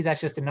 And maybe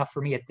that's just enough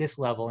for me at this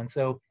level. And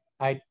so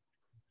I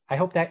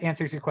hope that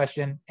answers your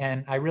question.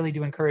 And I really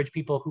do encourage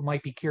people who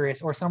might be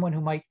curious, or someone who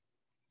might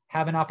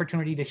have an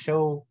opportunity to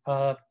show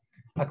a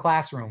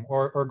classroom,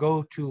 or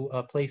go to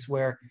a place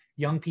where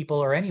young people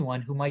or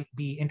anyone who might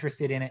be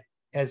interested in it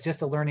as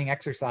just a learning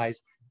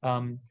exercise.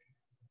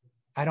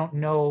 I don't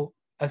know.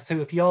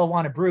 So if you all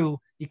want to brew,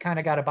 you kind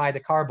of got to buy the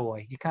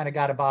carboy. You kind of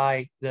got to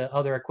buy the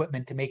other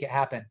equipment to make it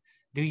happen.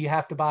 Do you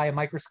have to buy a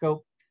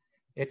microscope?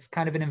 It's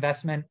kind of an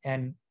investment,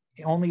 and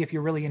only if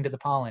you're really into the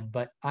pollen,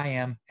 but I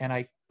am. And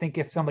I think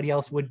if somebody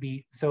else would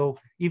be, so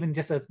even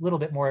just a little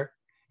bit more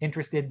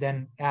interested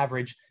than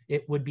average,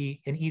 it would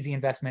be an easy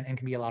investment and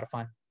can be a lot of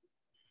fun.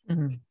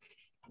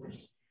 Mm-hmm.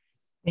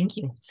 Thank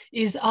you.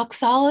 Is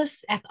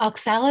oxalis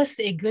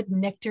a good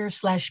nectar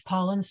 /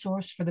 pollen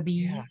source for the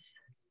bees? Yeah,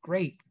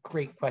 great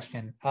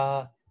question.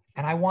 And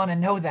I want to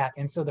know that.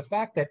 And so the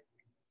fact that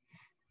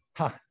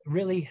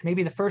really,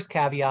 maybe the first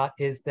caveat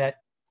is that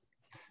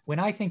when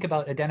I think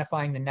about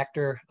identifying the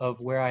nectar of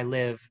where I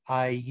live,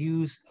 I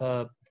use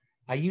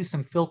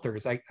some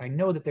filters. I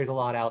know that there's a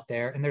lot out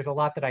there, and there's a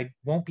lot that I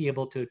won't be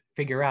able to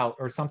figure out,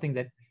 or something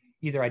that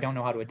either I don't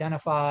know how to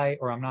identify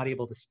or I'm not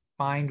able to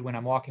find when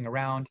I'm walking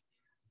around.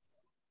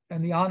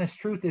 And the honest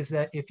truth is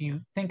that if you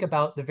think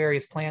about the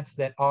various plants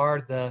that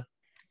are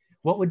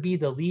what would be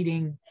the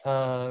leading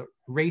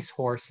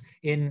racehorse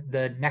in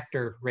the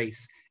nectar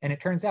race, and it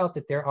turns out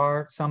that there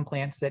are some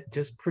plants that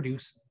just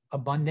produce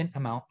abundant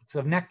amounts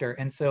of nectar.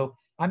 And so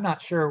I'm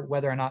not sure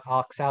whether or not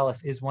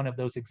oxalis is one of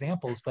those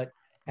examples, but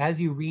as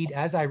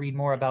I read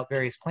more about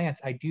various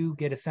plants, I do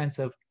get a sense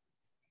of,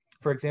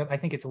 for example, I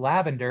think it's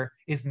lavender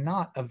is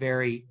not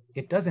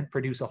it doesn't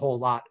produce a whole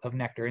lot of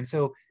nectar. And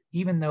so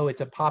even though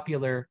it's a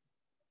popular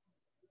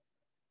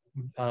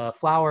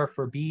flower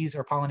for bees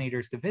or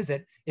pollinators to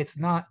visit, it's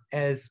not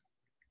as,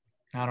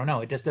 I don't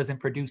know, it just doesn't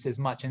produce as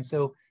much. And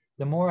so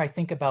the more I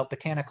think about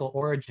botanical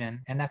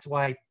origin, and that's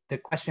why the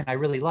question I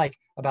really like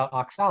about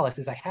oxalis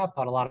is, I have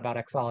thought a lot about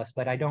oxalis,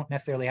 but I don't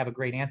necessarily have a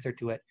great answer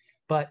to it.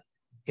 But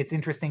it's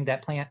interesting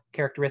that plant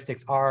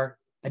characteristics are,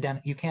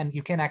 you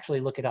can actually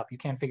look it up. You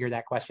can figure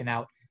that question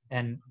out.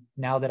 And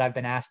now that I've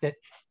been asked it,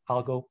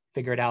 I'll go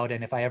figure it out.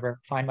 And if I ever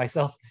find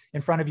myself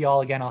in front of you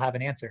all again, I'll have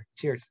an answer.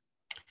 Cheers.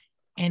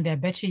 And I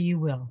bet you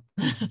will.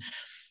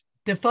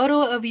 The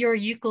photo of your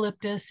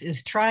eucalyptus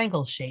is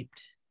triangle shaped.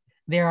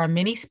 There are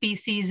many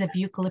species of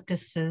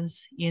eucalyptuses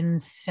in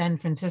San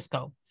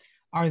Francisco.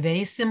 Are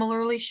they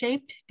similarly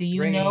shaped? Do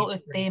you know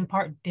if they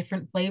impart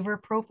different flavor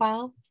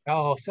profile?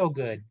 Oh, so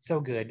good, so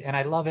good. And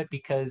I love it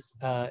because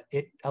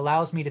it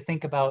allows me to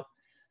think about,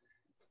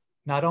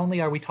 not only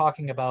are we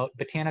talking about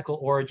botanical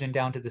origin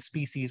down to the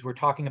species, we're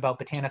talking about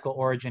botanical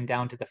origin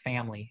down to the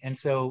family. And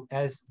so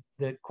as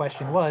the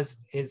question was,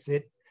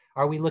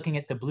 are we looking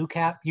at the blue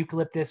cap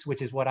eucalyptus,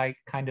 which is what I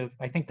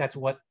think that's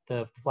what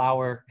the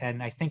flower,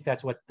 and I think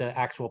that's what the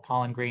actual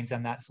pollen grains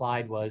on that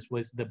slide was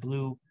the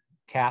blue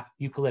cap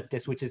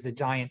eucalyptus, which is a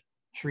giant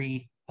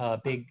tree,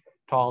 big,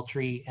 tall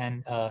tree.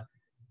 And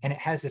it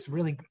has this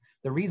really,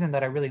 the reason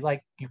that I really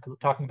like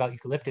talking about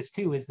eucalyptus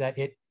too, is that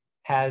it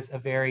has a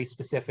very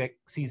specific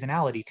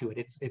seasonality to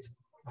it. It's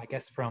I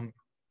guess from,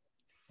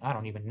 I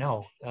don't even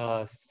know,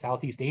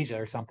 Southeast Asia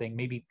or something,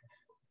 maybe,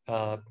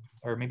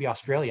 or maybe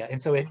Australia.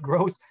 And so it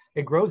grows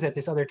at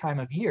this other time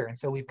of year. And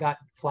so we've got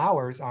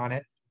flowers on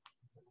it,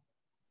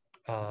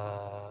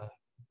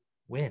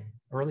 when?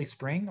 Early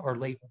spring or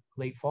late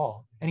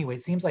fall? Anyway,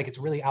 it seems like it's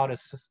really out of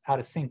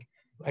sync,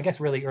 I guess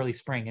really early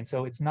spring. And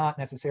so it's not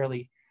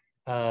necessarily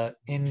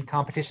in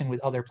competition with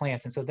other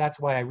plants. And so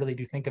that's why I really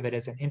do think of it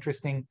as an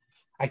interesting,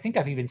 I think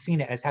I've even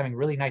seen it as having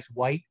really nice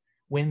white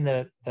when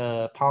the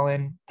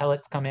pollen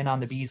pellets come in on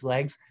the bee's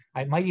legs.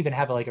 I might even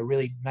have like a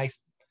really nice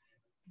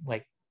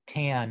like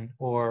tan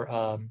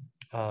or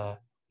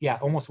yeah,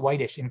 almost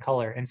whitish in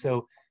color. And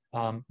so,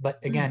 but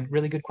again,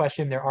 really good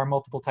question. There are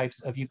multiple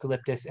types of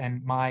eucalyptus,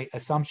 and my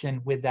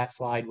assumption with that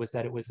slide was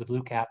that it was the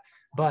blue cap.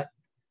 But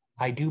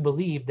I do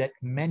believe that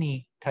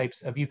many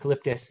types of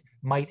eucalyptus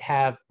might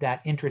have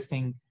that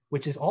interesting,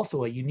 which is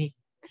also a unique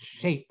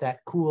shape. That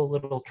cool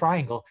little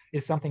triangle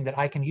is something that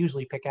I can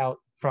usually pick out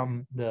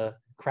from the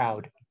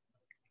crowd.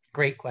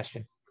 Great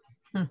question.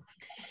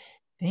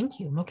 Thank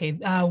you. Okay,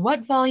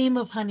 what volume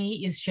of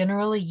honey is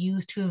generally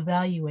used to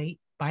evaluate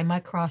by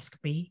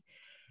microscopy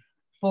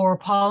for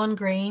pollen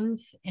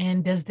grains,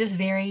 and does this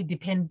vary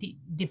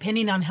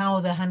depending on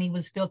how the honey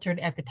was filtered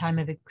at the time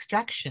of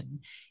extraction?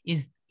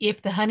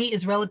 If the honey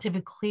is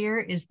relatively clear,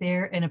 is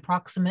there an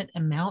approximate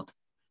amount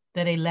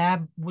that a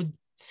lab would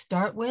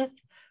start with?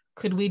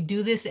 Could we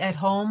do this at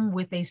home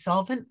with a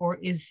solvent, or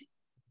is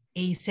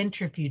a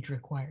centrifuge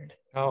required?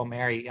 Oh,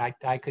 Mary,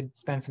 I could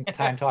spend some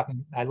time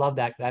talking. I love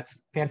that. That's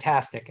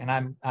fantastic. And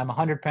I'm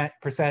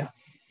 100%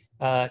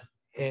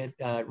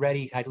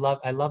 ready.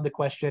 I love the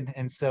question.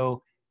 And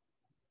so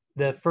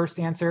the first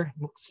answer,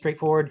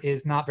 straightforward,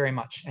 is not very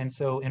much. And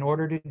so in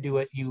order to do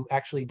it, you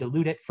actually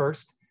dilute it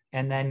first.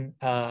 And then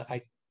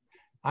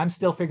I'm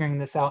still figuring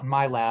this out in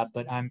my lab,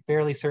 but I'm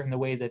fairly certain the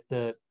way that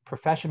the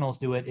professionals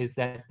do it is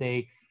that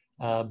they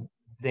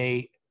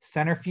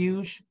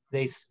centrifuge,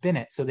 they spin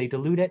it. So they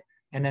dilute it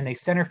and then they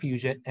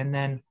centrifuge it, and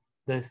then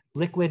the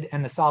liquid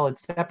and the solid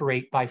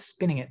separate by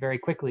spinning it very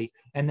quickly.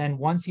 And then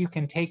once you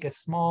can take a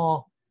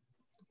small,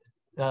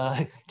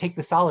 take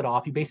the solid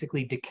off, you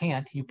basically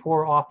decant, you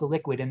pour off the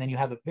liquid, and then you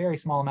have a very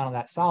small amount of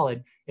that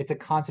solid. It's a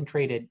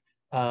concentrated,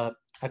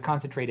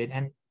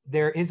 and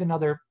there is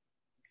another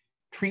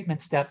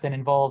treatment step that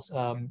involves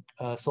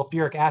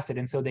sulfuric acid.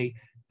 And so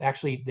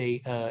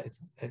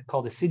it's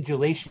called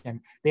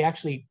acidulation. They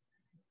actually,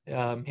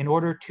 in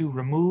order to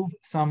remove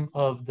some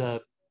of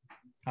the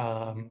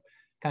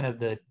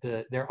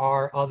there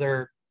are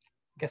other,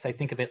 I guess I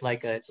think of it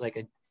like a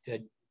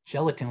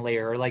gelatin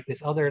layer, or like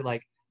this other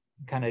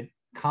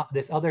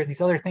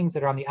these other things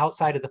that are on the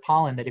outside of the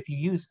pollen, that if you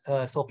use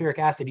sulfuric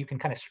acid, you can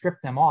kind of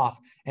strip them off,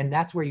 and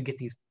that's where you get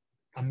these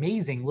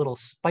amazing little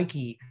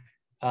spiky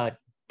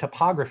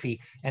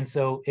topography. And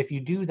so if you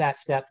do that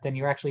step, then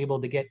you're actually able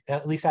to get,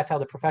 at least that's how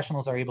the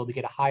professionals are able to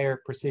get a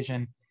higher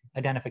precision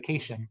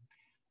identification.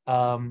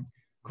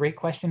 Great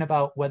question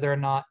about whether or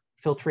not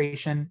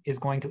filtration is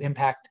going to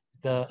impact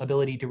the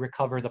ability to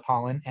recover the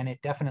pollen, and it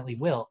definitely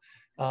will.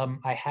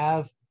 I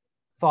have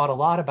thought a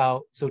lot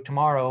about, so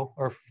tomorrow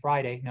or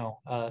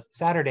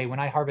Saturday, when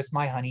I harvest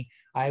my honey,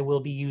 I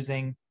was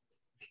using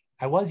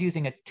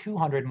a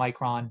 200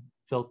 micron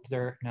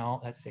filter. No,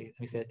 let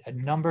me say a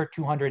number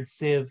 200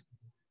 sieve.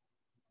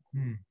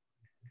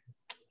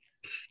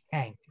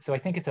 Dang. So I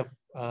think it's a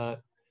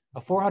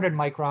 400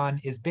 micron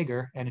is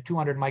bigger and a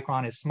 200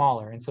 micron is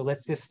smaller. And so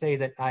let's just say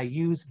that I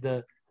use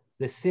the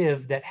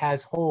sieve that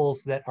has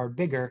holes that are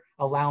bigger,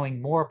 allowing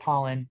more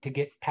pollen to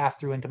get passed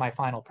through into my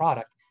final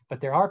product.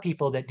 But there are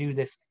people that do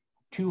this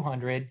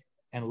 200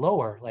 and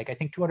lower. Like I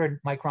think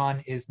 200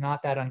 micron is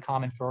not that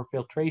uncommon for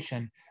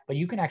filtration, but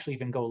you can actually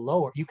even go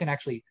lower. You can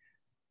actually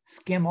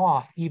skim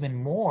off even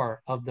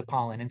more of the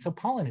pollen. And so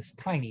pollen is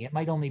tiny. It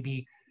might only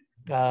be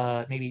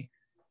maybe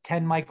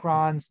 10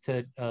 microns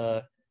to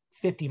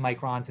 50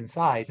 microns in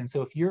size. And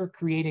so if you're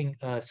creating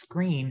a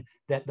screen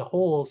that the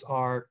holes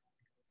are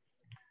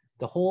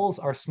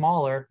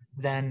smaller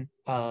than,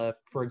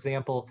 for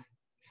example,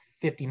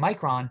 50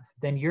 micron,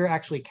 then you're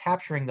actually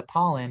capturing the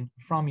pollen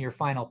from your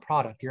final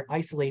product. You're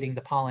isolating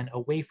the pollen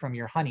away from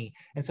your honey.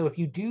 And so if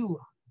you do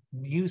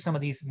use some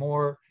of these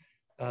more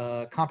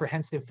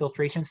comprehensive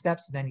filtration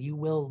steps, then you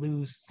will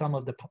lose some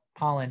of the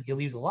pollen. You'll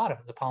lose a lot of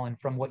the pollen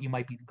from what you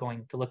might be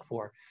going to look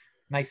for.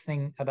 Nice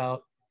thing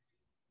about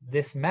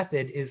this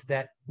method is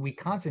that we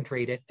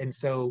concentrate it, and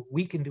so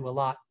we can do a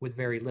lot with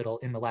very little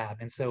in the lab.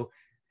 And so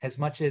as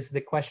much as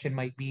the question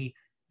might be,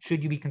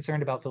 should you be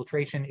concerned about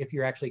filtration if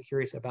you're actually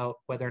curious about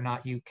whether or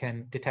not you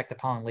can detect the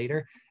pollen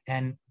later?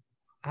 And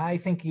I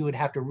think you would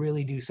have to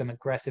really do some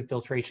aggressive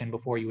filtration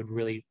before you would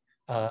really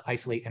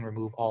isolate and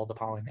remove all the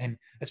pollen. And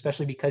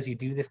especially because you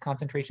do this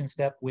concentration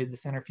step with the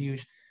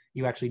centrifuge,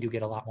 you actually do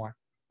get a lot more,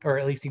 or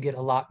at least you get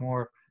a lot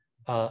more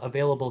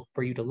available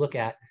for you to look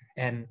at,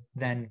 and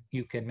then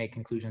you can make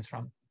conclusions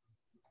from.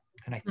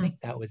 And I think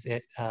that was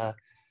it.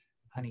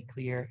 Honey,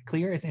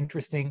 clear is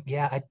interesting.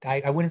 Yeah,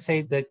 I wouldn't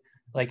say that,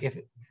 like, if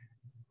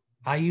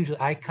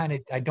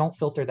I don't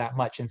filter that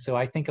much, and so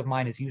I think of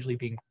mine as usually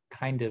being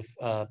kind of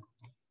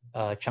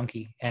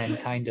chunky and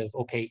kind of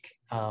opaque.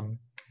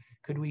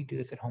 Could we do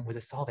this at home with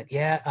a solvent?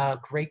 Yeah,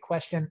 great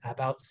question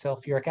about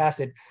sulfuric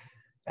acid.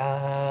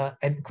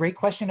 And great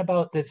question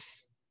about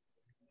this,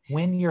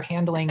 when you're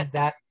handling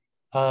that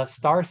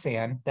star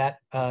sand, that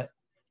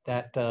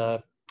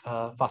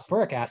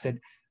phosphoric acid,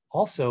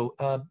 also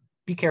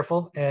be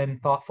careful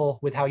and thoughtful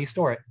with how you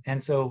store it.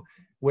 And so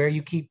where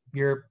you keep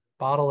your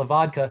bottle of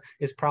vodka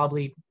is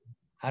probably,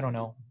 I don't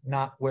know,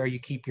 not where you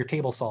keep your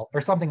table salt or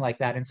something like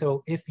that. And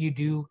so if you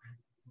do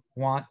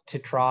want to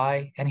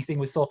try anything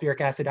with sulfuric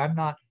acid,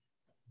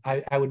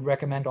 I would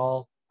recommend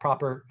all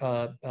proper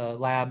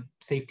lab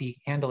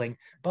safety handling,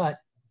 but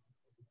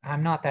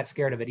I'm not that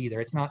scared of it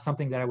either. It's not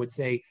something that I would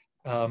say,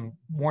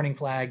 warning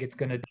flag, it's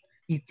gonna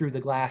eat through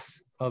the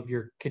glass of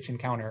your kitchen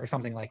counter or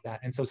something like that.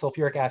 And so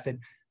sulfuric acid,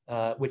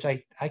 which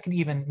I can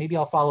even, maybe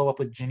I'll follow up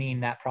with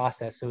Janine that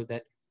process so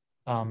that,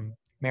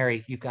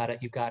 Mary, you've got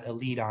a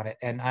lead on it.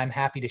 And I'm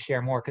happy to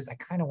share more because I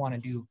kind of want to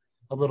do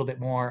a little bit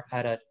more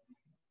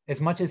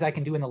as much as I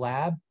can do in the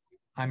lab.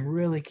 I'm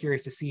really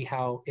curious to see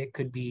how it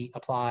could be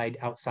applied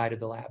outside of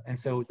the lab. And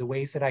so the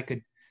ways that I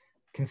could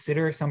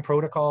consider some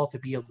protocol to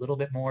be a little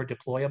bit more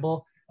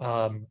deployable,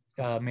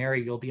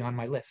 Mary, you'll be on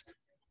my list.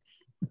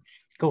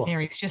 Cool.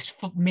 Mary's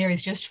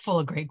just full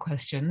of great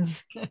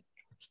questions.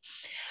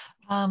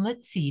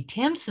 Let's see.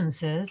 Tamsin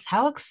says,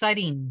 how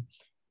exciting.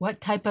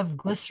 What type of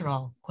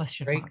glycerol?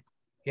 Question mark.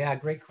 Yeah,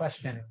 great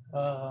question.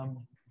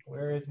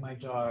 Where is my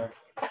jar?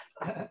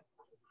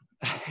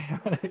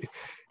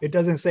 It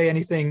doesn't say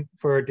anything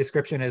for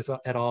description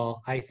at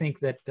all. I think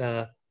that,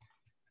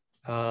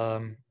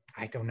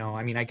 I don't know.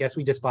 I mean, I guess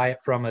we just buy it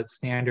from a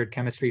standard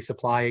chemistry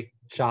supply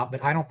shop,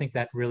 but I don't think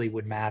that really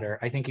would matter.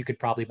 I think you could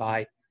probably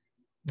buy,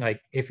 like,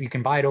 if you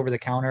can buy it over the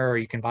counter or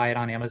you can buy it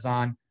on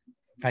Amazon,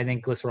 I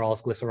think glycerol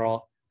is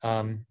glycerol.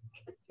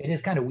 It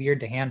is kind of weird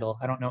to handle.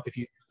 I don't know if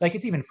you, like,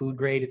 it's even food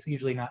grade. It's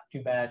usually not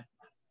too bad.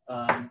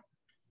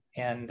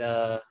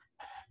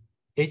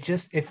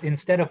 It's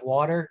instead of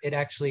water, it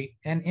actually,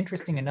 and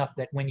interesting enough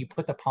that when you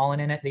put the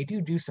pollen in it, they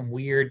do some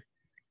weird,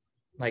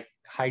 like,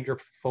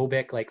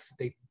 hydrophobic, like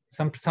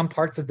some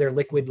parts of their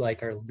liquid,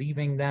 like, are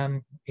leaving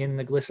them in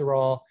the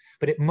glycerol,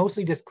 but it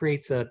mostly just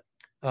creates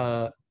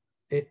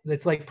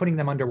it's like putting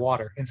them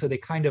underwater. And so they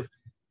kind of,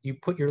 you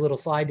put your little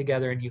slide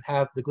together and you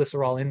have the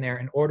glycerol in there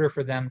in order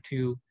for them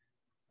to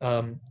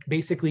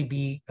basically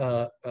be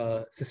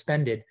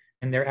suspended,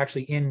 and they're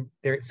actually in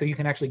there, so you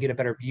can actually get a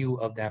better view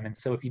of them. And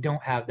so if you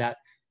don't have that,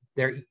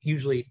 they're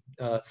usually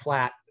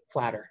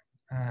flatter.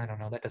 I don't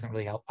know, that doesn't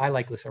really help. I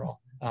like glycerol,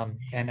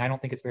 and I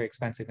don't think it's very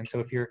expensive. And so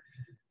if you're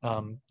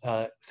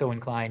so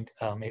inclined,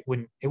 it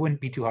wouldn't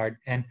be too hard.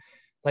 And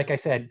like I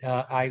said,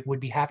 I would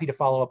be happy to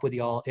follow up with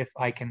y'all if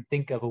I can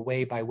think of a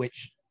way by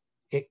which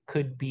it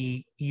could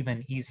be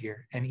even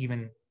easier and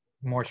even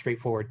more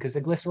straightforward, because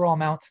the glycerol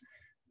amounts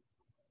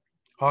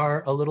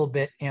are a little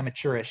bit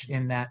amateurish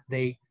in that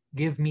they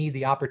give me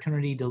the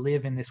opportunity to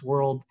live in this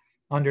world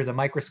under the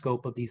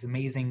microscope of these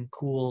amazing,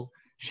 cool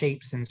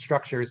shapes and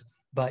structures.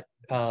 But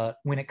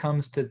when it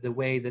comes to the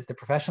way that the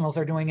professionals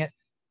are doing it,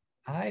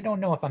 I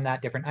don't know if I'm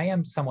that different. I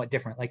am somewhat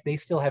different. Like, they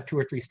still have 2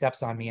 or 3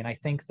 steps on me. And I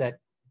think that,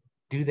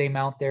 do they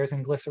mount theirs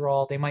in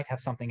glycerol? They might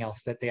have something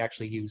else that they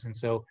actually use. And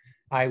so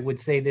I would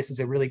say this is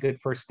a really good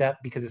first step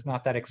because it's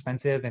not that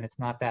expensive and it's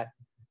not that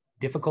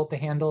difficult to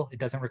handle. It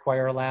doesn't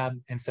require a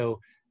lab. And so,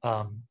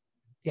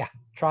 yeah,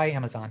 try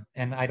Amazon,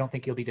 and I don't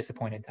think you'll be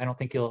disappointed. I don't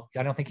think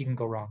you can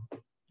go wrong.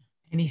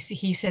 And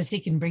he says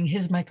he can bring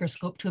his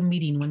microscope to a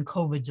meeting when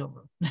COVID's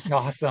over.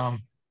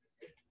 Awesome.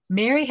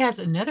 Mary has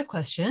another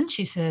question.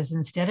 She says,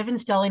 instead of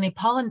installing a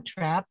pollen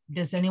trap,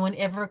 does anyone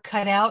ever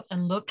cut out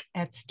and look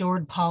at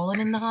stored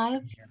pollen in the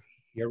hive?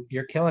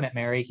 You're killing it,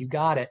 Mary. You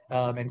got it.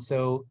 And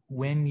so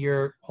when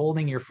you're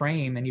holding your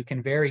frame and you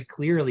can very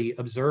clearly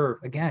observe,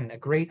 again, a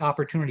great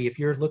opportunity. If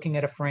you're looking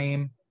at a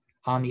frame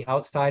on the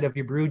outside of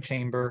your brood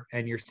chamber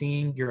and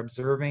you're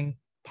observing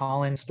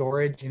pollen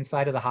storage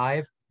inside of the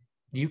hive,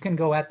 you can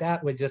go at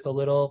that with just a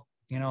little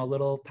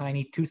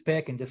tiny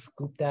toothpick and just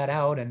scoop that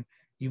out. And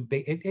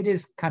it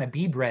is kind of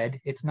bee bread.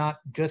 It's not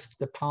just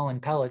the pollen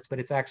pellets, but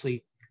it's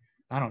actually,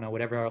 I don't know,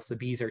 whatever else the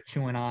bees are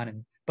chewing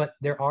on. But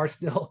there are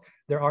still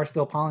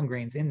pollen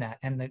grains in that.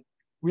 And the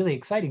really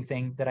exciting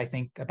thing that I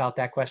think about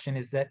that question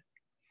is that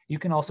you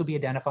can also be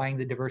identifying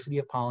the diversity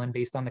of pollen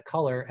based on the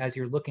color as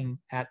you're looking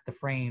at the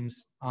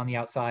frames on the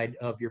outside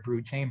of your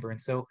brood chamber. And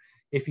so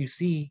if you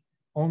see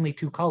only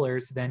 2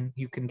 colors, then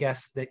you can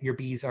guess that your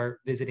bees are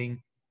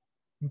visiting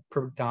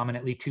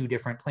predominantly 2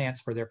 different plants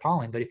for their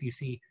pollen. But if you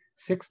see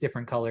 6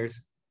 different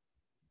colors,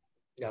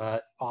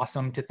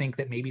 awesome to think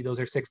that maybe those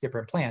are 6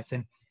 different plants.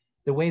 And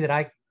the way that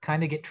I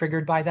kind of get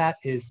triggered by that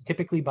is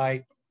typically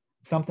by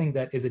something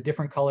that is a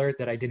different color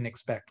that I didn't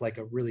expect, like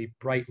a really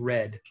bright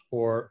red,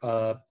 or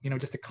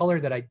just a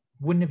color that I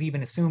wouldn't have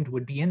even assumed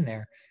would be in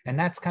there. And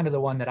that's kind of the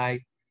one that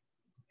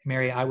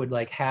Mary, I would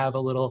like have a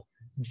little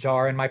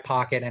jar in my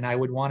pocket, and I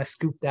would want to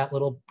scoop that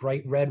little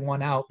bright red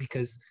one out,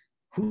 because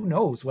who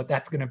knows what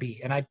that's going to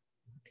be. And I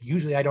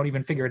don't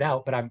even figure it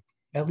out, but I'm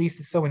at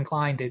least so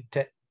inclined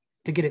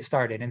to get it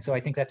started. And so I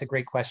think that's a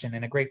great question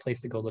and a great place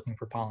to go looking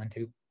for pollen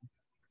too.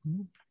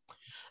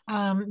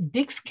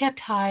 Dick's kept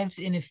hives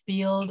in a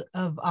field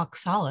of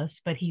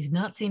oxalis, but he's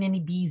not seen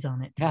any bees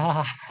on it.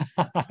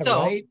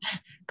 So right?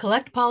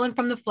 Collect pollen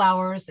from the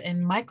flowers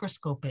and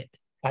microscope it.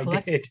 I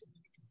did.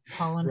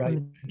 Pollen from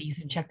the bees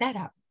and check that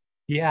out.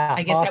 Yeah,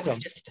 I guess awesome. that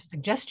was just a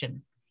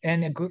suggestion.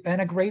 And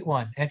a great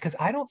one. And because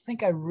I don't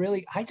think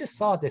I just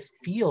saw this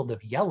field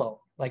of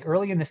yellow. Like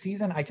early in the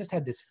season, I just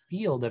had this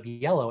field of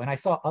yellow, and I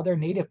saw other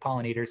native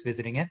pollinators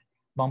visiting it,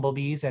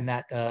 bumblebees and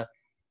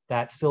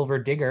that silver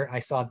digger. I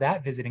saw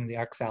that visiting the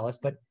oxalis,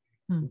 but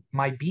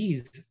my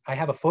bees, I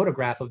have a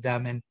photograph of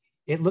them, and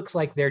it looks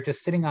like they're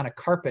just sitting on a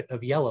carpet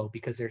of yellow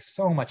because there's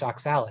so much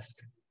oxalis.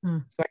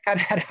 So I kind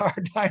of had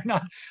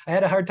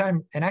a hard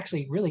time, and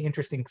actually really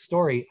interesting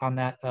story on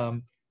that.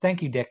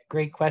 Thank you, Dick.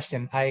 Great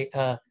question.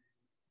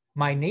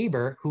 My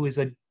neighbor,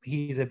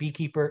 he's a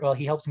beekeeper. Well,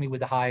 he helps me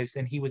with the hives,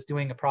 and he was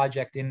doing a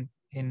project in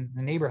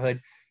the neighborhood,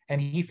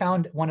 and he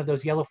found one of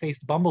those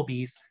yellow-faced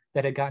bumblebees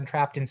that had gotten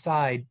trapped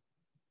inside.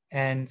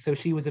 And so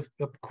she was a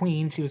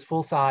queen. She was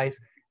full size,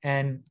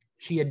 and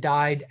she had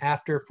died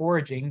after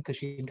foraging because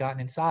she had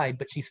gotten inside,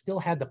 but she still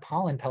had the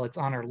pollen pellets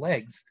on her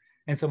legs.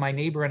 And so my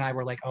neighbor and I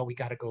were like, oh, we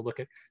got to go look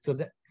at. So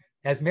that,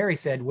 as Mary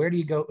said, where do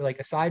you go? Like,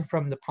 aside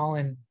from the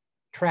pollen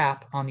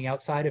trap on the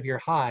outside of your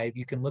hive,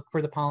 you can look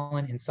for the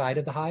pollen inside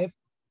of the hive.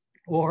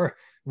 Or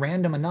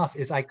random enough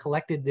is I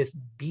collected this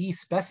bee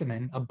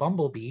specimen, a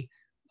bumblebee,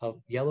 a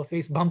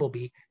yellow-faced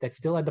bumblebee that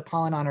still had the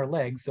pollen on her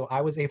legs. So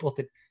I was able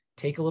to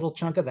take a little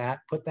chunk of that,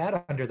 put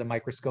that under the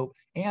microscope.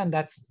 And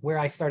that's where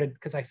I started,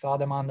 because I saw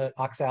them on the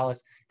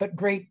oxalis. But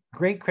great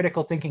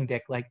critical thinking,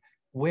 Dick. Like,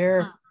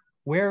 where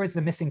is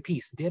the missing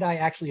piece? Did I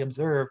actually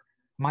observe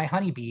my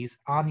honeybees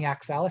on the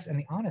oxalis? And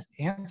the honest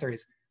answer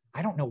is,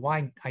 I don't know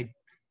why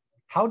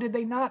how did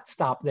they not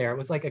stop there? It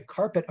was like a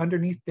carpet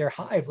underneath their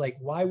hive. Like,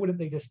 why wouldn't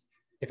they just,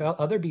 if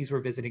other bees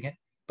were visiting it?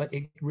 But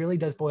it really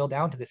does boil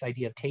down to this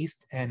idea of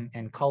taste and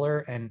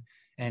color and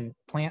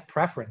plant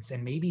preference.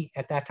 And maybe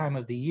at that time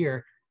of the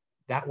year,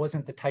 that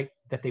wasn't the type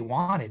that they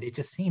wanted. It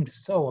just seemed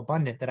so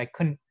abundant that I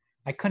couldn't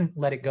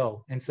let it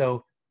go. And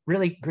so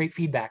really great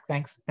feedback.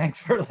 Thanks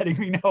for letting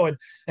me know,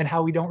 and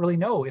how we don't really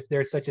know if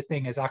there's such a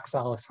thing as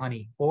oxalis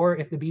honey, or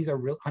if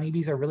the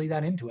honeybees are really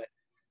that into it.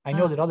 I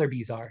know that other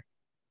bees are.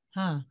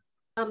 Or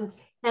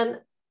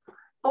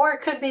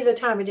it could be the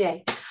time of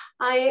day.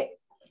 I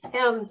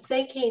am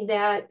thinking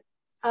that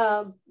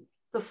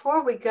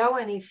before we go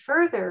any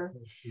further,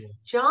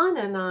 John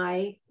and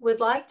I would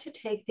like to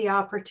take the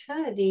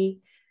opportunity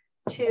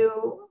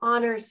to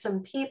honor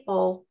some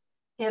people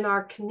in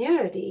our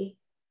community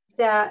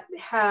that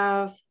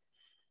have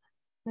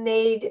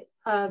made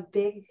a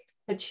big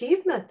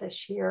achievement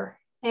this year.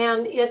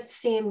 And it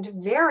seemed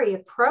very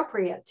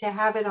appropriate to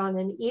have it on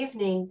an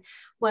evening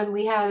when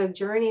we had a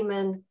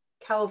journeyman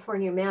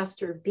California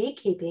master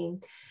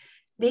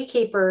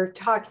beekeeper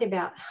talking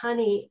about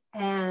honey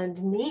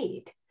and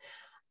mead.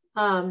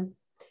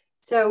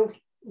 So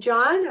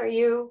John, are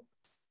you?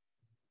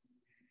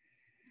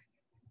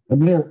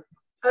 I'm here.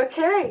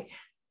 Okay.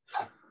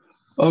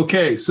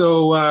 Okay,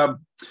 so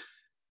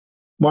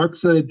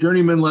Mark's a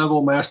journeyman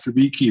level master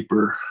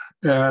beekeeper,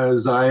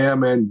 as I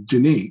am, and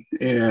Janine.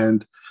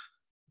 And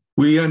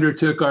we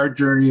undertook our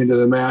journey into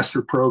the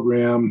master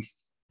program,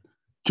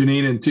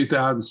 Janine, in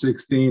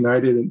 2016. I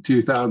did in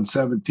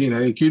 2017. I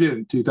think you did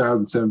in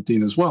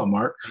 2017 as well,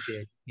 Mark. I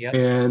did. Yep.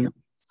 And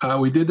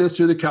we did this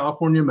through the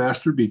California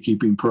Master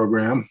Beekeeping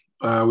Program.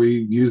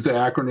 We used the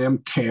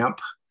acronym CAMP.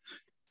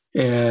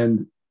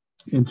 And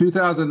in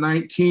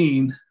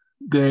 2019,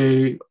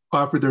 they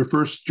offered their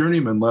first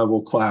journeyman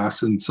level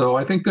class. And so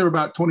I think there were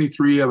about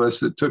 23 of us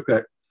that took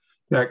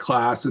that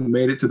class and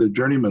made it to the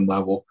journeyman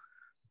level.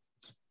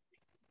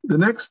 The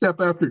next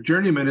step after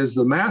journeyman is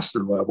the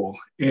master level.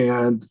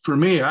 And for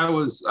me, I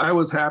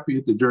was happy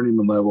at the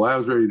journeyman level. I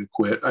was ready to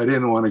quit. I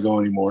didn't want to go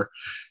anymore.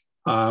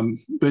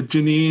 But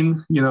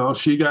Janine,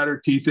 she got her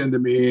teeth into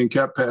me and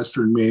kept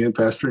pestering me.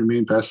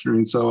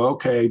 So,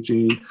 okay,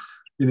 Janine,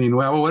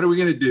 well, what are we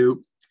going to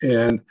do?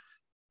 And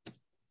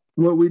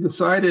what we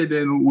decided,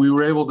 and we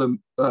were able to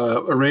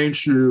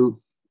arrange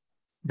through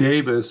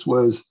Davis,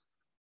 was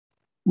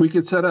we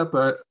could set up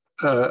a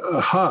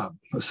hub,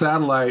 a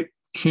satellite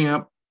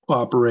camp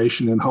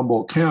operation in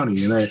Humboldt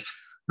County. And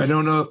I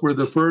don't know if we're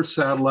the first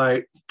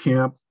satellite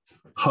camp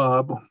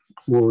hub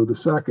or the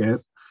second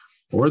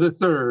or the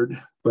third,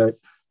 but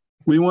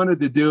we wanted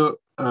to do it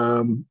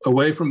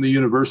away from the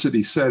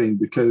university setting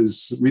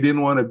because we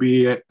didn't want to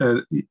be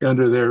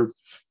under their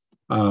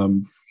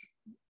thumb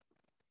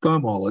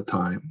all the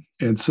time.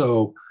 And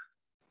so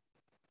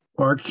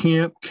our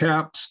camp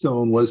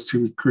capstone was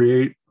to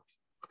create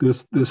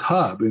this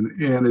hub,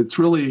 and it's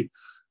really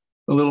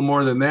a little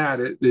more than that.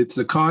 It's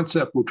a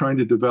concept we're trying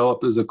to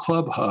develop as a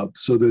club hub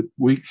so that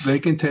they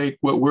can take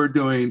what we're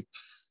doing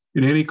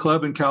in any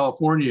club in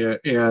California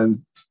and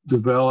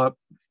develop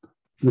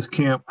this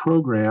camp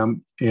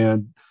program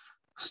and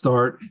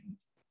start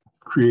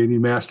creating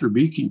master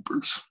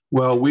beekeepers.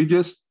 Well, we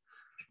just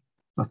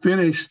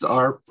finished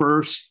our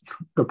first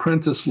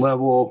apprentice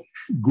level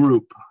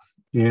group,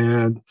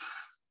 and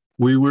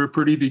we were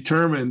pretty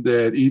determined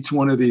that each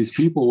one of these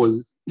people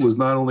was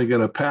not only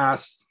going to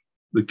pass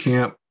the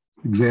camp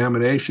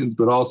examinations,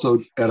 but also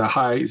at a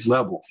high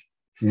level.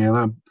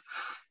 And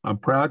I'm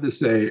proud to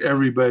say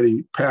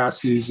everybody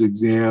passed these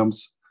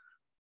exams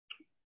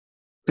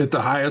at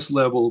the highest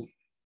level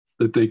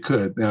that they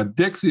could. Now,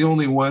 Dick's the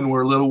only one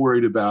we're a little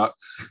worried about,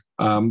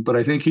 but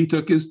I think he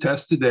took his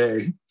test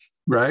today,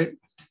 right?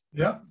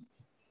 Yep.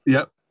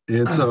 Yep.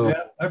 And so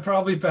yeah, I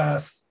probably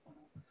passed.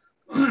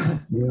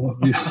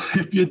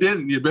 If you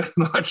didn't, you better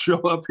not show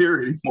up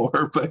here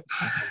anymore. But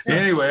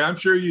anyway, I'm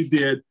sure you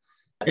did.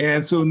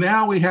 And so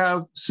now we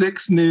have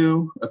 6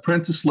 new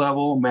apprentice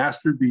level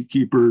master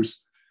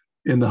beekeepers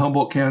in the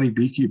Humboldt County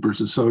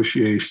Beekeepers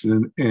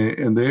Association.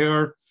 And they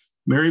are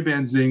Mary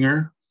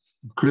Benzinger,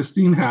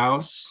 Christine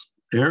House,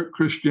 Eric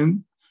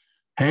Christian,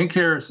 Hank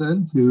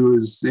Harrison, who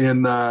is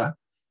in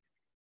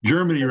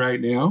Germany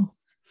right now.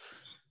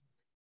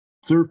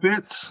 Sir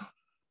Fitz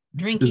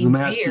is the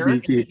master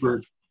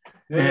beekeeper,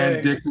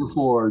 and Dick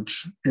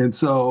LaForge. And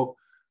so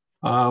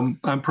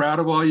I'm proud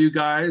of all you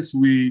guys.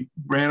 We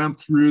ran them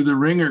through the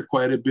ringer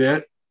quite a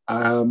bit.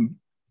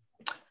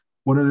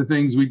 One of the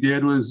things we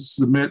did was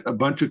submit a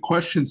bunch of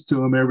questions to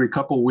them every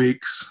couple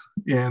weeks,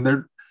 and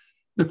they're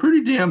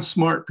pretty damn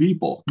smart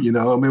people, you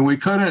know. I mean, we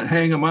couldn't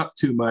hang them up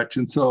too much,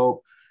 and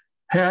so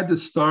had to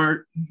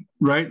start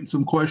writing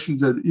some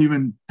questions that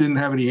even didn't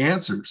have any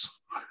answers,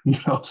 you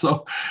know.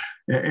 So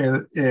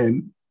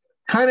and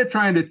kind of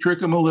trying to trick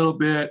them a little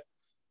bit,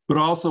 but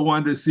also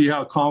wanted to see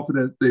how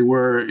confident they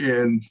were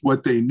in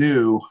what they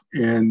knew,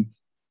 and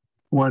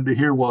wanted to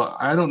hear, well,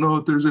 I don't know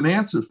if there's an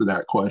answer for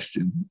that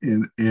question.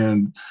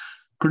 And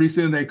pretty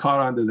soon they caught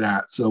on to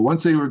that. So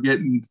once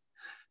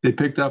they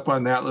picked up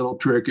on that little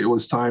trick, it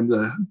was time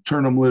to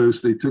turn them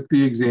loose. They took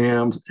the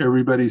exams,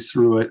 everybody's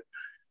through it.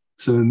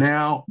 So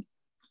now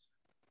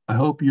I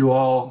hope you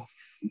all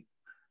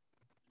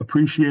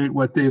appreciate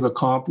what they've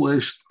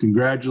accomplished,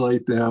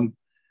 congratulate them.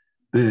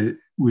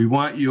 We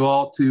want you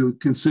all to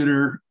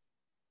consider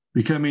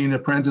becoming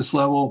apprentice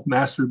level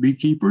master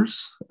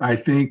beekeepers. I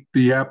think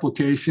the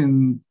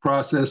application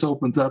process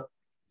opens up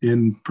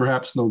in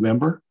perhaps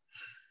November.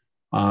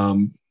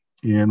 And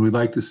we'd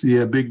like to see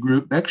a big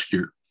group next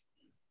year.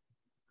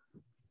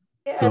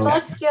 Yeah, so,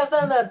 let's give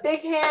them a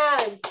big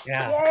hand.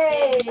 Yeah.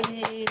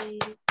 Yay.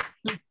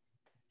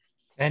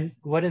 And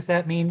what does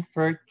that mean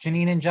for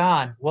Janine and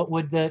John? What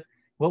would the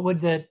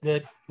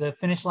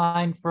finish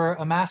line for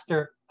a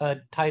master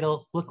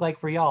title look like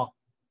for y'all?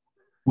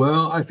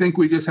 Well, I think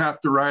we just have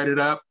to write it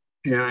up,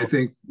 and I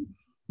think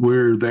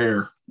we're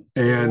there.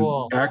 And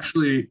cool.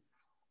 Actually,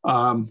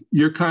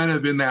 you're kind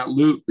of in that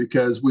loop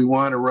because we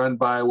want to run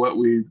by what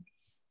we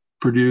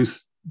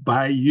produce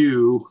by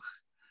you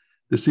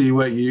to see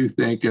what you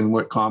think and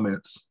what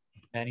comments.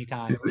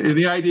 Anytime. And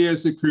the idea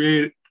is to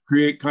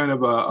create kind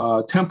of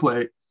a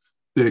template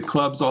that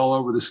clubs all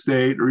over the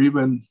state or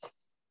even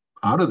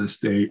out of the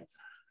state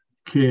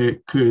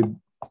could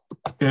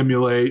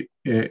emulate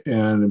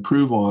and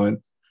improve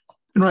on.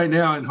 And right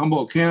now in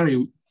Humboldt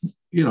County,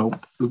 you know,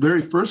 the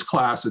very first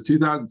class, the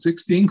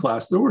 2016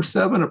 class, there were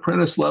 7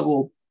 apprentice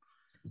level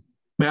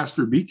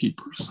master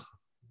beekeepers.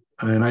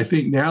 And I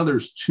think now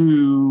there's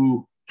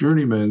 2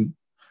 journeymen,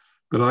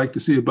 but I'd like to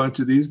see a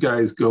bunch of these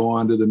guys go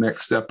on to the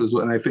next step as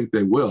well. And I think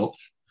they will.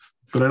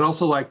 But I'd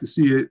also like to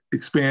see it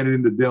expanded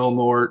into Del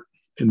Norte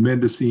and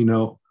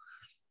Mendocino.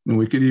 And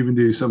we could even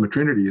do some of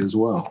Trinity as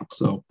well.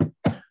 So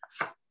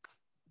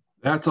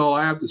that's all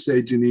I have to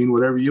say, Janine,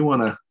 whatever you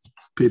want to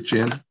pitch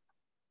in.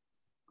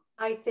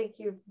 I think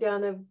you've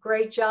done a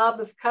great job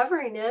of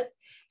covering it.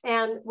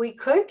 And we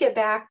could get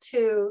back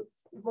to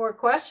more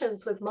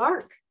questions with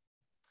Mark.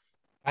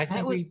 I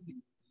think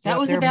that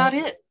was about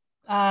it.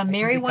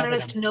 Mary wanted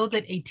us to know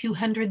that a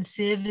 200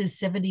 sieve is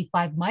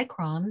 75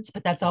 microns,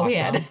 but that's all we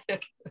had.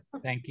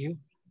 Thank you.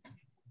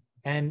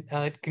 And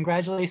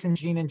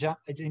congratulations,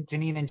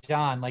 Janine and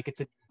John. Like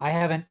I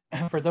haven't,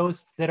 for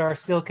those that are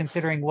still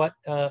considering what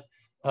a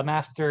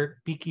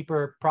master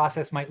beekeeper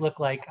process might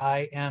look like,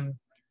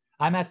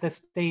 I'm at the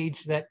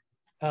stage that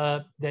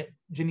that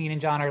Janine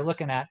and John are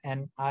looking at,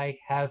 and I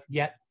have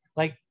yet,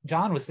 like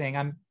John was saying,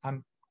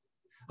 I'm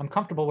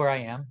comfortable where I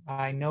am.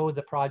 I know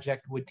the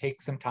project would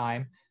take some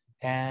time,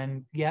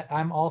 and yet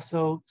I'm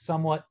also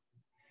somewhat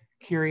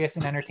curious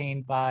and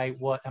entertained by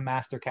what a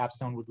master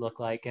capstone would look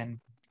like. And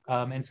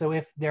so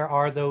if there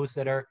are those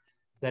that are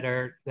that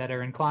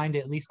are inclined to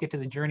at least get to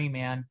the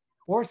journeyman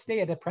or stay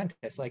at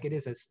apprentice. Like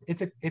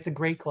it's a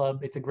great club.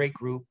 It's a great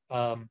group.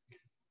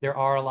 There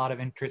are a lot of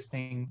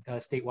interesting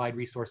statewide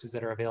resources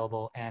that are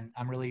available, and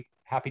I'm really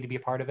happy to be a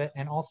part of it.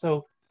 And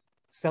also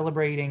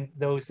celebrating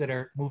those that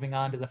are moving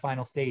on to the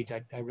final stage.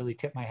 I really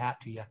tip my hat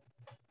to you.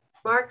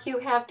 Mark, you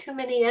have too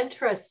many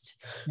interests.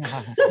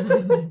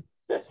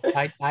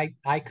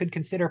 I could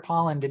consider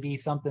pollen to be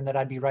something that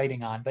I'd be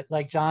writing on, but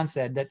like John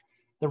said, that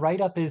the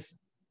write-up is,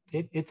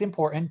 it's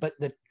important, but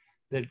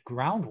the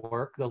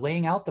groundwork, the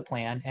laying out the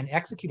plan and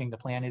executing the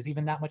plan is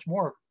even that much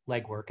more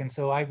legwork. And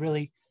so I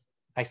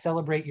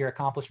celebrate your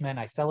accomplishment.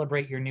 I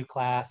celebrate your new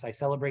class. I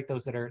celebrate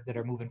those that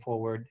are moving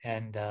forward.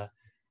 And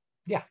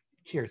yeah,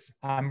 cheers.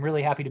 I'm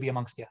really happy to be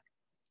amongst you.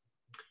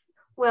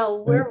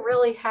 Well, we're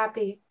really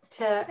happy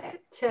to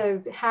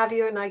have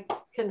you, and I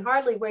can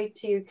hardly wait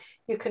till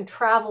you can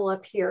travel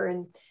up here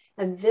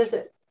and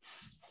visit.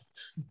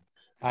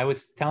 I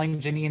was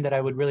telling Janine that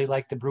I would really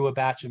like to brew a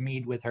batch of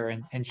mead with her,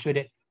 and should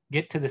it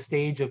get to the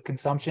stage of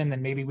consumption,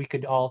 then maybe we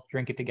could all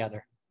drink it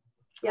together.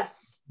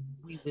 Yes.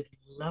 We would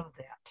love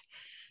that.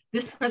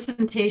 This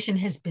presentation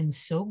has been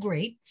so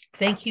great.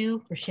 Thank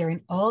you for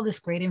sharing all this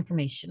great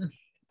information.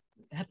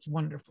 That's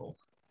wonderful.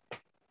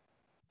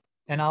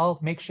 And I'll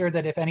make sure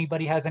that if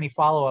anybody has any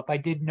follow-up, I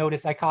did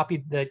notice I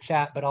copied the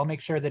chat, but I'll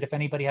make sure that if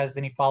anybody has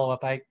any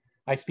follow-up,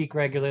 I speak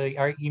regularly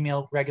or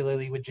email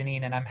regularly with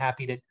Janine, and I'm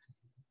happy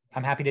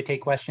to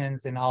take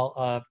questions. And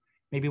I'll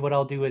maybe what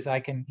I'll do is I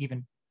can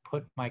even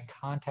put my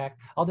contact.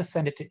 I'll just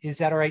send it to, is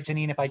that all right,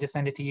 Janine, if I just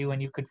send it to you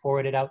and you could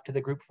forward it out to the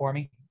group for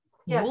me?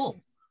 Yes. Cool.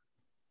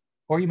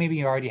 Or maybe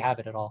you already have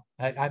it at all.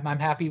 I'm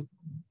happy.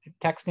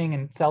 Texting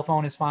and cell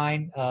phone is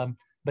fine.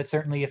 But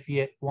certainly if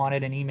you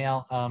wanted an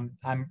email,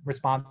 I'm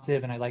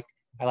responsive, and I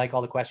like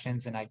all the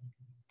questions, and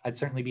I'd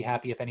certainly be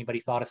happy if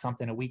anybody thought of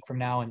something a week from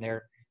now and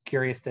they're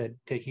curious to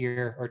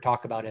hear or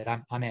talk about it.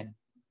 I'm in.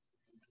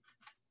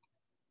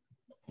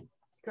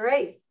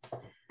 Great.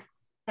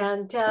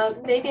 And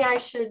maybe I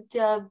should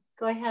go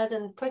ahead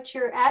and put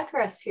your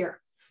address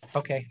here.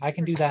 Okay, I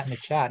can do that in the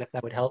chat if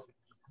that would help.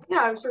 Yeah,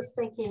 I was just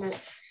thinking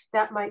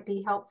that might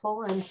be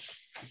helpful. And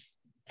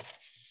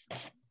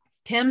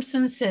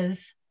Tamson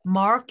says,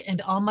 Mark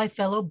and all my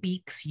fellow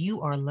Beaks,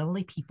 you are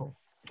lovely people.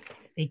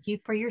 Thank you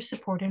for your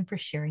support and for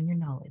sharing your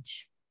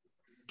knowledge.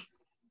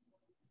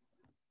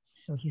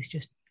 So he's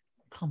just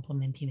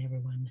complimenting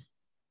everyone.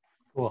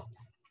 Cool.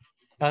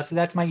 So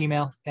that's my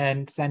email,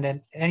 and send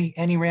in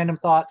any random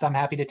thoughts. I'm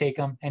happy to take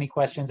them. Any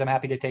questions, I'm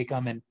happy to take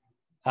them. And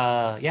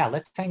yeah,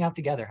 let's hang out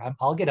together.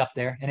 I'll get up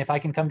there. And if I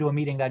can come to a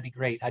meeting, that'd be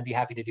great. I'd be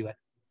happy to do it.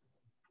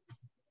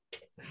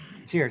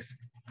 Cheers.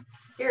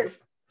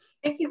 cheers.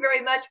 Thank you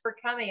very much for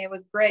coming. It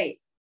was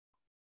great.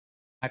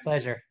 My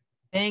pleasure.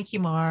 Thank you,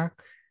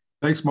 Mark.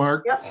 Thanks,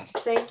 Mark. Yep.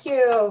 Thank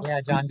you.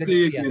 Yeah, John, good to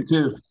See see you you. again,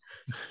 too.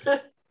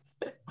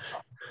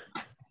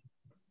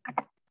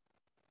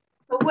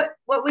 So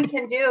what we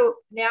can do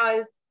now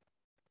is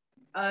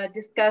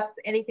discuss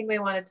anything we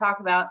want to talk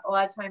about. A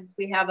lot of times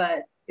we have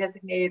a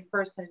designated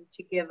person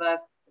to give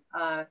us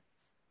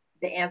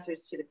the answers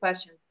to the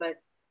questions, but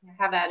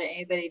how about it?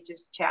 Anybody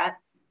just chat,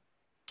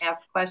 ask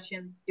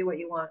questions, do what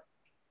you want.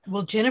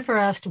 Well, Jennifer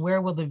asked,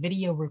 where will the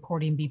video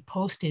recording be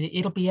posted?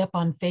 It'll be up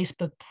on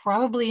Facebook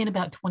probably in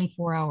about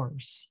 24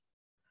 hours.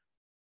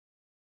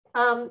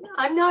 I'm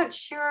not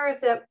sure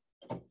that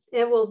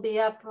it will be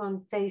up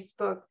on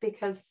Facebook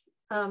because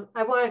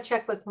I want to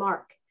check with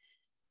Mark.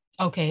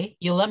 Okay,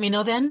 you'll let me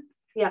know then?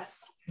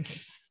 Yes. Okay.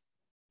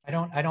 I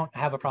don't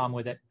have a problem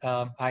with it.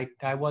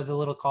 I was a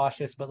little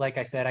cautious, but like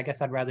I said, I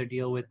guess I'd rather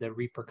deal with the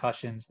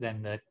repercussions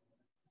than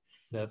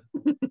the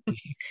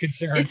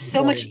concerns. It's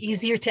so much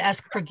easier to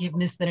ask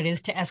forgiveness than it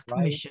is to ask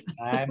permission.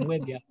 I'm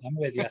with you. I'm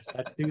with you.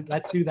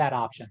 Let's do that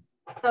option.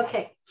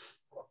 Okay.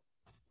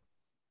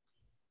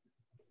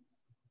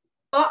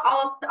 Well,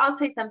 I'll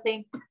say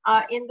something.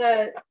 In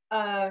the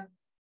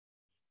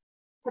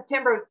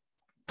September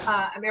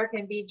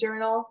American Bee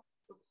Journal,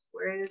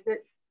 where is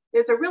it?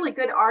 There's a really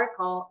good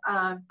article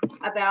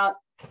about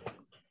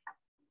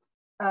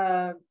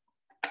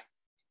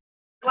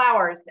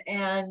flowers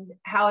and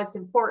how it's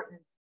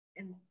important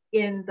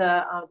in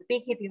the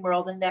beekeeping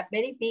world, and that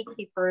many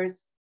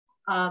beekeepers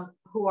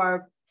who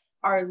are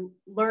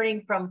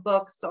learning from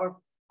books or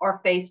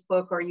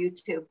Facebook or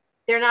YouTube,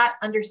 they're not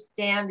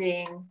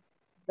understanding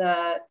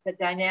the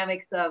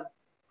dynamics of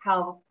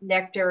how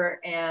nectar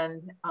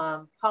and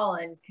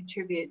pollen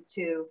contribute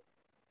to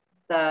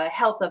the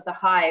health of the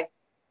hive.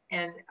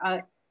 And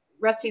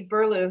Rusty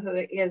Burlew, who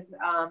is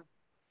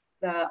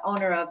the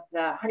owner of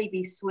the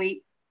Honeybee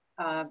Suite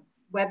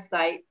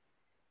website,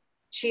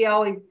 she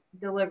always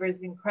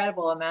delivers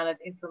incredible amount of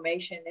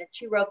information. And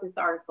she wrote this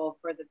article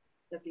for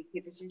the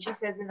beekeepers. And she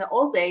says in the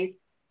old days,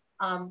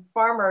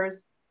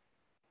 farmers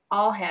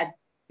all had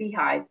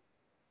beehives,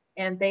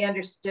 and they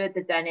understood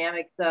the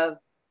dynamics of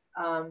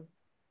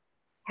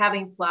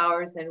having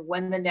flowers and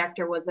when the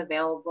nectar was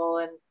available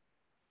and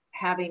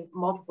having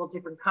multiple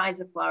different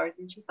kinds of flowers.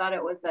 And she thought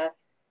it was a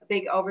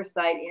big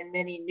oversight in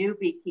many new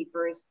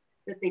beekeepers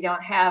that they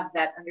don't have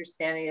that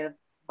understanding of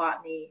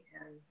botany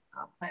and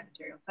plant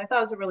materials. So I thought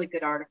it was a really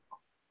good article.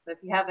 So if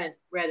you haven't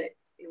read it,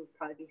 it would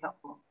probably be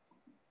helpful.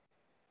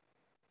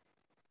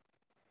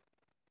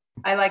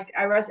 I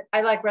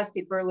like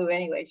Rusty Burlew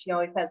anyway. She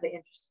always has an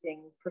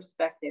interesting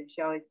perspective.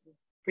 She always is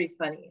pretty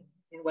funny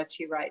in what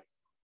she writes.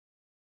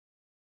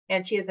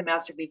 And she is a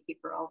master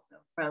beekeeper also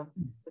from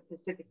the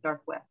Pacific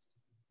Northwest.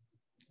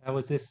 That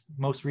was this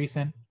most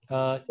recent?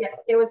 Yeah,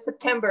 it was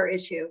September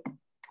issue.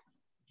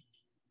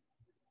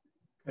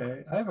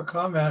 Okay, I have a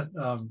comment,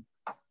 if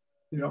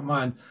you don't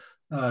mind.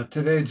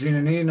 Today,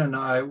 Jeanine and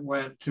I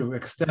went to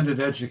Extended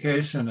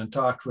Education and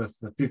talked with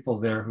the people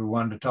there who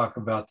wanted to talk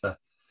about the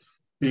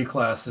bee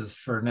classes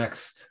for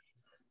next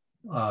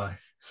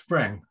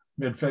spring,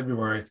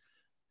 mid-February.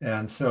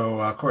 And so,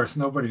 of course,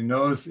 nobody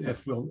knows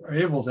if we're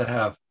able to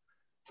have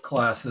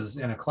classes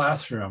in a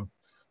classroom,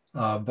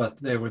 but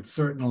they would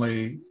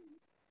certainly,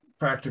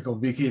 practical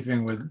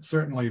beekeeping would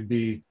certainly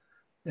be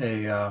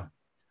a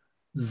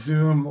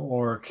Zoom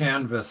or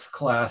Canvas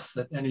class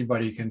that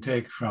anybody can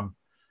take from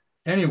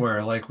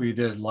anywhere, like we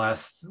did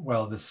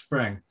this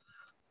spring.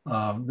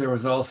 There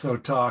was also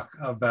talk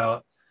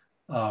about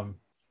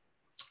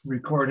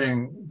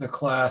recording the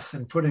class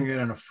and putting it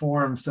in a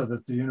form so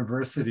that the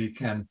university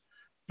can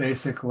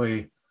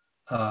basically,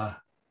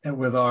 and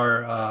with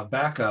our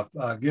backup,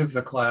 give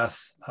the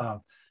class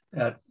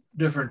at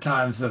different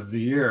times of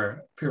the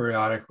year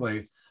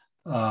periodically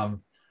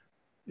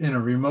in a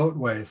remote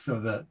way so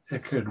that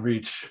it could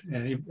reach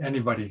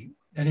anybody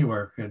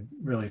anywhere could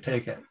really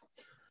take it.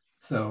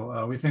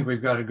 So we think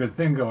we've got a good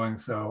thing going,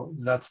 so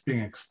that's being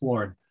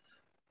explored.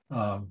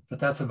 But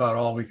that's about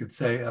all we could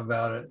say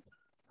about it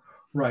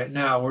right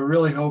now. We're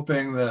really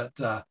hoping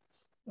that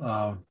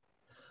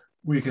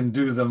we can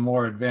do the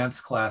more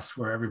advanced class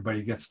where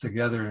everybody gets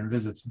together and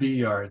visits bee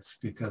yards,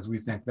 because we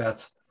think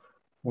that's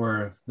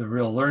where the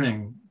real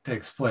learning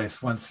takes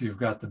place once you've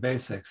got the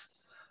basics.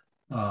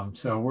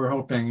 So we're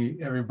hoping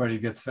everybody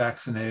gets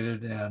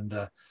vaccinated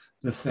and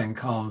this thing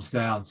calms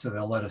down, so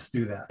they'll let us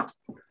do that.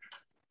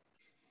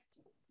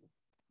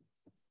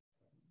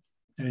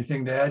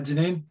 Anything to add,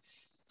 Jeanine?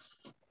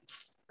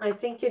 I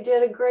think you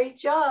did a great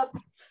job.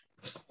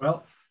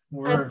 Well,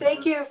 and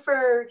thank you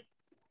for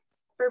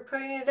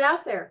putting it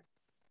out there.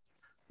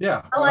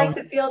 Yeah. I like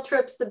the field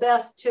trips the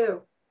best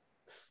too.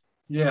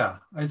 Yeah,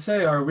 I'd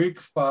say our weak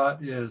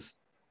spot is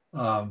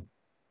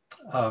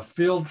a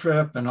field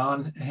trip and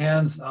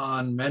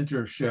hands-on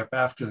mentorship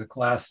after the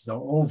class is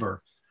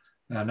over.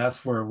 And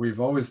that's where we've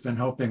always been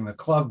hoping the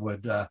club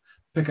would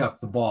pick up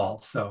the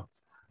ball. So,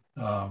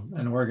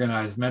 and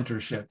organize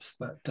mentorships,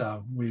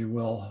 but we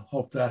will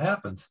hope that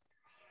happens.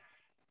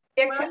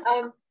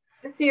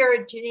 This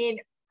year, Jeanine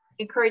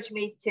encouraged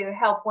me to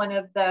help one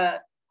of the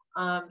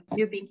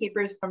new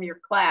beekeepers from your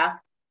class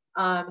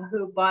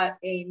who bought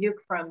a nuke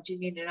from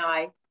Jeanine and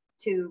I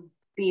to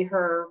be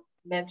her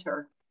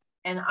mentor.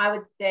 And I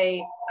would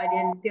say I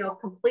didn't feel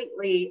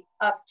completely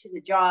up to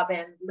the job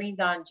and leaned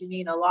on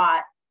Jeanine a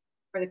lot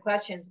for the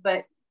questions,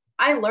 but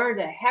I learned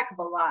a heck of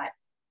a lot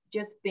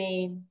just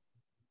being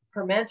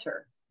her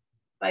mentor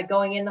by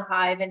going in the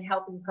hive and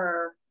helping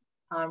her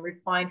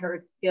refine her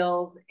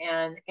skills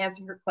and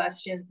answer her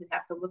questions and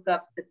have to look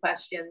up the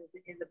questions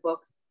in the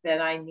books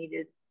that I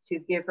needed to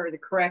give her the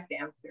correct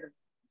answer.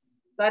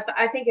 So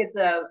I think it's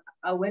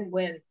a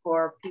win-win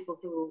for people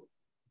who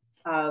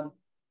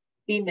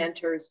be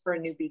mentors for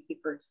new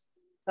beekeepers.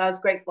 So I was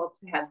grateful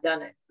to have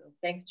done it. So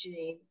thanks,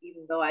 Jeanine,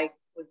 even though I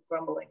was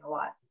grumbling a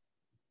lot.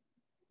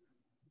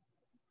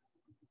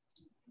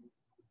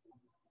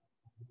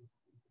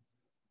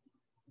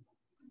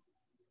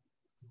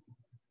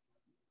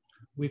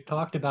 We've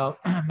talked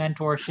about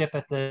mentorship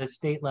at the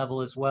state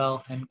level as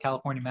well in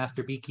California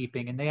Master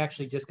Beekeeping, and they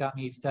actually just got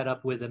me set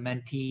up with a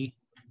mentee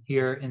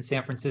here in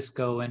San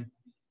Francisco. And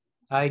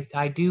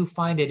I do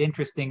find it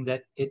interesting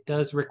that it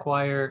does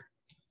require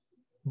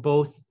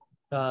both,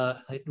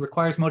 it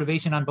requires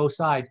motivation on both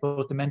sides,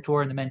 both the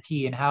mentor and the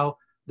mentee, and how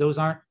those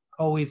aren't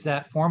always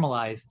that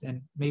formalized.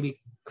 And maybe,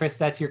 Chris,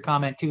 that's your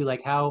comment too,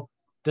 like how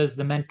does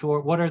the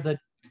mentor, what are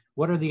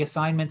the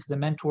assignments the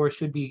mentor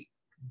should be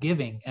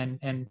giving,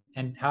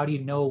 and how do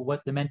you know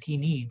what the mentee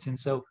needs? And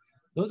so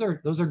those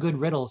are good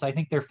riddles. I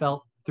think they're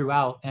felt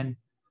throughout. And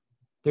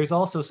there's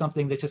also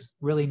something that's just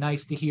really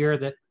nice to hear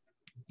that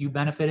you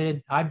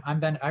benefited.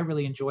 I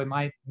really enjoy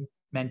my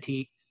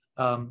mentee,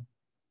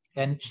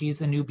 and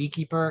she's a new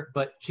beekeeper,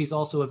 but she's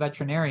also a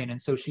veterinarian,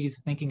 and so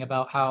she's thinking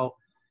about how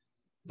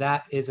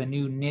that is a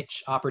new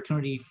niche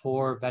opportunity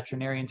for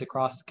veterinarians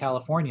across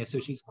California. So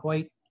she's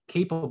quite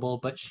capable,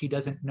 but she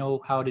doesn't know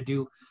how to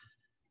do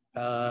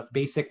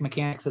basic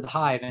mechanics of the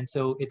hive. And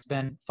so it's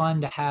been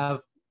fun to have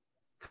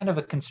kind of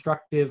a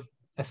constructive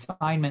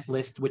assignment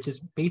list, which is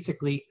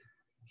basically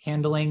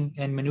handling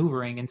and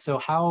maneuvering. And so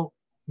how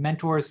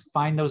mentors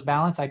find those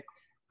balance, I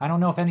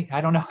don't know if any,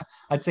 I don't know,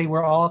 I'd say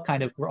we're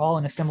all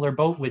in a similar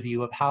boat with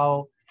you of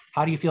how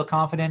do you feel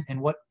confident, and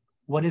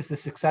what is the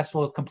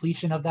successful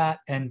completion of that?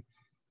 And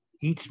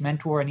each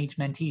mentor and each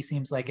mentee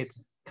seems like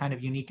it's kind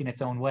of unique in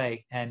its own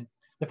way. And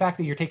the fact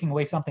that you're taking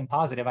away something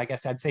positive, I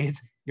guess I'd say is,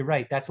 you're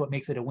right. That's what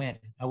makes it a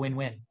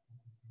win-win.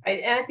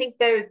 And I think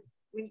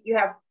you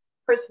have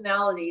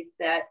personalities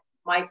that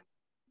might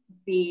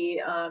be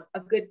a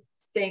good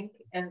sync,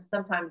 and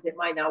sometimes it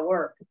might not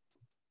work.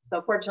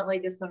 So fortunately,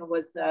 this one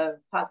was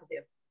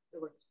positive.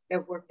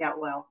 It worked out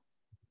well.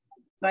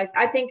 So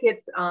I think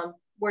it's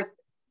worth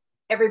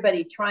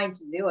everybody trying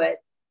to do it,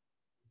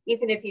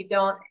 even if you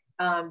don't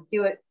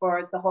do it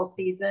for the whole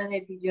season.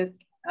 If you just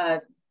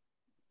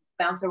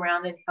bounce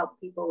around and help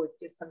people with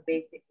just some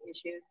basic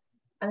issues,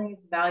 I think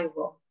it's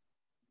valuable.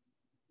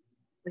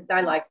 At least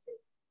I liked it.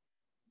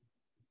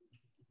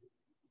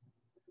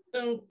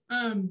 So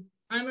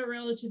I'm a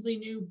relatively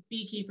new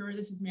beekeeper.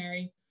 This is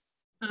Mary.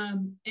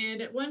 And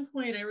at one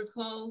point I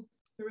recall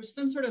there was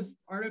some sort of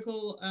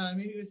article,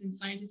 maybe it was in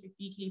Scientific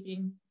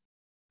Beekeeping,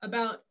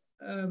 about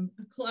a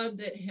club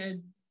that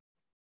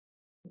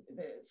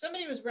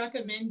somebody was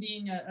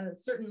recommending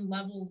certain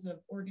levels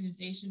of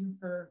organization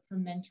for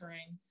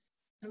mentoring.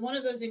 And one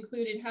of those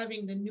included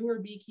having the newer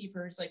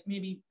beekeepers, like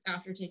maybe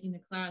after taking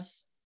the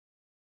class,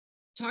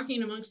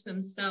 talking amongst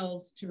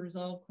themselves to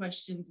resolve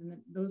questions, and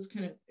those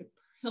kind of, it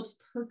helps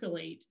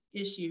percolate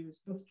issues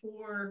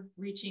before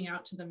reaching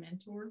out to the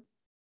mentor.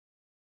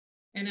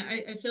 And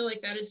I feel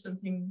like that is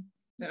something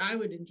that I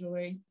would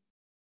enjoy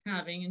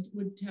having and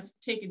would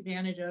take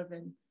advantage of,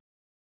 and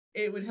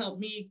it would help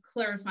me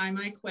clarify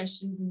my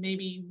questions, and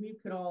maybe we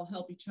could all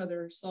help each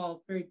other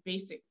solve very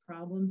basic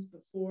problems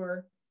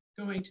before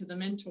going to the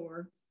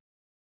mentor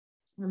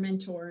or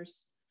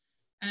mentors.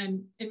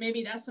 And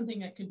maybe that's something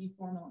that could be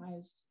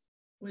formalized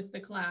with the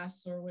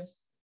class or with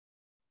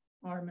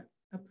our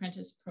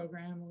apprentice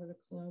program or the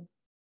club.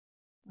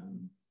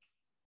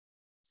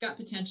 It's got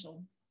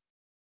potential.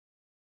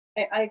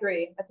 I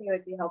agree. I think it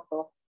would be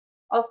helpful.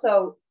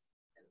 Also,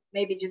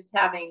 maybe just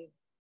having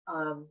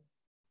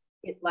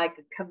it like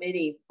a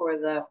committee for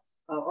the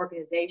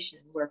organization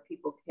where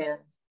people can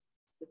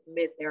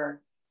submit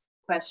their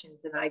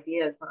questions and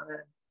ideas on a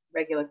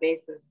regular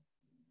basis.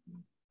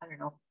 I don't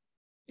know.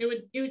 It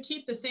would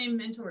keep the same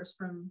mentors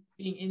from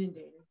being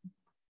inundated.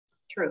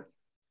 True.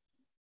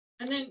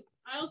 And then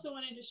I also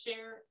wanted to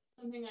share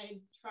something I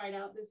tried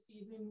out this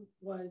season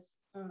was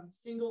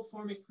single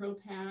formic pro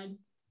pad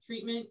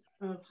treatment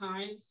of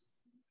hives.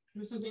 It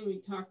was something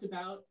we talked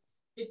about.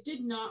 It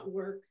did not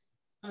work,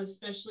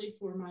 especially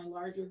for my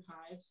larger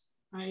hives.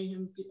 I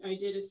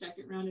did a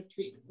second round of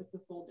treatment with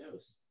the full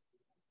dose.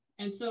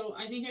 And so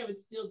I think I would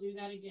still do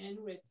that again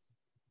with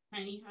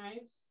tiny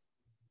hives.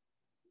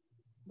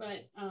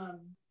 But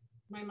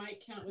my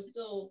mite count was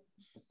still,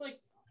 it's like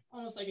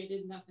almost like I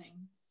did nothing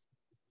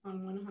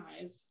on one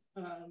hive.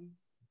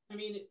 I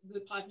mean,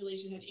 the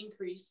population had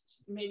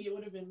increased. Maybe it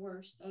would have been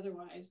worse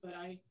otherwise, but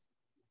I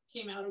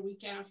came out a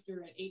week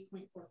after at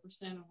 8.4%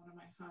 on one of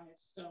my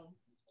hives. So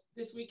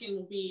this weekend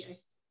will be,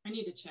 I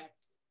need to check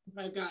if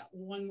I've got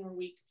one more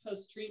week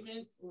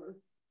post-treatment or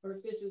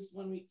if this is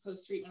 1 week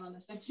post-treatment on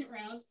the second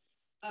round,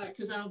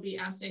 because I'll be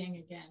assaying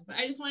again. But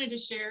I just wanted to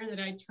share that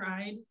I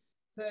tried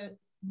the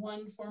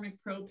one Formic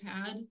Pro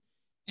pad,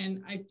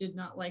 and I did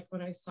not like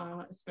what I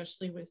saw,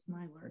 especially with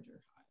my larger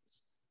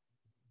hives.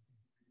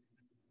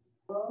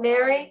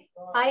 Mary,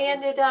 I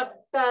ended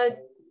up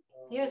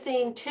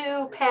using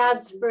 2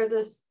 pads for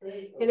this,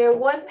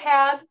 one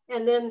pad,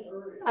 and then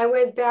I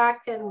went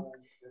back and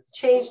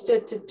changed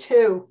it to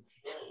 2.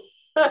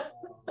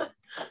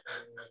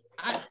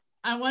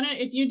 I want to,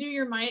 if you do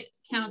your mite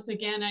counts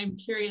again, I'm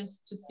curious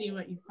to see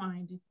what you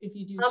find if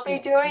you do. I'll be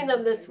doing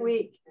them this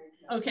week.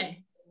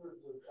 Okay.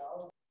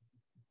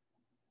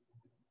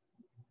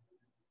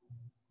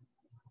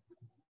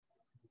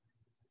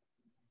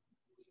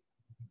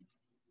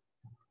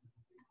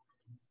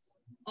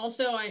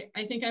 Also, I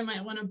think I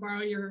might want to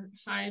borrow your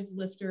hive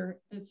lifter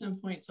at some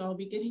point, so I'll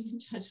be getting in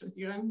touch with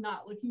you. I'm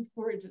not looking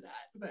forward to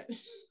that, but.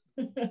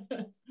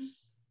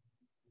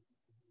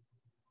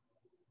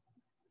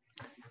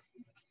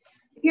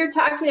 If you're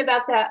talking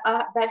about that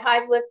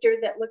hive lifter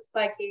that looks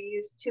like you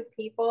use 2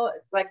 people,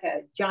 it's like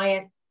a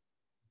giant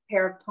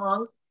pair of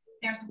tongs.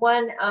 There's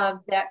one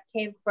that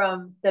came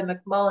from the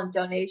McMullen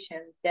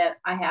donation that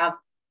I have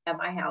at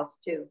my house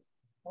too.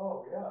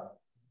 Oh yeah.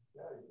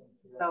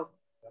 So.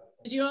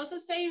 Did you also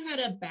say you had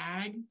a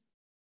bag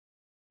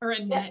or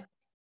a net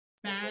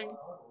bag?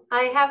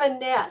 I have a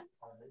net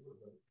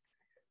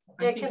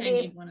that can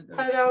be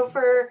put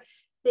over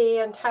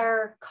the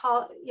entire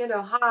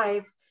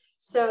hive,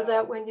 so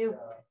that when you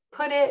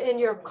put it in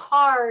your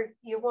car,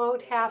 you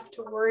won't have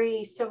to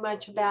worry so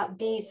much about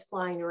bees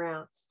flying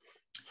around.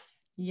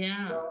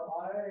 Yeah,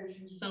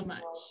 so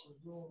much.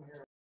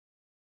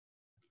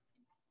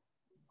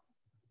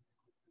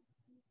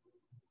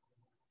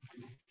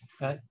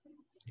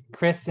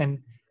 Chris and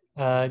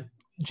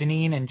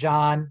Janine and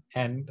John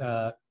and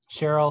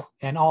Cheryl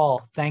and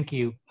all, thank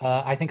you.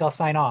 I think I'll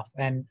sign off,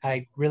 and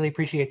I really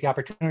appreciate the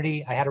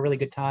opportunity. I had a really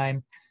good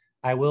time.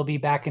 I will be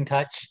back in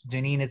touch.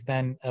 Janine has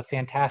been a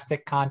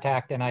fantastic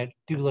contact, and I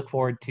do look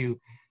forward to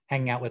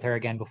hanging out with her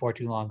again before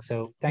too long.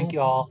 So thank you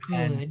all,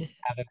 and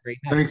have a great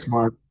night. Thanks,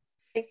 Mark.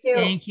 Thank you.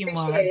 Thank you,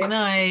 Mark. Good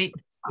night.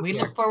 We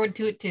look forward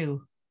to it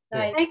too.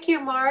 Nice. Thank you,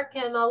 Mark,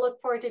 and I'll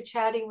look forward to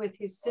chatting with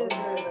you soon.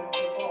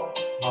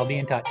 I'll be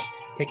in touch.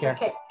 Take care.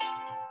 Okay.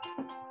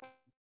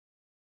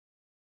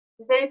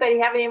 Does anybody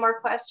have any more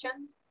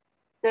questions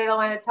they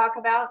want to talk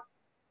about?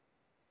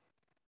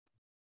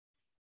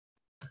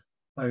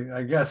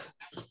 I guess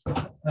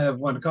I have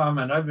one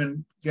comment. I've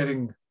been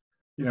getting,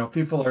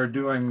 people are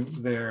doing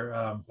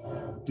their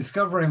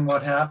discovering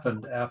what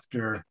happened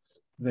after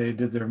they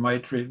did their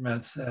mite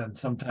treatments and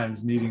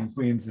sometimes needing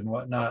queens and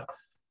whatnot.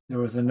 There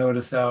was a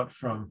notice out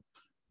from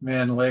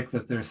Man Lake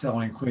that they're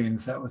selling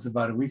queens. That was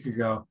about a week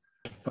ago,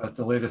 but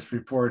the latest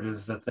report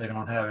is that they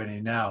don't have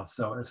any now.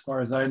 So as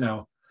far as I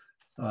know,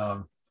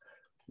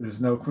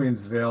 there's no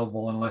queens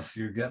available unless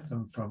you get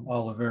them from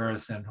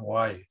Oliveras in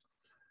Hawaii.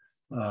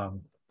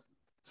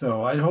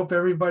 So I hope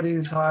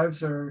everybody's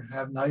hives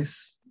have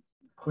nice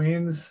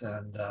queens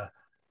and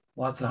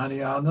lots of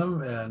honey on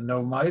them and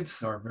no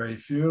mites or very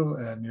few,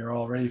 and you're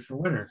all ready for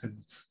winter because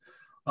it's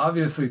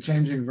obviously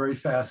changing very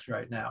fast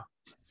right now.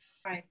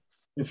 Right.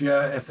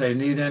 If they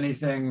need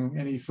anything,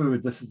 any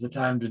food, this is the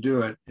time to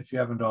do it if you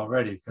haven't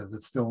already, because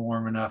it's still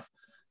warm enough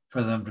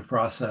for them to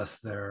process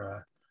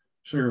their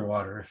sugar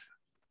water.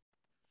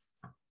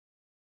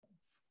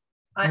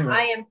 Anyway.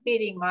 I am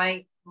feeding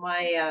my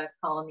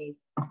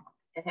colonies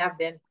and have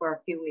been for a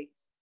few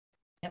weeks.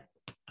 Yep.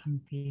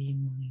 I'm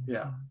feeding mine.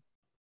 Yeah.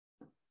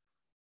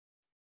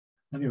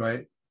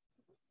 Anyway,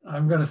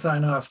 I'm going to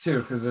sign off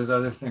too because there's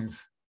other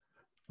things.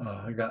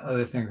 I got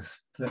other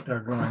things that are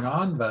going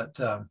on, but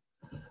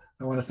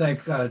I want to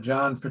thank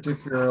John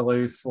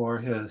particularly for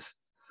his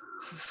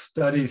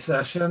study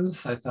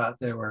sessions. I thought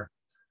they were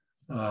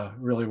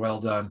really well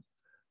done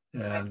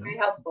and very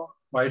helpful.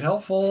 Quite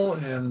helpful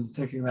in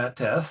taking that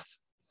test.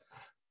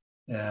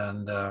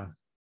 And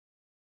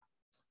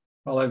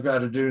all I've got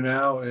to do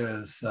now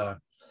is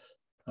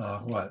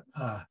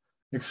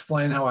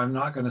explain how I'm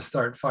not going to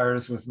start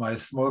fires with my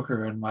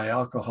smoker and my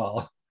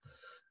alcohol.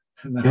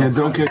 And then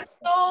don't get.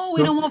 No,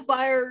 we don't want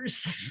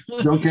fires.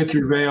 Don't get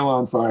your veil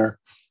on fire.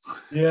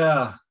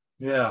 Yeah.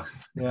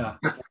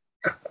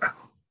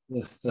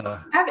 Just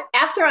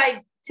after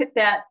I took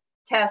that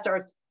test,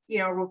 or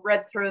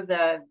read through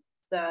the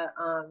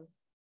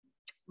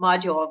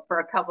module for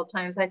a couple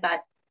times, I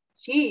thought,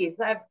 geez,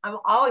 I'm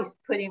always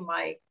putting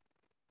my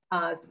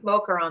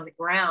smoker on the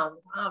ground.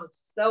 I'm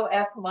so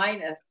F-.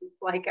 It's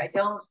like I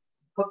don't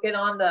hook it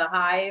on the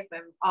hive.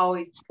 I'm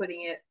always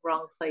putting it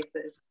wrong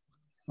places.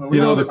 Well, we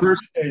don't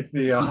appreciate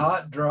the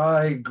hot,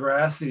 dry,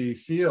 grassy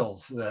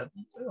fields that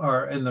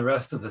are in the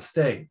rest of the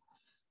state.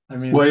 I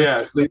mean, well,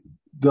 yes,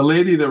 the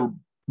lady that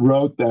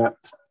wrote that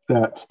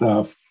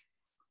stuff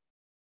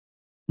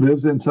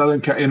lives in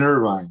in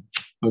Irvine.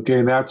 Okay,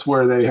 and that's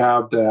where they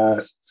have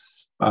that.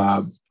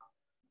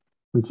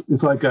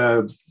 It's like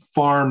a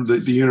farm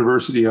that the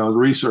university owns,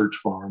 research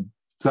farm,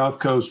 South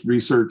Coast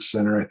Research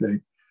Center, I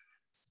think.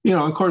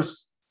 Of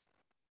course,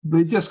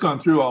 they've just gone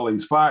through all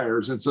these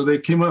fires, and so they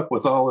came up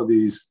with all of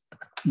these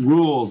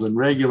rules and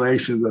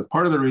regulations. That's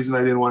part of the reason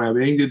I didn't want to have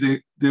anything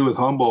to do with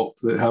Humboldt,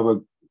 that have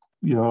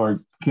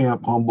our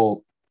Camp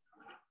Humboldt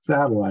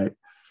satellite.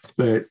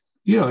 But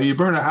you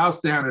burn a house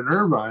down in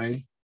Irvine,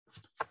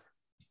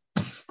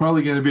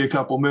 probably going to be a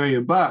couple $1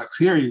 million.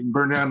 Here, you can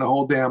burn down the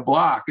whole damn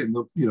block, and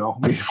we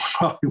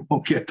probably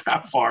won't get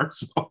that far.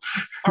 So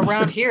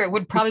around here,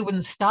 it probably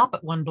wouldn't stop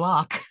at one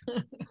block.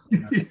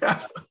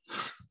 Yeah,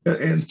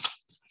 and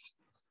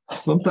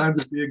sometimes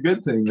it'd be a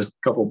good thing that a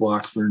couple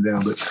blocks burned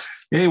down. But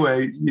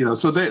anyway,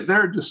 so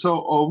they're just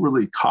so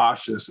overly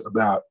cautious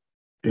about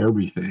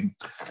everything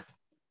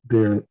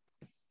that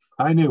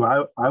I knew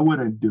I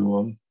wouldn't do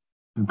them,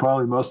 and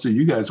probably most of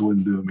you guys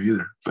wouldn't do them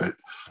either. But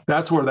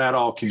that's where that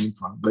all came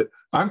from. But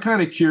I'm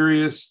kind of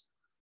curious,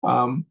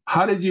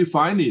 how did you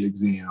find the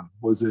exam?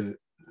 Was it,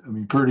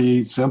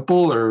 pretty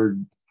simple, or?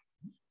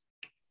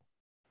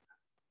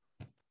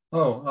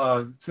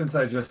 Since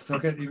I just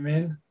took it, you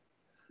mean?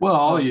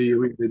 Well,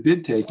 you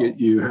did take it.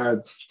 You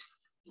had.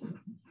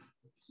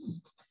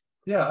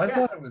 Yeah,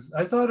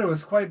 I thought it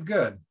was quite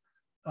good.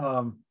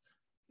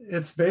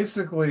 It's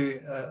basically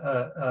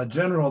a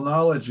general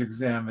knowledge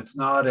exam. It's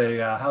not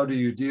a how do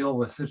you deal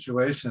with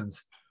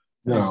situations.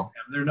 No, exam.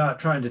 They're not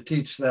trying to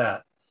teach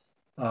that.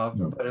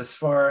 No. But as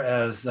far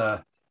as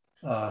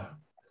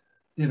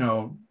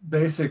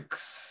basic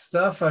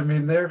stuff,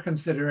 they're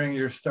considering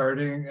you're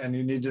starting and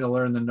you need to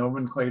learn the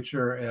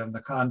nomenclature and the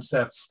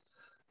concepts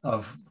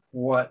of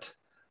what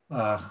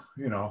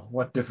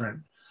what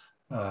different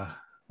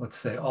let's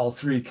say all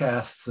three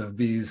castes of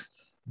bees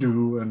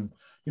do, and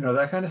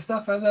that kind of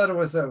stuff. I thought it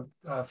was a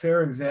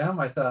fair exam.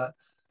 I thought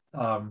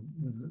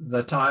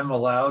the time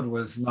allowed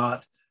was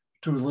not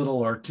too little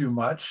or too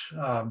much.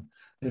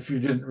 If you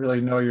didn't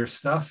really know your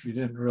stuff, you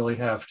didn't really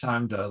have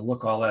time to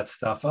look all that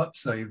stuff up,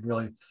 so you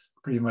really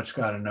pretty much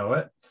got to know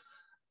it.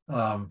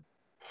 I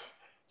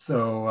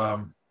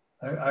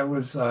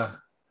was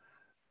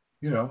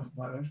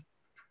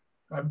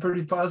I'm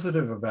pretty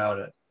positive about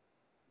it.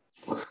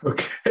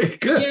 Okay,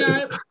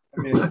 good.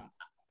 Yeah.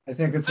 I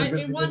think it's a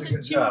good, it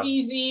wasn't too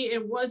easy.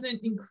 It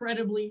wasn't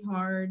incredibly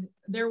hard.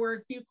 There were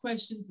a few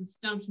questions that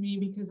stumped me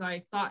because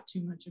I thought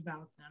too much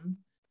about them.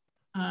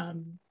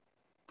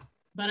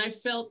 But I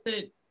felt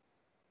that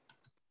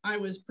I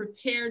was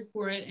prepared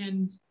for it.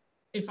 And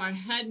if I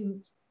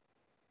hadn't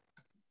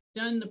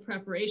done the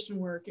preparation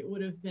work, it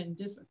would have been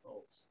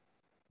difficult.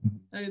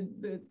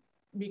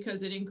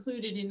 Because it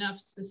included enough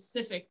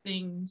specific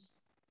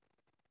things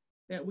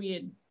that we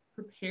had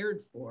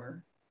prepared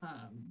for.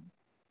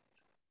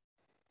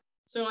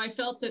 So I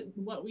felt that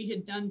what we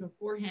had done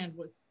beforehand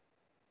was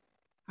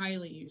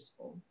highly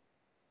useful.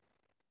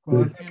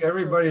 Well, I think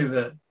everybody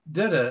that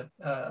did it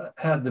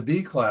had the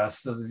bee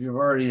class, so that you've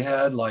already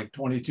had like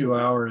 22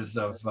 hours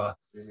of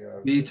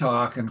bee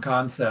talk and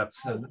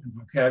concepts and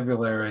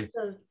vocabulary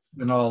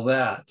and all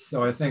that.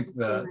 So I think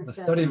the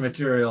study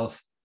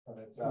materials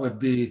would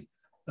be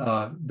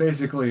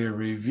basically a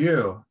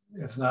review.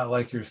 It's not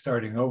like you're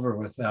starting over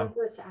with them.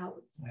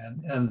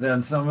 And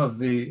then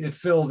it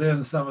filled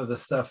in some of the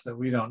stuff that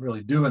we don't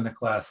really do in the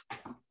class,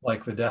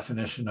 like the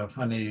definition of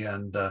honey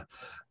and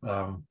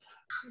all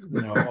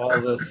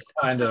this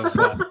kind of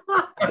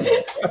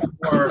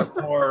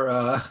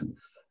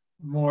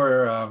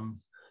more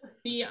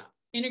the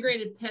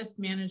integrated pest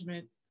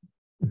management.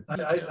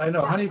 I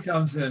know honey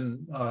comes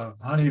in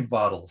honey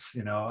bottles,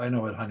 I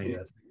know what honey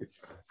is.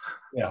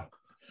 Yeah.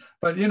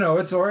 But,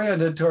 it's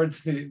oriented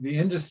towards the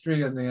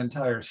industry and the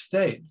entire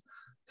state.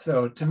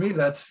 So to me,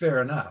 that's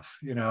fair enough.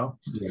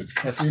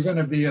 If you're going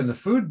to be in the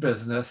food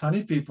business,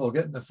 honey people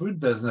get in the food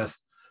business,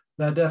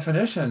 that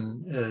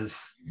definition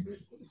is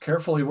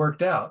carefully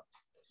worked out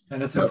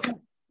and it's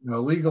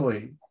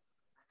legally.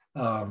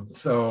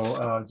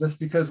 So just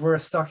because we're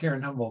stuck here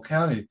in Humboldt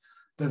County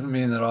doesn't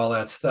mean that all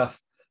that stuff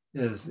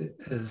is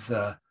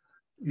it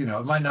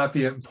might not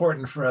be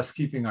important for us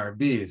keeping our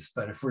bees,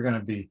 but if we're going to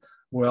be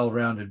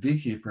well-rounded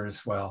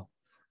beekeepers, we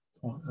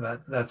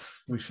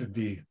should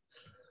be,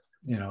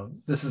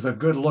 this is a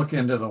good look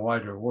into the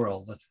wider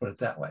world. Let's put it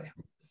that way.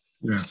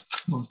 Yeah.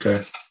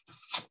 Okay.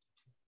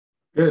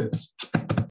 Good.